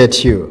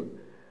appreciate you.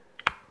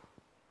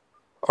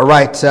 All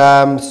right,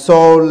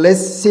 so let's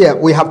see.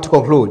 We have to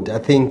conclude. I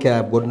think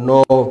I've got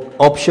no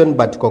option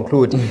but to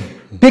conclude.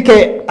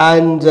 PK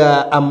and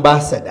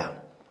Ambassador.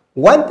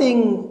 One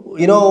thing,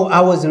 you know,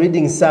 I was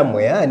reading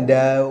somewhere, and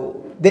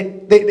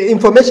the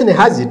information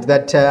has it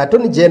that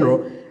Attorney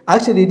General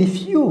actually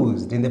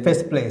refused in the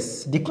first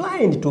place,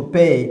 declined to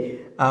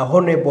pay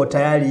Honorable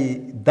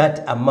Tayari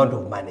that amount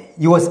of money.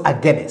 He was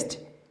against.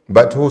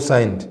 But who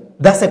signed?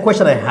 That's a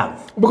question I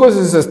have. Because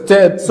it's a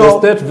state, So,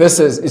 the state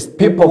versus, it's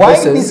people Why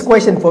versus. this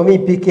question for me,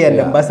 PK and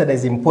Yeah. Ambassador,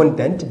 is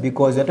important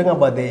because we're talking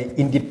about the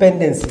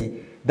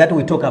independency that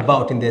we talk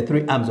about in the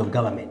three arms of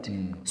government.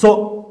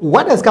 So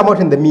what has come out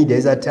in the media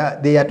is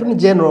that the Attorney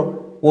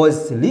General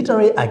was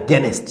literally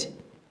against.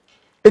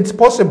 It's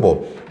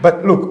possible,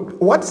 but look,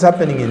 what's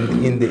happening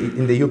in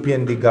the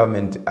UPND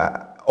government,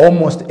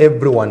 almost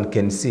everyone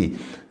can see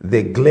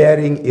the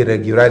glaring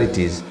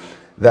irregularities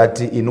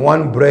that in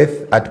one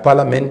breath at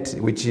Parliament,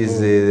 which is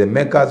the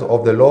makers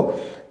of the law,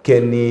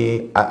 can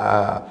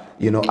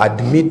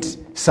admit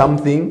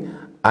something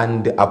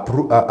and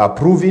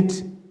approve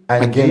it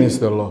and Against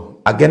the law.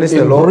 Against In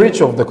the law,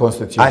 breach of the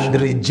Constitution. and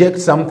reject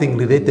something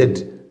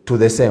related to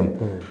the same.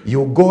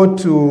 You go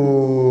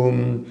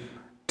to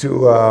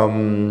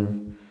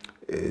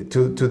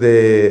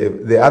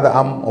the other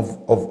arm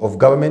of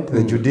government,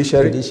 the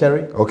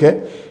judiciary.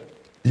 Okay,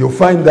 you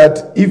find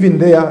that even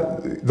there,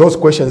 those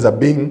questions are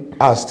being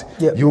asked.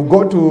 Yeah. You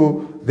go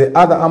to the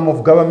other arm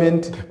of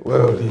government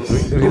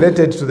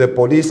related to the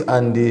police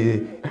and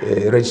the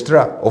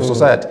registrar of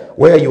society,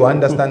 where you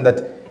understand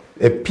that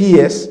the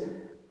PS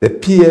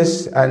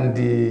and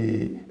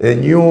the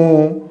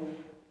new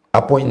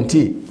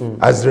appointee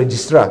as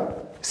registrar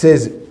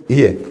says,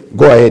 here,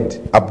 go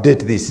ahead,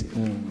 update this.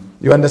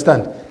 You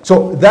understand?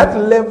 So that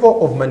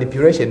level of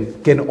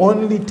manipulation can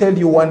only tell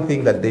you one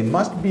thing, that there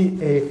must be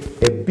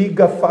a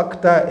bigger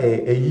factor,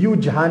 a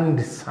huge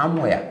hand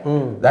somewhere.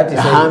 That is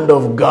The hand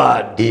of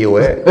God.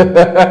 Iwe,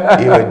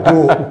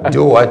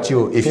 do what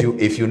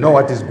if you know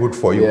what is good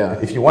for you. Yeah.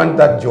 If you want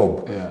that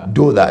job,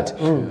 do that.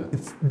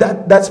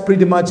 That's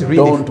pretty much really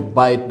Don't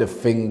bite the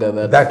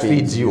finger that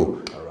feeds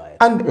you.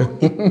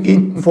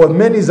 And for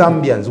many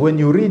Zambians, when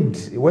you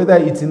read, whether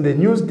it's in the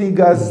news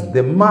diggers,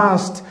 the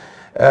mast,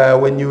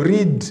 when you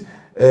read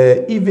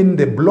even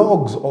the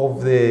blogs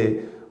of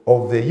the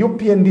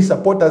UPND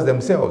supporters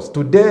themselves.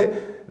 Today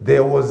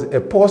there was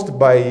a post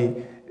by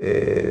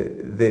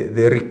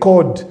the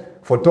record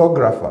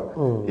photographer,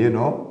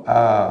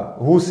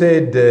 who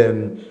said,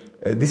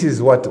 this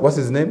is what's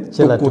his name?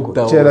 Chela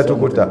Chela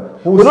Tukuta.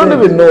 We don't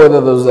even know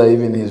whether those are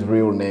even his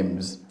real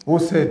names. Who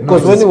said?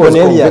 Because when he was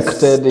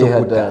convicted, he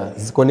had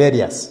It's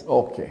Cornelius.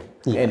 okay.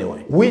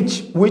 Anyway,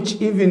 which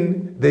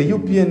even the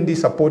UPND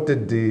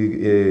supported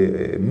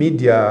the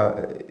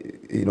media,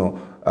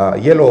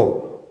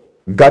 yellow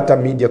gutter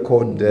media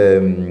called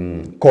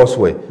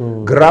Causeway,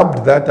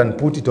 grabbed that and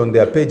put it on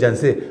their page and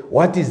say,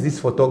 what is this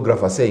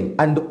photographer saying?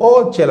 And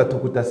all Chela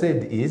Tukuta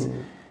said is,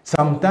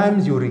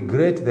 sometimes you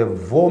regret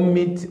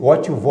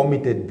what you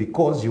vomited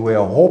because you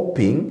were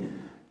hoping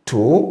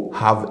to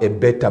have a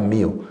better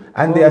meal.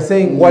 And they are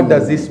saying, what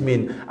does this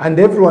mean? And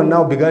everyone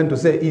now began to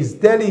say, he's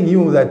telling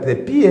you that the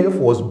PF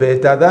was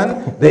better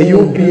than the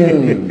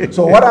UPND.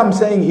 So what I'm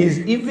saying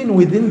is, even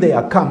within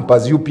their camp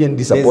as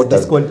UPND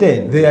supporters,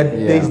 discontent.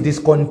 There's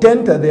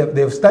discontent.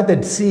 They've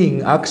started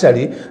seeing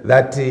actually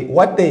that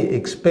what they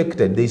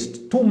expected, there's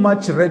too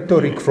much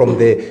rhetoric from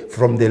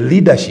the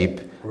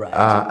leadership,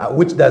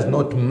 which does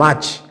not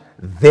match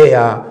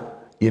their,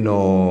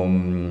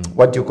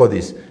 what do you call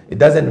this? It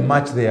doesn't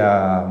match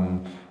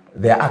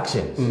their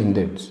actions.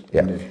 indeed.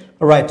 Yeah. Indeed.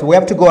 All right, we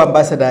have to go,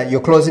 Ambassador.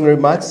 Your closing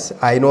remarks.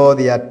 I know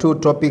there are two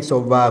topics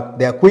of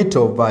the acquit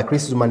of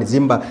Chris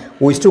Zuma.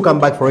 We'll still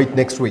come back for it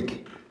next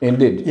week.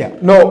 Indeed. Yeah.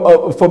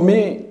 No, for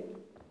me,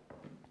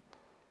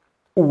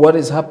 what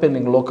is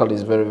happening locally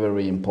is very,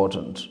 very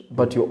important.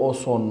 But you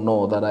also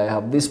know that I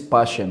have this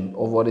passion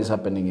of what is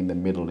happening in the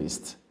Middle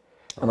East.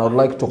 And I'd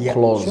like to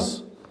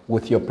close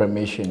with your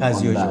permission As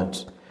on usual.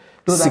 that.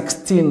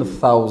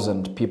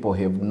 16,000 people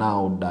have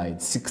now died.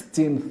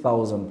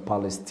 16,000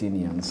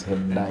 Palestinians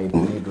have died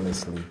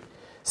needlessly.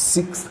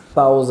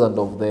 6,000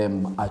 of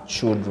them are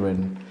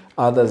children.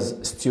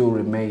 Others still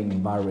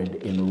remain buried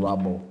in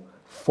rubble.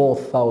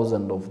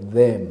 4,000 of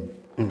them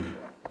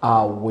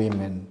are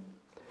women.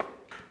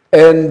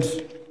 And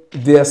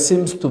there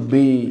seems to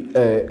be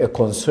a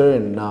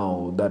concern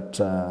now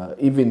that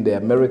even the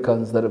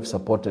Americans that have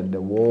supported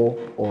the war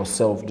or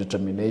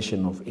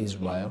self-determination of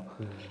Israel,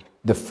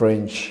 the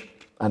French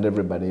and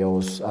everybody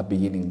else are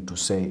beginning to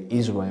say,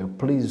 Israel,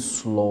 please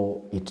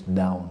slow it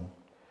down.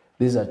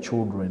 These are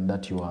children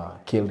that you are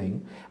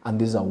killing, and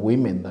these are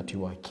women that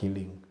you are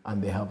killing,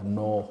 and they have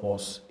no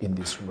horse in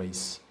this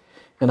race.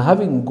 And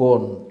having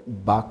gone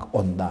back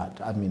on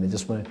that, I mean, I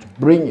just wanted to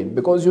bring it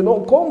because, you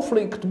know,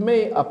 conflict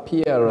may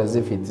appear as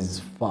if it is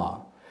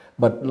far.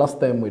 But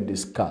last time we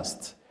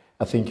discussed,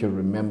 I think you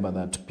remember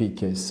that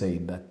PK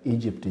said that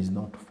Egypt is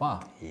not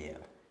far. Yeah.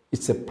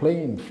 It's a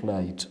plane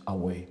flight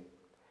away.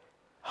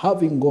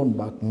 Having gone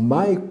back,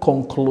 my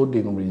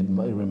concluding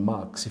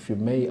remarks, if you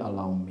may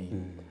allow me,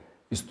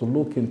 is to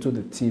look into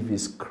the TV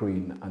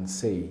screen and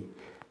say,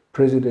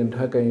 President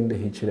Hakainde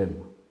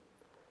Hichilema,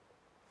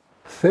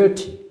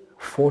 30,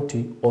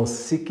 40, or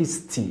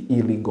 60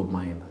 illegal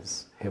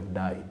miners have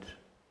died.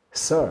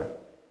 Sir,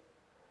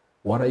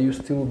 what are you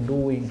still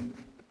doing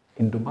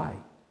in Dubai?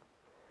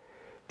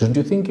 Don't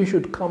you think you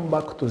should come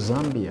back to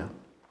Zambia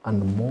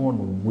and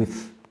mourn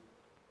with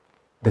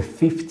the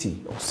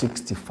 50 or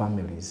 60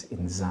 families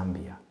in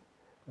Zambia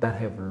that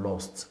have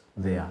lost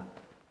their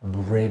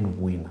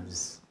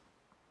breadwinners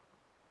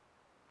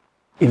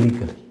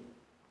illegally?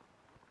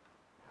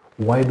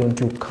 Why don't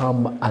you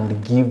come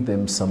and give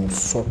them some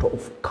sort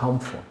of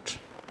comfort,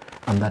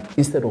 and that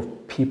instead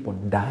of people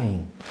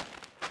dying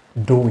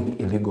doing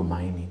illegal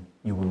mining,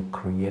 you will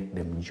create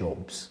them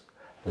jobs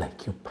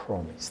like you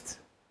promised?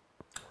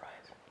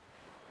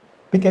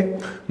 Okay.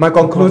 My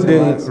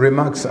concluding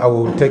remarks, I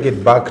will take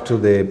it back to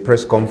the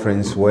press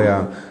conference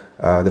where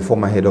the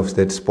former head of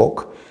state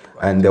spoke,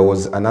 and there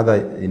was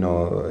another,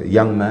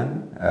 young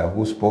man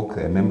who spoke,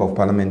 a member of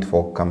parliament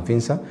for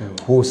Kamfinsa,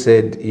 who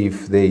said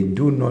if they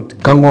do not...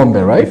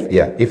 Kangombe, right?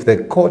 If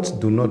the courts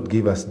do not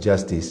give us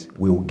justice,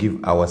 we will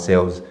give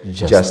ourselves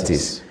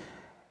justice.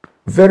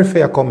 Very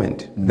fair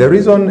comment. The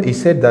reason he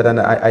said that, and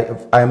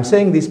I am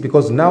saying this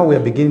because now we are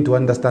beginning to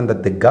understand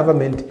that the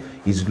government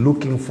is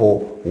looking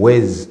for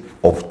ways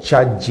of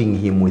charging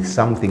him with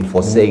something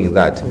for saying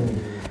that.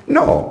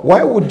 No,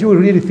 why would you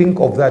really think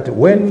of that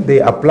when they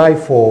apply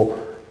for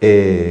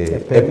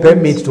a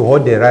permit to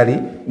hold a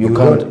rally? You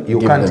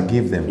can't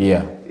give them.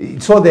 Yeah.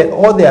 So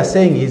all they are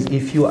saying is,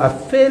 if you are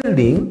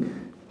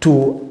failing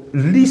to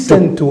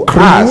listen to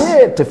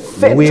us,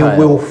 we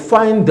will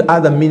find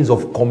other means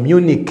of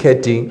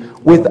communicating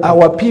with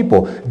our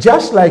people.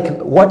 Just like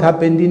what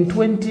happened in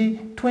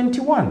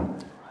 2021.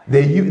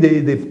 The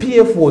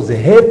PF was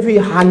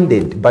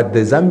heavy-handed, but the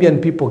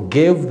Zambian people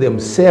gave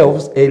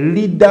themselves a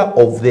leader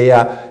of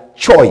their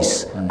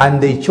choice, and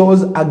they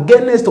chose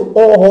against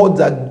all odds,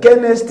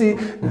 against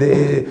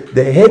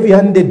the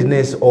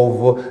heavy-handedness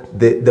of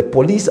the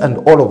police and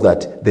all of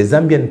that. The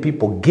Zambian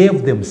people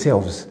gave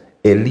themselves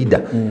a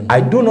leader.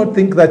 I do not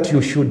think that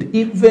you should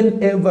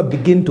even ever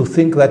begin to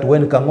think that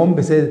when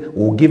Kangombe says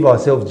we'll give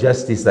ourselves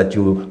justice, that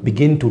you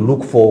begin to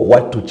look for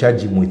what to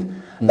charge him with.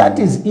 That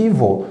is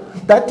evil.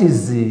 That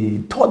is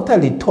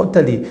totally,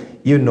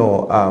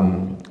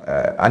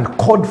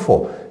 uncalled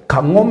for.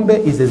 Kangombe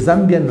is a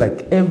Zambian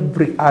like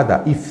every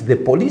other. If the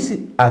police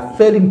are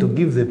failing to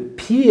give the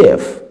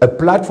PF a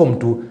platform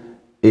to,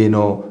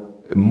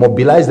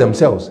 mobilize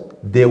themselves,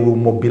 they will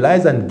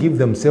mobilize and give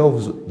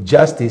themselves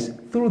justice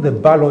through the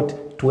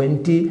ballot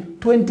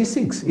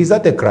 2026. Is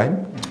that a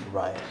crime?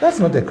 Right. That's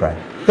not a crime.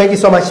 Thank you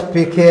so much,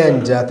 PK,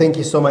 and thank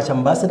you so much,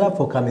 Ambassador,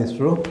 for coming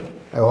through.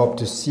 I hope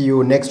to see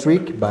you next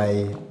week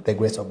by the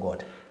grace of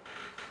God.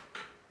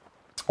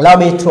 Allow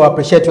me to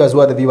appreciate you as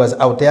well, the viewers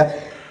out there.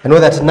 I know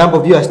that a number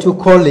of you are still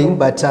calling,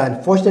 but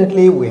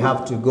unfortunately we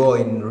have to go.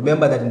 And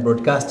remember that in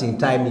broadcasting,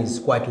 time is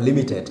quite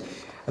limited.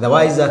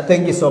 Otherwise,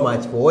 thank you so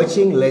much for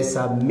watching. Let's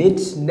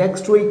meet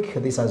next week.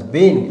 This has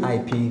been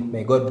IP.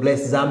 May God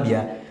bless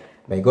Zambia.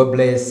 May God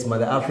bless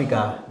Mother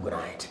Africa. Good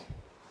night.